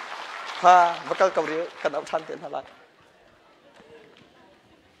ฮะบักกะเกาหลีกันเอาทันเต็มเท่าไร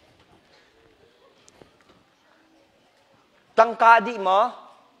ตั้งกาดีหมอ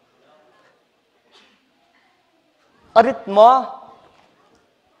อริตหมอ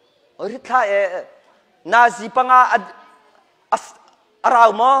อริตท่านาซีปังอาเรา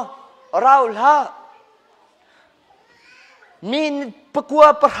หมอเราละมีปะกัว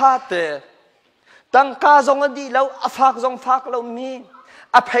ประหารเตตั้งกาจงดีแล้วอฟักจงฟักเรามี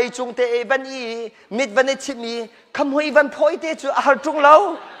อภัยจงเตะบันอีมิดบันเอชิมีคำหุยบันพอยเตจูอาหารจงเรา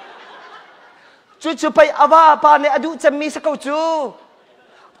จู่ๆไปอาวาปาเนี่ยอดูจะมีสัก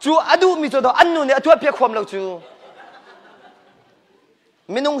จู่อดูมีตัวอันนู้นเนี่ยตัวเพียงความเรา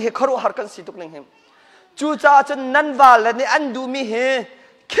ไม่นุ่งเหตุขรุหากันสิทุกหนึ่งจู่จ้าจนนั่นว่าแล้วเนี่ยอันดูมีเห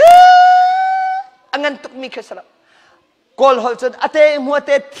อันนั้นตุกมีแค่สละกอลฮอลจนอเตมัวเต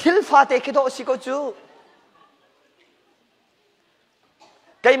ทิลฟาเตคิดโอสิโกจู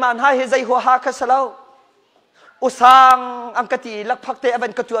ไกมันหายใจหัวหาแค่สละอุสังอังกติลักพักเตอบั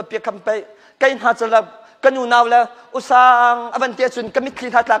นกตัวเปียกคำไปไกหาจลับกันอยู่นาวแล้วอุสังอบันเตียจุนกมิดคลี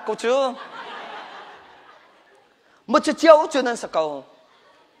ทัดลักกูจูมุจเจียวจุนันสกาว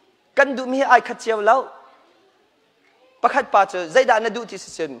กันดูมีไอขัดเจียวแล้วประคัดป่าเจอใจด่านดูที่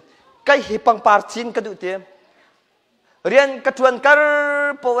สินไก่หิปังปาร์จินกระดูเตียเรียนกระทวนกระ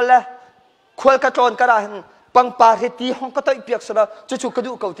ปวละควรกระทวนกระหันปังปาร์เฮตีห้องก็ต้องเปียกสละจู่ๆกระ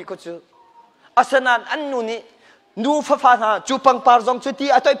ดูเกาติก็จูอาสนันอันนู้นี่นูฟ้าหาจู่ปังปาร์จงจู่ที่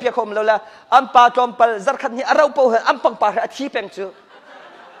อัตอยเปียกหอมแล้วละอัมปาจอมปลจักขันนี่เราเป่าเหอัมปังปาร์อธิเปียงจู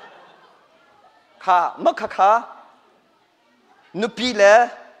ข้ามักข้านุปีเล่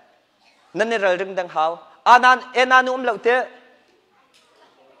นั่นนี่เราเรื่องดังเขาอานันนานุ่มเหล่าเตะ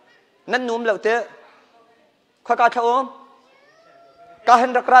นั่นนุ่มเหล่าเตะข้ากาเท่าการเห็น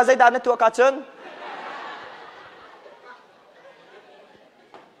รักราใจดานในตัวกาจน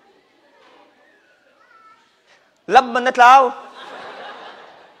ลำมันนัดเรา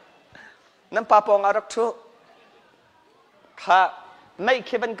น้ำปลาปองอารักทุข้าไม่เค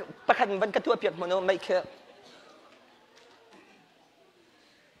ยบันประคันบันกระตัวเปียกมโนไม่เคย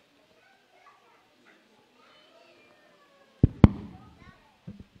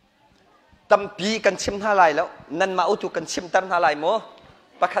ตั้มปีกันชิมท่าไรแล้วนั่นมาอุตุกันชิมตั้มท่าไรโม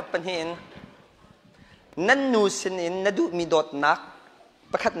ประคัดปัญหินนั่นนูสินินนั่นดูมีโดดนัก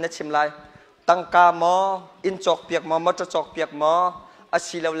ประคัดนั่นชิมไรตั้งกาโมอินจอกเปียกโมมอจะจอกเปียกโมอา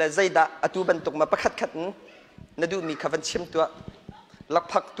ชีเราเลยใจดะอตุบันตกมาประคัดขัดนั่นดูมีขวันชิมตัวลัก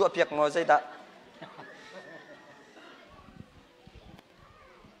พักตัวเปียกโมใจดะ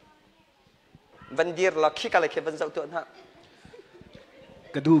วันเดียร์ลักขี้กันเลยแค่วันเสาร์ตัวนั้น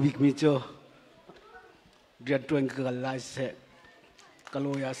กระดูบิกมีเจอเรียนตัวเกิดลายเสกก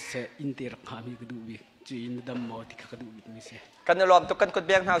ลัวยาเสอินเตอร์ขามีกระดูบิกจีนดำมอที่กระดูบิกมีเสกันนลอมตุกันกดเ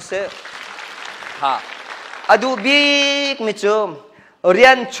บียงเฮาเสฮะอดูบิกมีเจอเรีย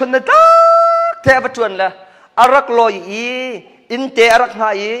นชนตาเทปจวนละอารักลอยอินเตอารักหา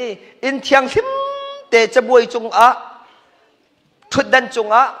ยอินเทียงหิมเตจะบวยจงอะชุดดันจง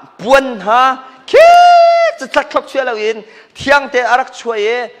อะบวนฮะคิด จะจักคลอกช่วยเราอินเที่ยงเตอรักช่วย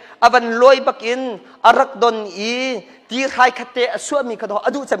อวันลอยบักอินอรักดนอีตีใครขัดเตะช่วยมีกระดออ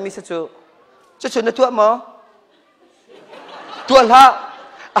ดูจะมีสัจจะชนตัวหมอตัวละ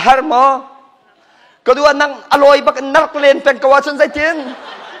อาหารหมอก็ดูนั่งอร่อยบักนักเล่นเป็นกว่าจนใจจริง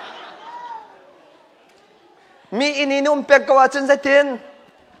มีอินีนุ่มเป็นกว่าจนใจจริง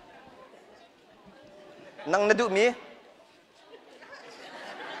นั่งนาดูมี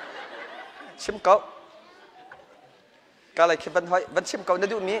ชิมเกากาเลยคิดบันหอยบันชิมเกานา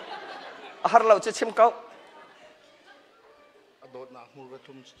ดูมีอาหารเราจะชิมเกาโดดหนักมือกระ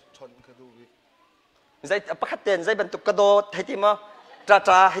ทุ่มชนกระดูวิใจประคัดเตียนใจบรรทุกกระโดดให้ที่มา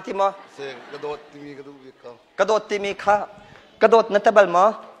จ้าให้ที่มาเสียงกระโดดที่มีกระดูวิเขากระโดดที่มีข้ากระโดดนั่นแต่บัลมา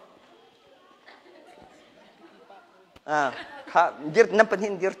ข้ายืดน้ำเป็นหิ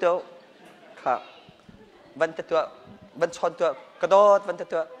นยืดตัวข้าบันตัวบันชนตัวกระโดดบัน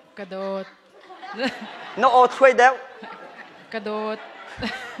ตัวกระโดดน้องโอช่วยเดวกระโดด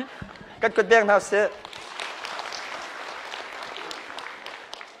กันกดเบี้ยงเท้าเสือ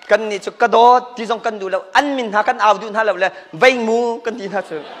กันนี่จะกระโดดที่ส่งกันดูแล้วอันมินหากันเอาดูท่าเราเลยใบมูกันที่ท่าเ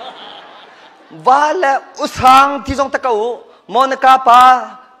สือว่าแล้วอุสังที่ส่งตะเกาโมนกาปา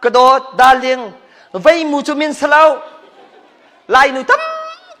กระโดดดาเลียงใบมูจุมินสลาวลายนูตั้ม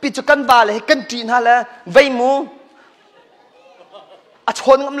ปิจุกันว่าเลยกันที่ท่าเลยใบมูอาช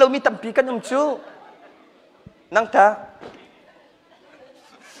นกำลังมีตั้มปีกันจูนั่งท่า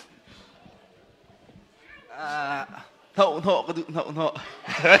เท่าก็ดูเท่า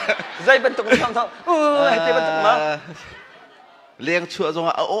ใจบรรทุกน้ำเท่าให้เตะบรรทุกมาเลี้ยงชัวร์จง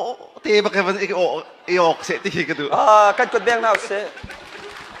อ่ะโอ้เตะไปแค่มันอีกออกเสียตีกันดูกันกดเบี้ยงน่าเสีย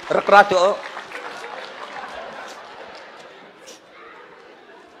รักราตัว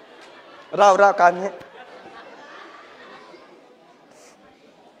เราการนี้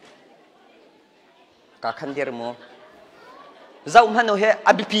กาขันเดียร์โมเจ้ามันโอเฮอ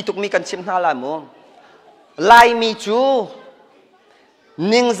บิปีตุกมีกันชิมนาลาโมลายมีจู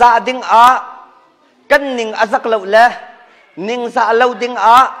นิงซาดิงอากันนิงอาซักเลวละนิงซาเลวดิงอ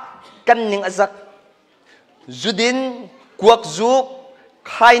ากันนิงอาซักจุดินกวกจุกไ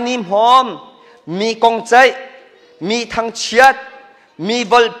ข่นิมหอมมีกงใจมีทั้งเชียดมี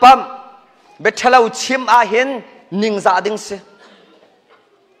วอลปัมเบ็ดเลวชิมอาเห็นนิงซาดิงเส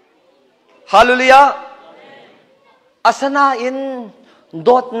ฮาเลลูยาอาสนาอินโด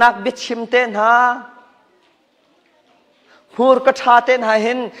ดนักเบ็ดชิมเตนฮาพูดกระชาเต้นหาเ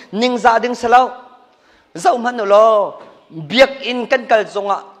ห็นนิงซาดิงเสลาเจ้ามันโลเบียกอินกันกัลจง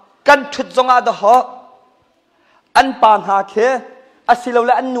อ่ะกันชุดจงอ่ะดอกอันปานหาเคอาศิลาแ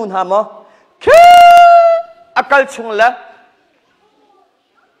ละอันนูนหามะเคอากัลชงละ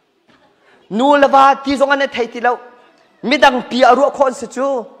นูละว่าที่จงอันในไทยที่เราไม่ดังปีอารุคนสิจู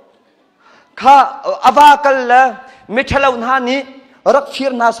ข้าอาวากัลละไม่ทะเลาหานี้รักชี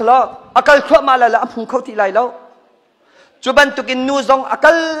รนาสละอากัลขั้วมาละอันพุ่งเข้าที่ไรแล้วจุบันตุกินนูซองอัก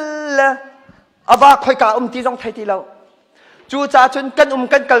ลอาวาคอยกาตีซองไทยที่เราจูจ่าจนกัน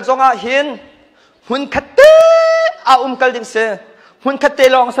กันกัลซองอาเห็นหุ่นขัดเตะกัลดิงเสหุ่นขัดเตะ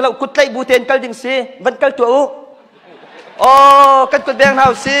ลองสลับกุดไลบูเตนกัลดิงเสวันกัลตัวโอ้กันกุดแดงเฮา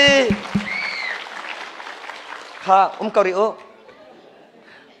สิข้ากอริโอ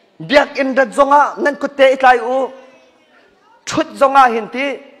เบียกอินดัดซองอานั่นกุดเตะไลโอชุดซองอาเห็นที่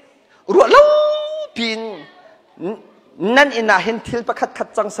รัวเล่าปีนนั่นอินาเห็นทิลประคัดขัด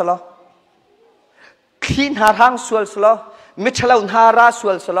จังสละคลีนหาทางสวลสละมิฉลาหาราส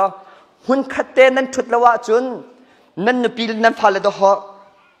วลสละหุ่นขัดเตนั่นชุดละว่าจุนนั่นนปีนั่นฟาเลดหอ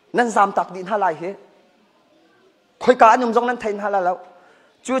นั่นจามตักดินหาลายเฮคอยการนุ่มจงนั่นไทยหาลาแล้ว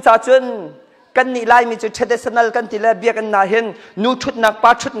จูจ่าจุนกันนี่ลายมีจุดเทเดสนัลกันที่ละเบียกันนาเห็นนูชุดนักป้า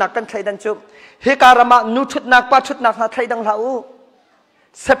ชุดนักกันไทยดันจุเฮการามานูชุดนักป้าชุดนักหาไทยดังเรา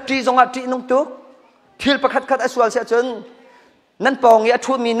เซปตีจงอาจีนุ่งตุกทิลประคัดอสวลเสียจนนั่นปองยา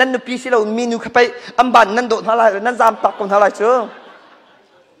ชูมีนั่นนปีสิเรามีนูเข้าไปอัมบันนั่นโดดอะไรนั่นจามตักคนอะไรเชื่อ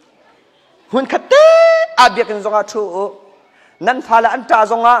หุ่นขัดเตะอาเบียกันจงอาชูนั่นฟาละอันตา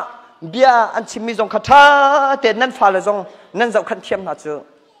จงอาเบียอันชิมีจงขัดเตนั่นฟาละจงนั่นจะขันเทียมน่าเชื่อ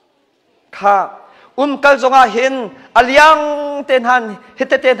ข้ากัลจงอาเห็นอลียังเตนหันเฮ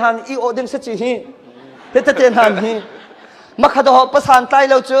ตเตนหันอีโอดิมสจิฮีเฮตเตนหันฮีมาขัดหอบประสานใต้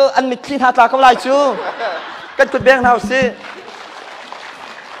เราเจออันมิคลีนหาตาเขาไล่จูกันกุดเบี้ยงเราสิ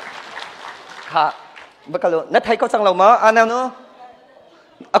ค่ะบักกะโลนัดไทยก็จังเรามาอันนั้นเนาะ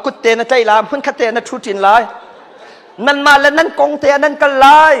อากุดเตนใจลามพุ่นขัดเตนนัดชูจินไล่นั่นมาแล้วนั่นกองเตนั่นกันไ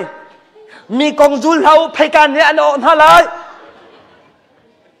ล่มีกองจุลเราไพการเนี่ยอันอ่อนหาไล่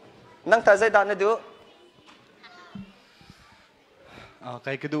นั่งตาใจดานนะดู ใค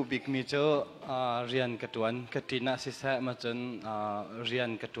รกระดูบิกมีเจอเรียนกระตวนกระติน่าสิแสมาจนเรียน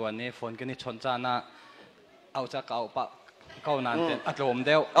กระตวนนี่ฝนกันนี่ชนจานะเอาจากเก่าปะเก่านานเต็มอัดลมเ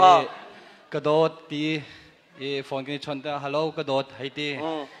ดียวกระโดดตีฝนกันนี่ชนเดียวฮัลโหลกระโดดให้ตี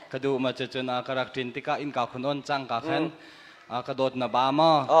กระดูมาจนกระรักจินติกาอินกาคนอ้นจังกาเข็นกระโดดนาบามา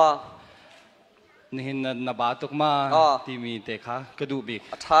นี่หินนาบาตุกมาที่มีเตะขากระดูบิก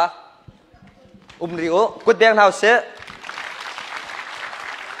ท่าริโอกุดเดียงเท้าเส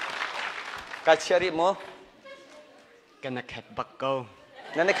กัดเชอรี่โมกันนักขัดบักเกา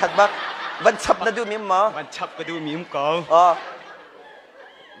นั่นนักขัดบักวันชับนั่นดูมิมมั้งวันชับก็ดูมิมเกา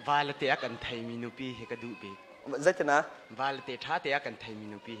วาลเตะกันไทยมินูปีเฮกดูปีใจเถอะนะวาลเตะท่าเตะกันไทยมิ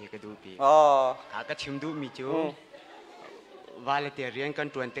นูปีเฮกดูปีหากชิมดูมิจูวาลเตะเรียนกัน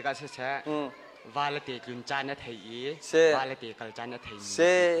ตัวเตะกันเสวาลเตะจุนจานไทยวาลเตะกัลจานไทย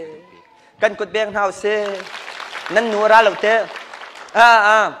กันกุดเบียงเท้าเสนั่นหนูราเราเตะ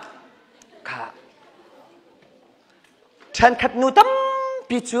ค่ะฉันขัดนูตั้ม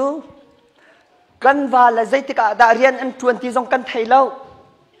ปิจูกันวาละใจติกาดาเรียนอันชวนที่ทรงกันไทยเล่า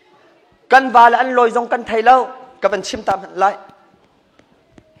กันวาละอันลอยทรงกันไทยเล่ากับอันชิมตามไล่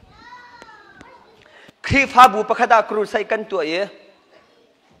ครีฟ้าบูปะขดากรูใส่กันตัวเอ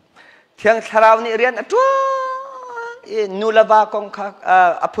เที่ยงชราวนี่เรียนอันตัวนูลาวากองคัก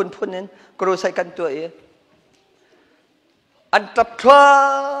อภุนพุนนั้นกรูใส่กันตัวเออันตับเธอ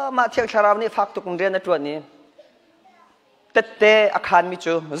มาเที่ยงชราวนี่ฝากตุกเรียนในตัวนี้เตะอาคารมิ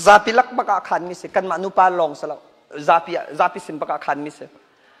จูซาปิลักบักอาคารมิเสกันมานุปาลองสละซาปิสิมบักอาคารมิเส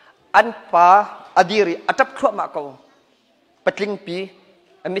อันป้าอดีริอัตับขวบมาเขาปัดลิงปี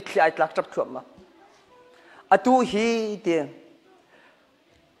อมิตรไอตลักตับขวบมาอตูฮีเดีย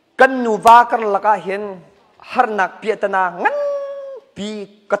กันนูวากันละกาเห็นฮาร์นักเปียตนางั้นปี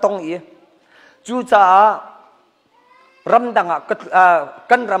กระตงอีจูจ่ารำดัง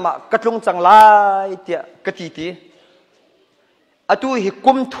กันรำกระตุงจังไลเตียกระตีตีอตูหิ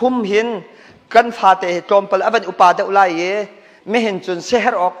กุมทุมหินกันฟาเตะจอมปลาบันอุปาเดอุไลเยไม่เห็นจนเชฮ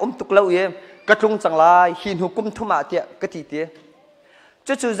ร์ออกตุกเล่าเยกระตุงจังไลหินหุกุมทุมาเตียกระตีตี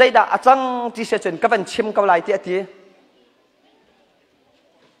จู่ใจด่าจังที่เสจนกับบันชิมกับไลเตียตี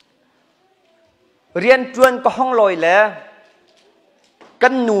เรียนจวนก็ห้องลอยแล้วกั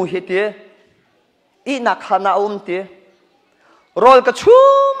นนูเฮตีอีนักฮานาอุมตีรอลกระชุ่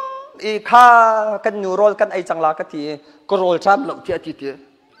มอีข้ากันนูรอลกันไอจังลากะทีก็รอลจามเหล่าที่อติตี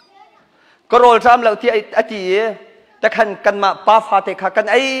ก็รอลจามเหล่าที่อติแต่ขันกันมาป้าฟาเตค่ะกัน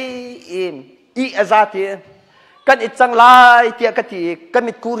ไออีอาซาตีกันไอจังลายที่กะทีกัน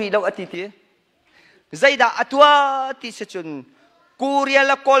มิดกูรีเหล่าอติตีใจด่าอัตัวที่เสจนกูเรีย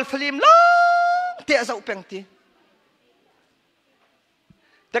ละกอลฟิล์มล้เที่ยจะอุปยังตี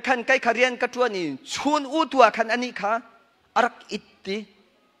แต่ขันไกขเรียนกระตัวนี้ชวนอุตัวขันอันนี้ค่ะอารักอิตติ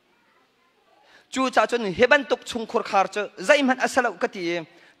จู่จ่าจนเฮบันตุกชุงขรคาร์เจใจมันอาศัยกติ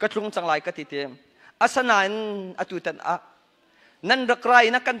กระทุงจังไรกติเตอาศัยนั้นอตุตันอะนั่นรักไร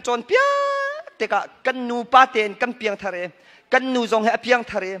นักกันจนเปียเตกะกันนูปาเตนกันเปียงทะเลกันนูจงเฮเปียง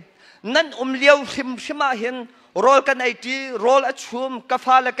ทะเลนั่นเลี้ยวชิมาเห็นรอลกันไอทีรอลอัชุมกาฟ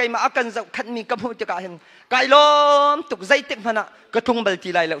าละไกมาอากันจะขันมีกับหัวเตกะเห็นไกลล้อมตุกใจเต็กมันอะกระทุงบัลตี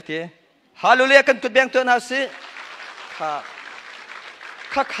ไลแล้วเตฮาลูเลียกันกุดเบียงตัวน่าสิ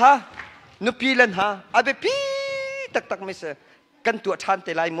ข้านุปีลันฮะอาเบปีตักไม่เสกันตัวชันเต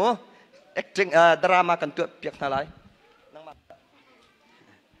ลัยโมเอ็กซ์ดราม่ากันตัวเปียกนาไล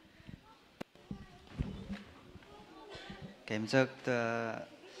เกมเจอ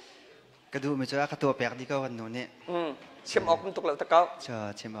กระดูไม่เจอกระตัวเปียกดีก็วันนู้นเนี่ยเชื่อมออกมันตกแล้วตะเก้า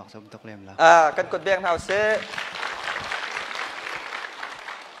เชื่อมออกสมตกเล่มแล้วกันกดเบียงเท้าเส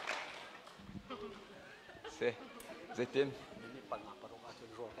เต็ม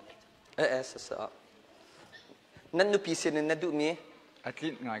นั่นนุปีเซนนั่นดูมีอาทิ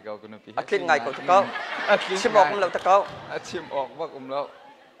ตย์ไงเก่ากันนุปีอาทิตย์ไงเก่าตะเก้าชิมออกมันแล้วตะเก้าชิมออกว่าแล้ว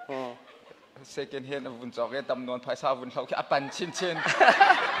เซกันเห็นวุ่นจอกตำนวนภายซาวุ่นเขาแค่ปั่นชิ้น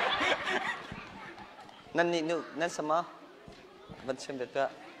นั่นนี่นู่นั่นสมาวันเช้าเด็ดละ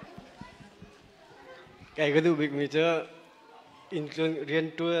ไก่ก็ดูบิ๊กมีเจออินเรียน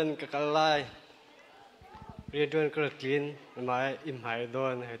ตัวนั้นกับกันไล่เรียนด้วยกระกินมาอิมหายโด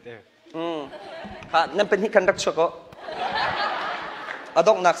นให้เตะค่ะนั่นเป็นที่กันรักชกอด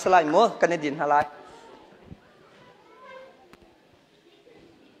อกนักสลายมั้งกันในดินหาลาย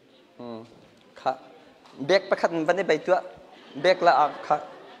ค่ะเบกประคันวันนี้ไปตัวเบกละค่ะ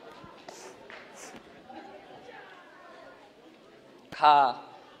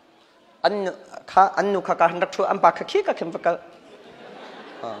อันนุค่ะการรักชกอันปากขี้กับเข็มปาก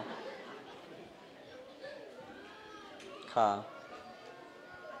ค่ะ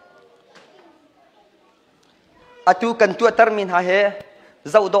อตูกันตัวตรมินหาเฮ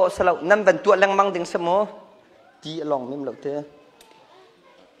เจ้าโดสลาวนั่นเป็นตัวแรงมังดึงสมอตีลองมิมเหล่าเธอ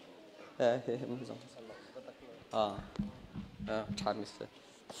เฮ้ยไม่ส่งชามิส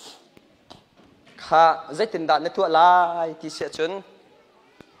ข้าใจตินดาในตัวลายที่เสียจน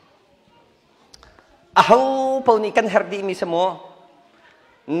เอาพวกนี้กันเฮรดีมีสมอ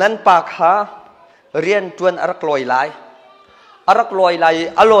นั่นปากข้าเรียนจวนอรักลอยไหลอรักลอยไหล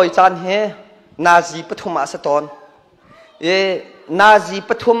อร่อยจานเฮนาซีปฐมอาสตอนนาซี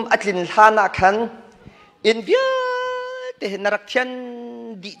ปฐมอัตลินทานาขันอินเดียเตหนรักเทียน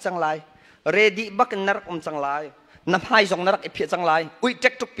ดีจังไรเรดีบักนรักจังไรน้ำให้ส่งนรักเพียจังไรอุ้ยเจ็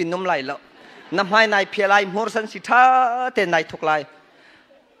กทุกปินนมไหลแล้วน้ำให้นายเพียไรมัวสันสิท่าเตนายทุกไร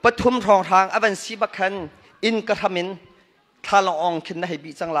ปฐมทองทางอวันสีบักขันอินกระทมินทาลองขึ้นได้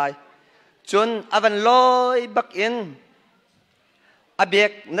บีจังไรจนอวันลอยบักอินอเบ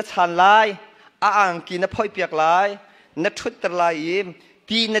กนัชานลายอ่างกินพ่อยเปียกลายนัทุตลาย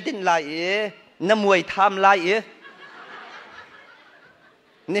ตีนดินลายนมวยทำลาย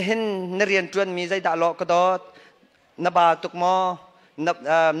นี่เห็นนักเรียนจวนมีใจด่าหลอกกระโดดนบาตุกมอ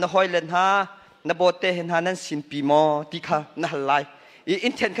นหอยเลนหานโบเตเห็นหานั้นสินปีมอที่ข้านหันลายอิ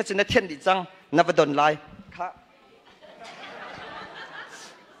นเทนเขาจะนัดเทียนดิจังนบดนลายข้า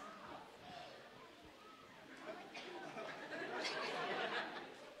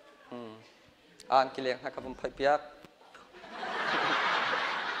อ่านกิเลงให้กับผมพ่อยเปียก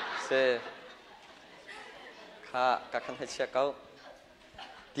เสข้ากับขันให้เชียเขา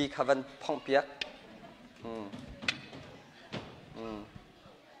ตีขวันพ่องเปียก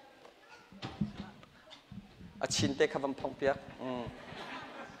อาชินเตขวันพ่องเปียก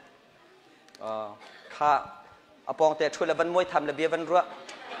ข้าอาปองเตช่วยละบันมวยทำละเบียบันรัว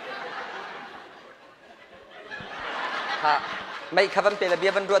ข้าไม่ขวันเตละเบีย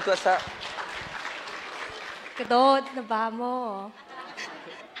บันรัวตัวซะกระโดดนะบาโม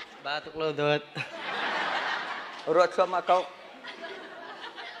บาตุกโลดดรัวชัวมาเขา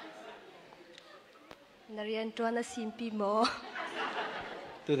นักเรียนจวนสิมปีโม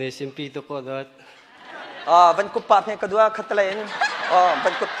ตัวนี้สิมปีตุกโลดดวันกุปปะเพ่งกระดัวขัดเลนวั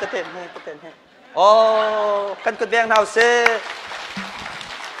นกุปตะเต้นให้ตะเต้นให้กันกุดเบียงเท้าเส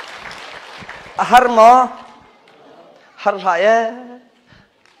ฮาร์มอฮาร์หาย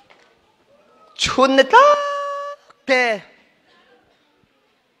ชุนตาเต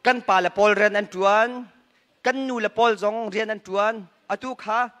กันปาละปอลเรียนอันจวนกันนูละปอลจงเรียนอันจวนอตุข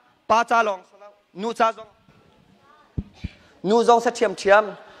าปาจาลองนูจาจงนูจงเสียมเทียม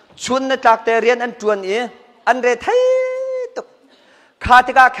ชุนตาเตเรียนอันจวนอันเรทัยตุขา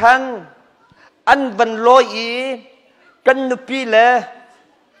ติกาขันอันบันลอยกันนุปีเล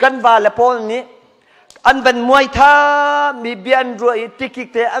กันวาละปอลนี้อันเป็นมวยท่ามีเบียนรวยติกิก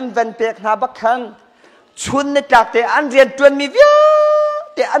เตอันเป็นเปียกนาบักขันชุนในจากเตอันเรียนจวนมีเวีย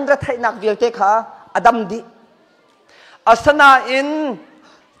เตอันรัฐนักเวียเตขาอดัมดีอาสนาอิน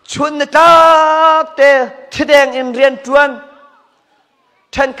ชุนในจากเตที่แดงอินเรียนจวน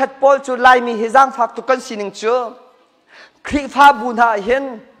เทนขัดปอลจุไลมีฮิซังฝักตุกันสิหนึ่งเชื่อครีฟ้าบุญหาเห็น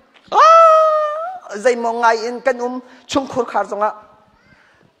ใจมองไงอินกันชุมขุรขาดสงะ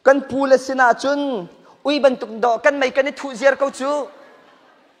กันปูเลสินาจุนอุยบรรทุกดอกกันไม่กันนี่ทุเสียเขาจู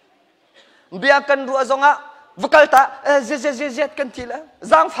เบียกันรัวจงอ่ะวกลตาเจ็ดกันทีละ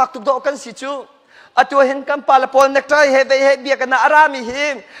จางฝักตุกดอกกันสิจูอัตัวเห็นกันปาลปอนนักใจเฮเบียกันนาอารามีหิ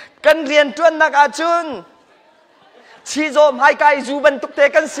มกันเรียนจวนนักอาจุนชีโจมให้กายจูบรรทุกเต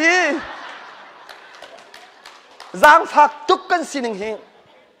กันสิจางฝักตุกกันสิหนึ่งหิ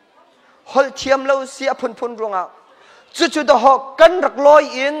ฮอลเทียมเราเสียพุนรงอ่ะจุดๆดอกกันรักลอย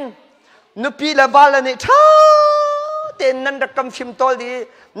อินนุปีละบาลนี่ท่าเต้นนั่นรักกำฟิมตอลี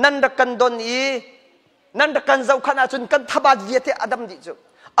นั่นรักกันดนอีนั่นรักกันเจ้าขณะจนกันทบาทเวียเตอดัมดิจู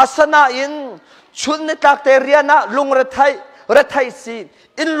อาสนาอินชุนในจากเตเรียนะลุงรัฐไทยสี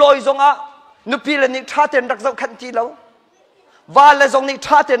อินลอยจงอ่ะนุปีละนี่ท่าเต้นรักเจ้าขันทีเราวาละจงนี่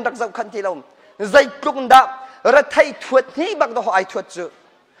ท่าเต้นรักเจ้าขันทีเราใจกลุ่มดารัฐไทยทวดนี่บักดอกไอทวด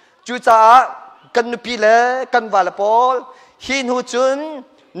จูจ้ากันนุปีเลกันวาลปอลหินหูจุน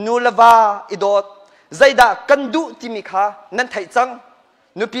นูลวาอิดอดใจด่ากันดูที่มีขานั่นไทยจัง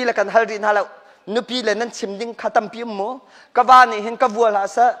นุปีเลกันฮัลรินฮัลนุปีเลนั่นชิมดิ้งขัดตั้มพิมโมกวานี่เห็นกวัวลา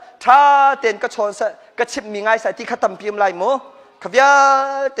ซะท่าเต้นกชอนซะกชิมมีไงใส่ที่ขัดตั้มพิมไลโมขบยา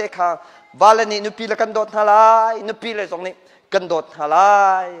เตะขาวาลนี่นุปีเลกันโดดฮาลายนุปีเลตรงนี้กันโดดฮาลา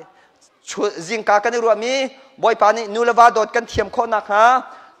ยจิงกากันรัวมีบอยปานี่นูลวาโดดกันเทียมโคนักฮะ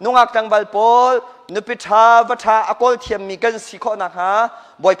นุ่งอักจังบัลโปลนุปิชาวัชาอากอลเทียมมีกันสิโคนักฮะ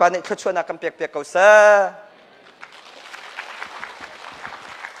บอยปานี่ขชวนักกันเปียกเขาเส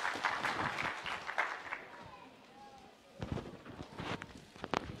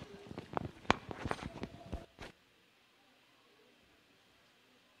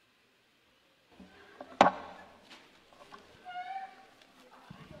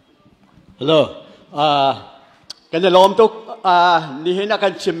Hello. Kan lom tuk ni hina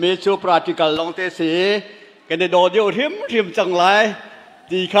kan chimmi chu practical long te si kan do dio rim chang lai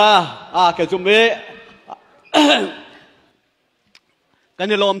ti kha kan chummi kan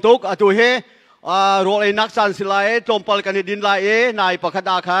lom tuk atu he ro ai nak san silai tompal kan din lai e nai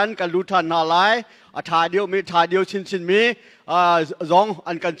pakhada khan kan lu than na lai tha dio mi tha dio chin mi zong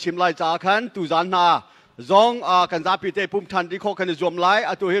an kan chim lai cha khan tu zan na zong kan za pi te pum than di kho kan zom lai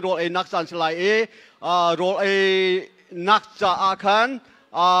atu he ro ai nak san silai e ro ai nak cha khan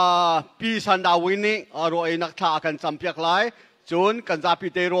pi san da wini ro ai nak tha kan champiak lai chun kan za pi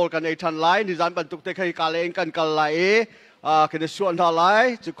te rol kan ai than lai ni zan ban tuk te khai ka le kan kal lai e kan suan tha lai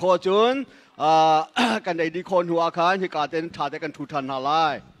chu kho chunกันไอ้ดีคนหัวคันที่การเต้นท่าแต่กันทุทันหาไล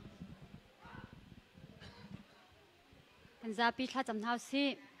กันจะปีท่าจำเท้าสิ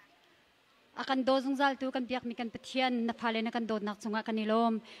อาการโดนสงสารตัวกันเปียกมีกันเพียนนับพาเลยนะกันโดนนักสงกันนิล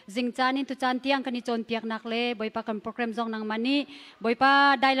มจิงจานินตุจานเตียงกันนิจนเปียกนักเล่บอยปากันโปรแกรมซองนางมันนี่บอยปา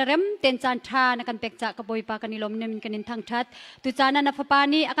ได้ละเร็มเต้นจานชานะกันเปียกจากกับบอยปากันนิลมเนี่ยมันกันนินทางชัดตุจานันนับปา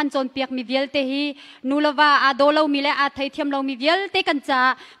นี่อาการโจนเปียกมีเวลเตฮีนูลวาอาโดเรามีและอาไทยเทียมเรามีเวลเตกันจ่า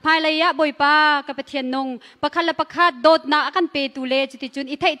ภายระยะบอยปากับเพียนนงประคันละประคัดโดดนาอาการเปตูเลจุติจุน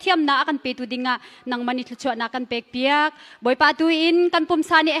อิไทยเทียมนาอาการเปตูดิงะนางมันนี่ชั่วนากันเปียกเปียกบอยปาตุอินกันปุ่ม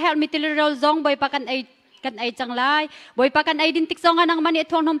ซานี่เฮลมิติลโรลซองบอยปากันไอจังไลบอยปากันไอดินติกซองกันนางมันนี่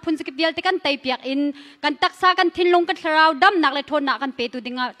ทวงนมพุนสกิเบียลติกันไตเปียกอินกันตักซากันทินลงกันคราวดำนักเลยทนนักกันเปตู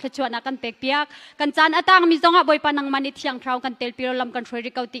ดิงะชั่วนากันเปียกเปียกกันจานอตางมีซองะบอยปานางมันนี่เทียงคราวกันเตลปิโรลำกันช่วย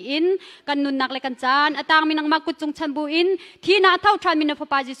ริกเอาตีอินกันนุนนักเลยกันจานอตางมีนางมากุจงชันบูอินที่นาเท่าทรานมีนฟ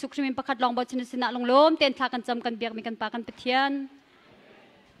ปาจิสุขมินประคัดลองบอชินสินะลงลมเต้นทากันจำกันเบียกมีกันปากันเปเทียน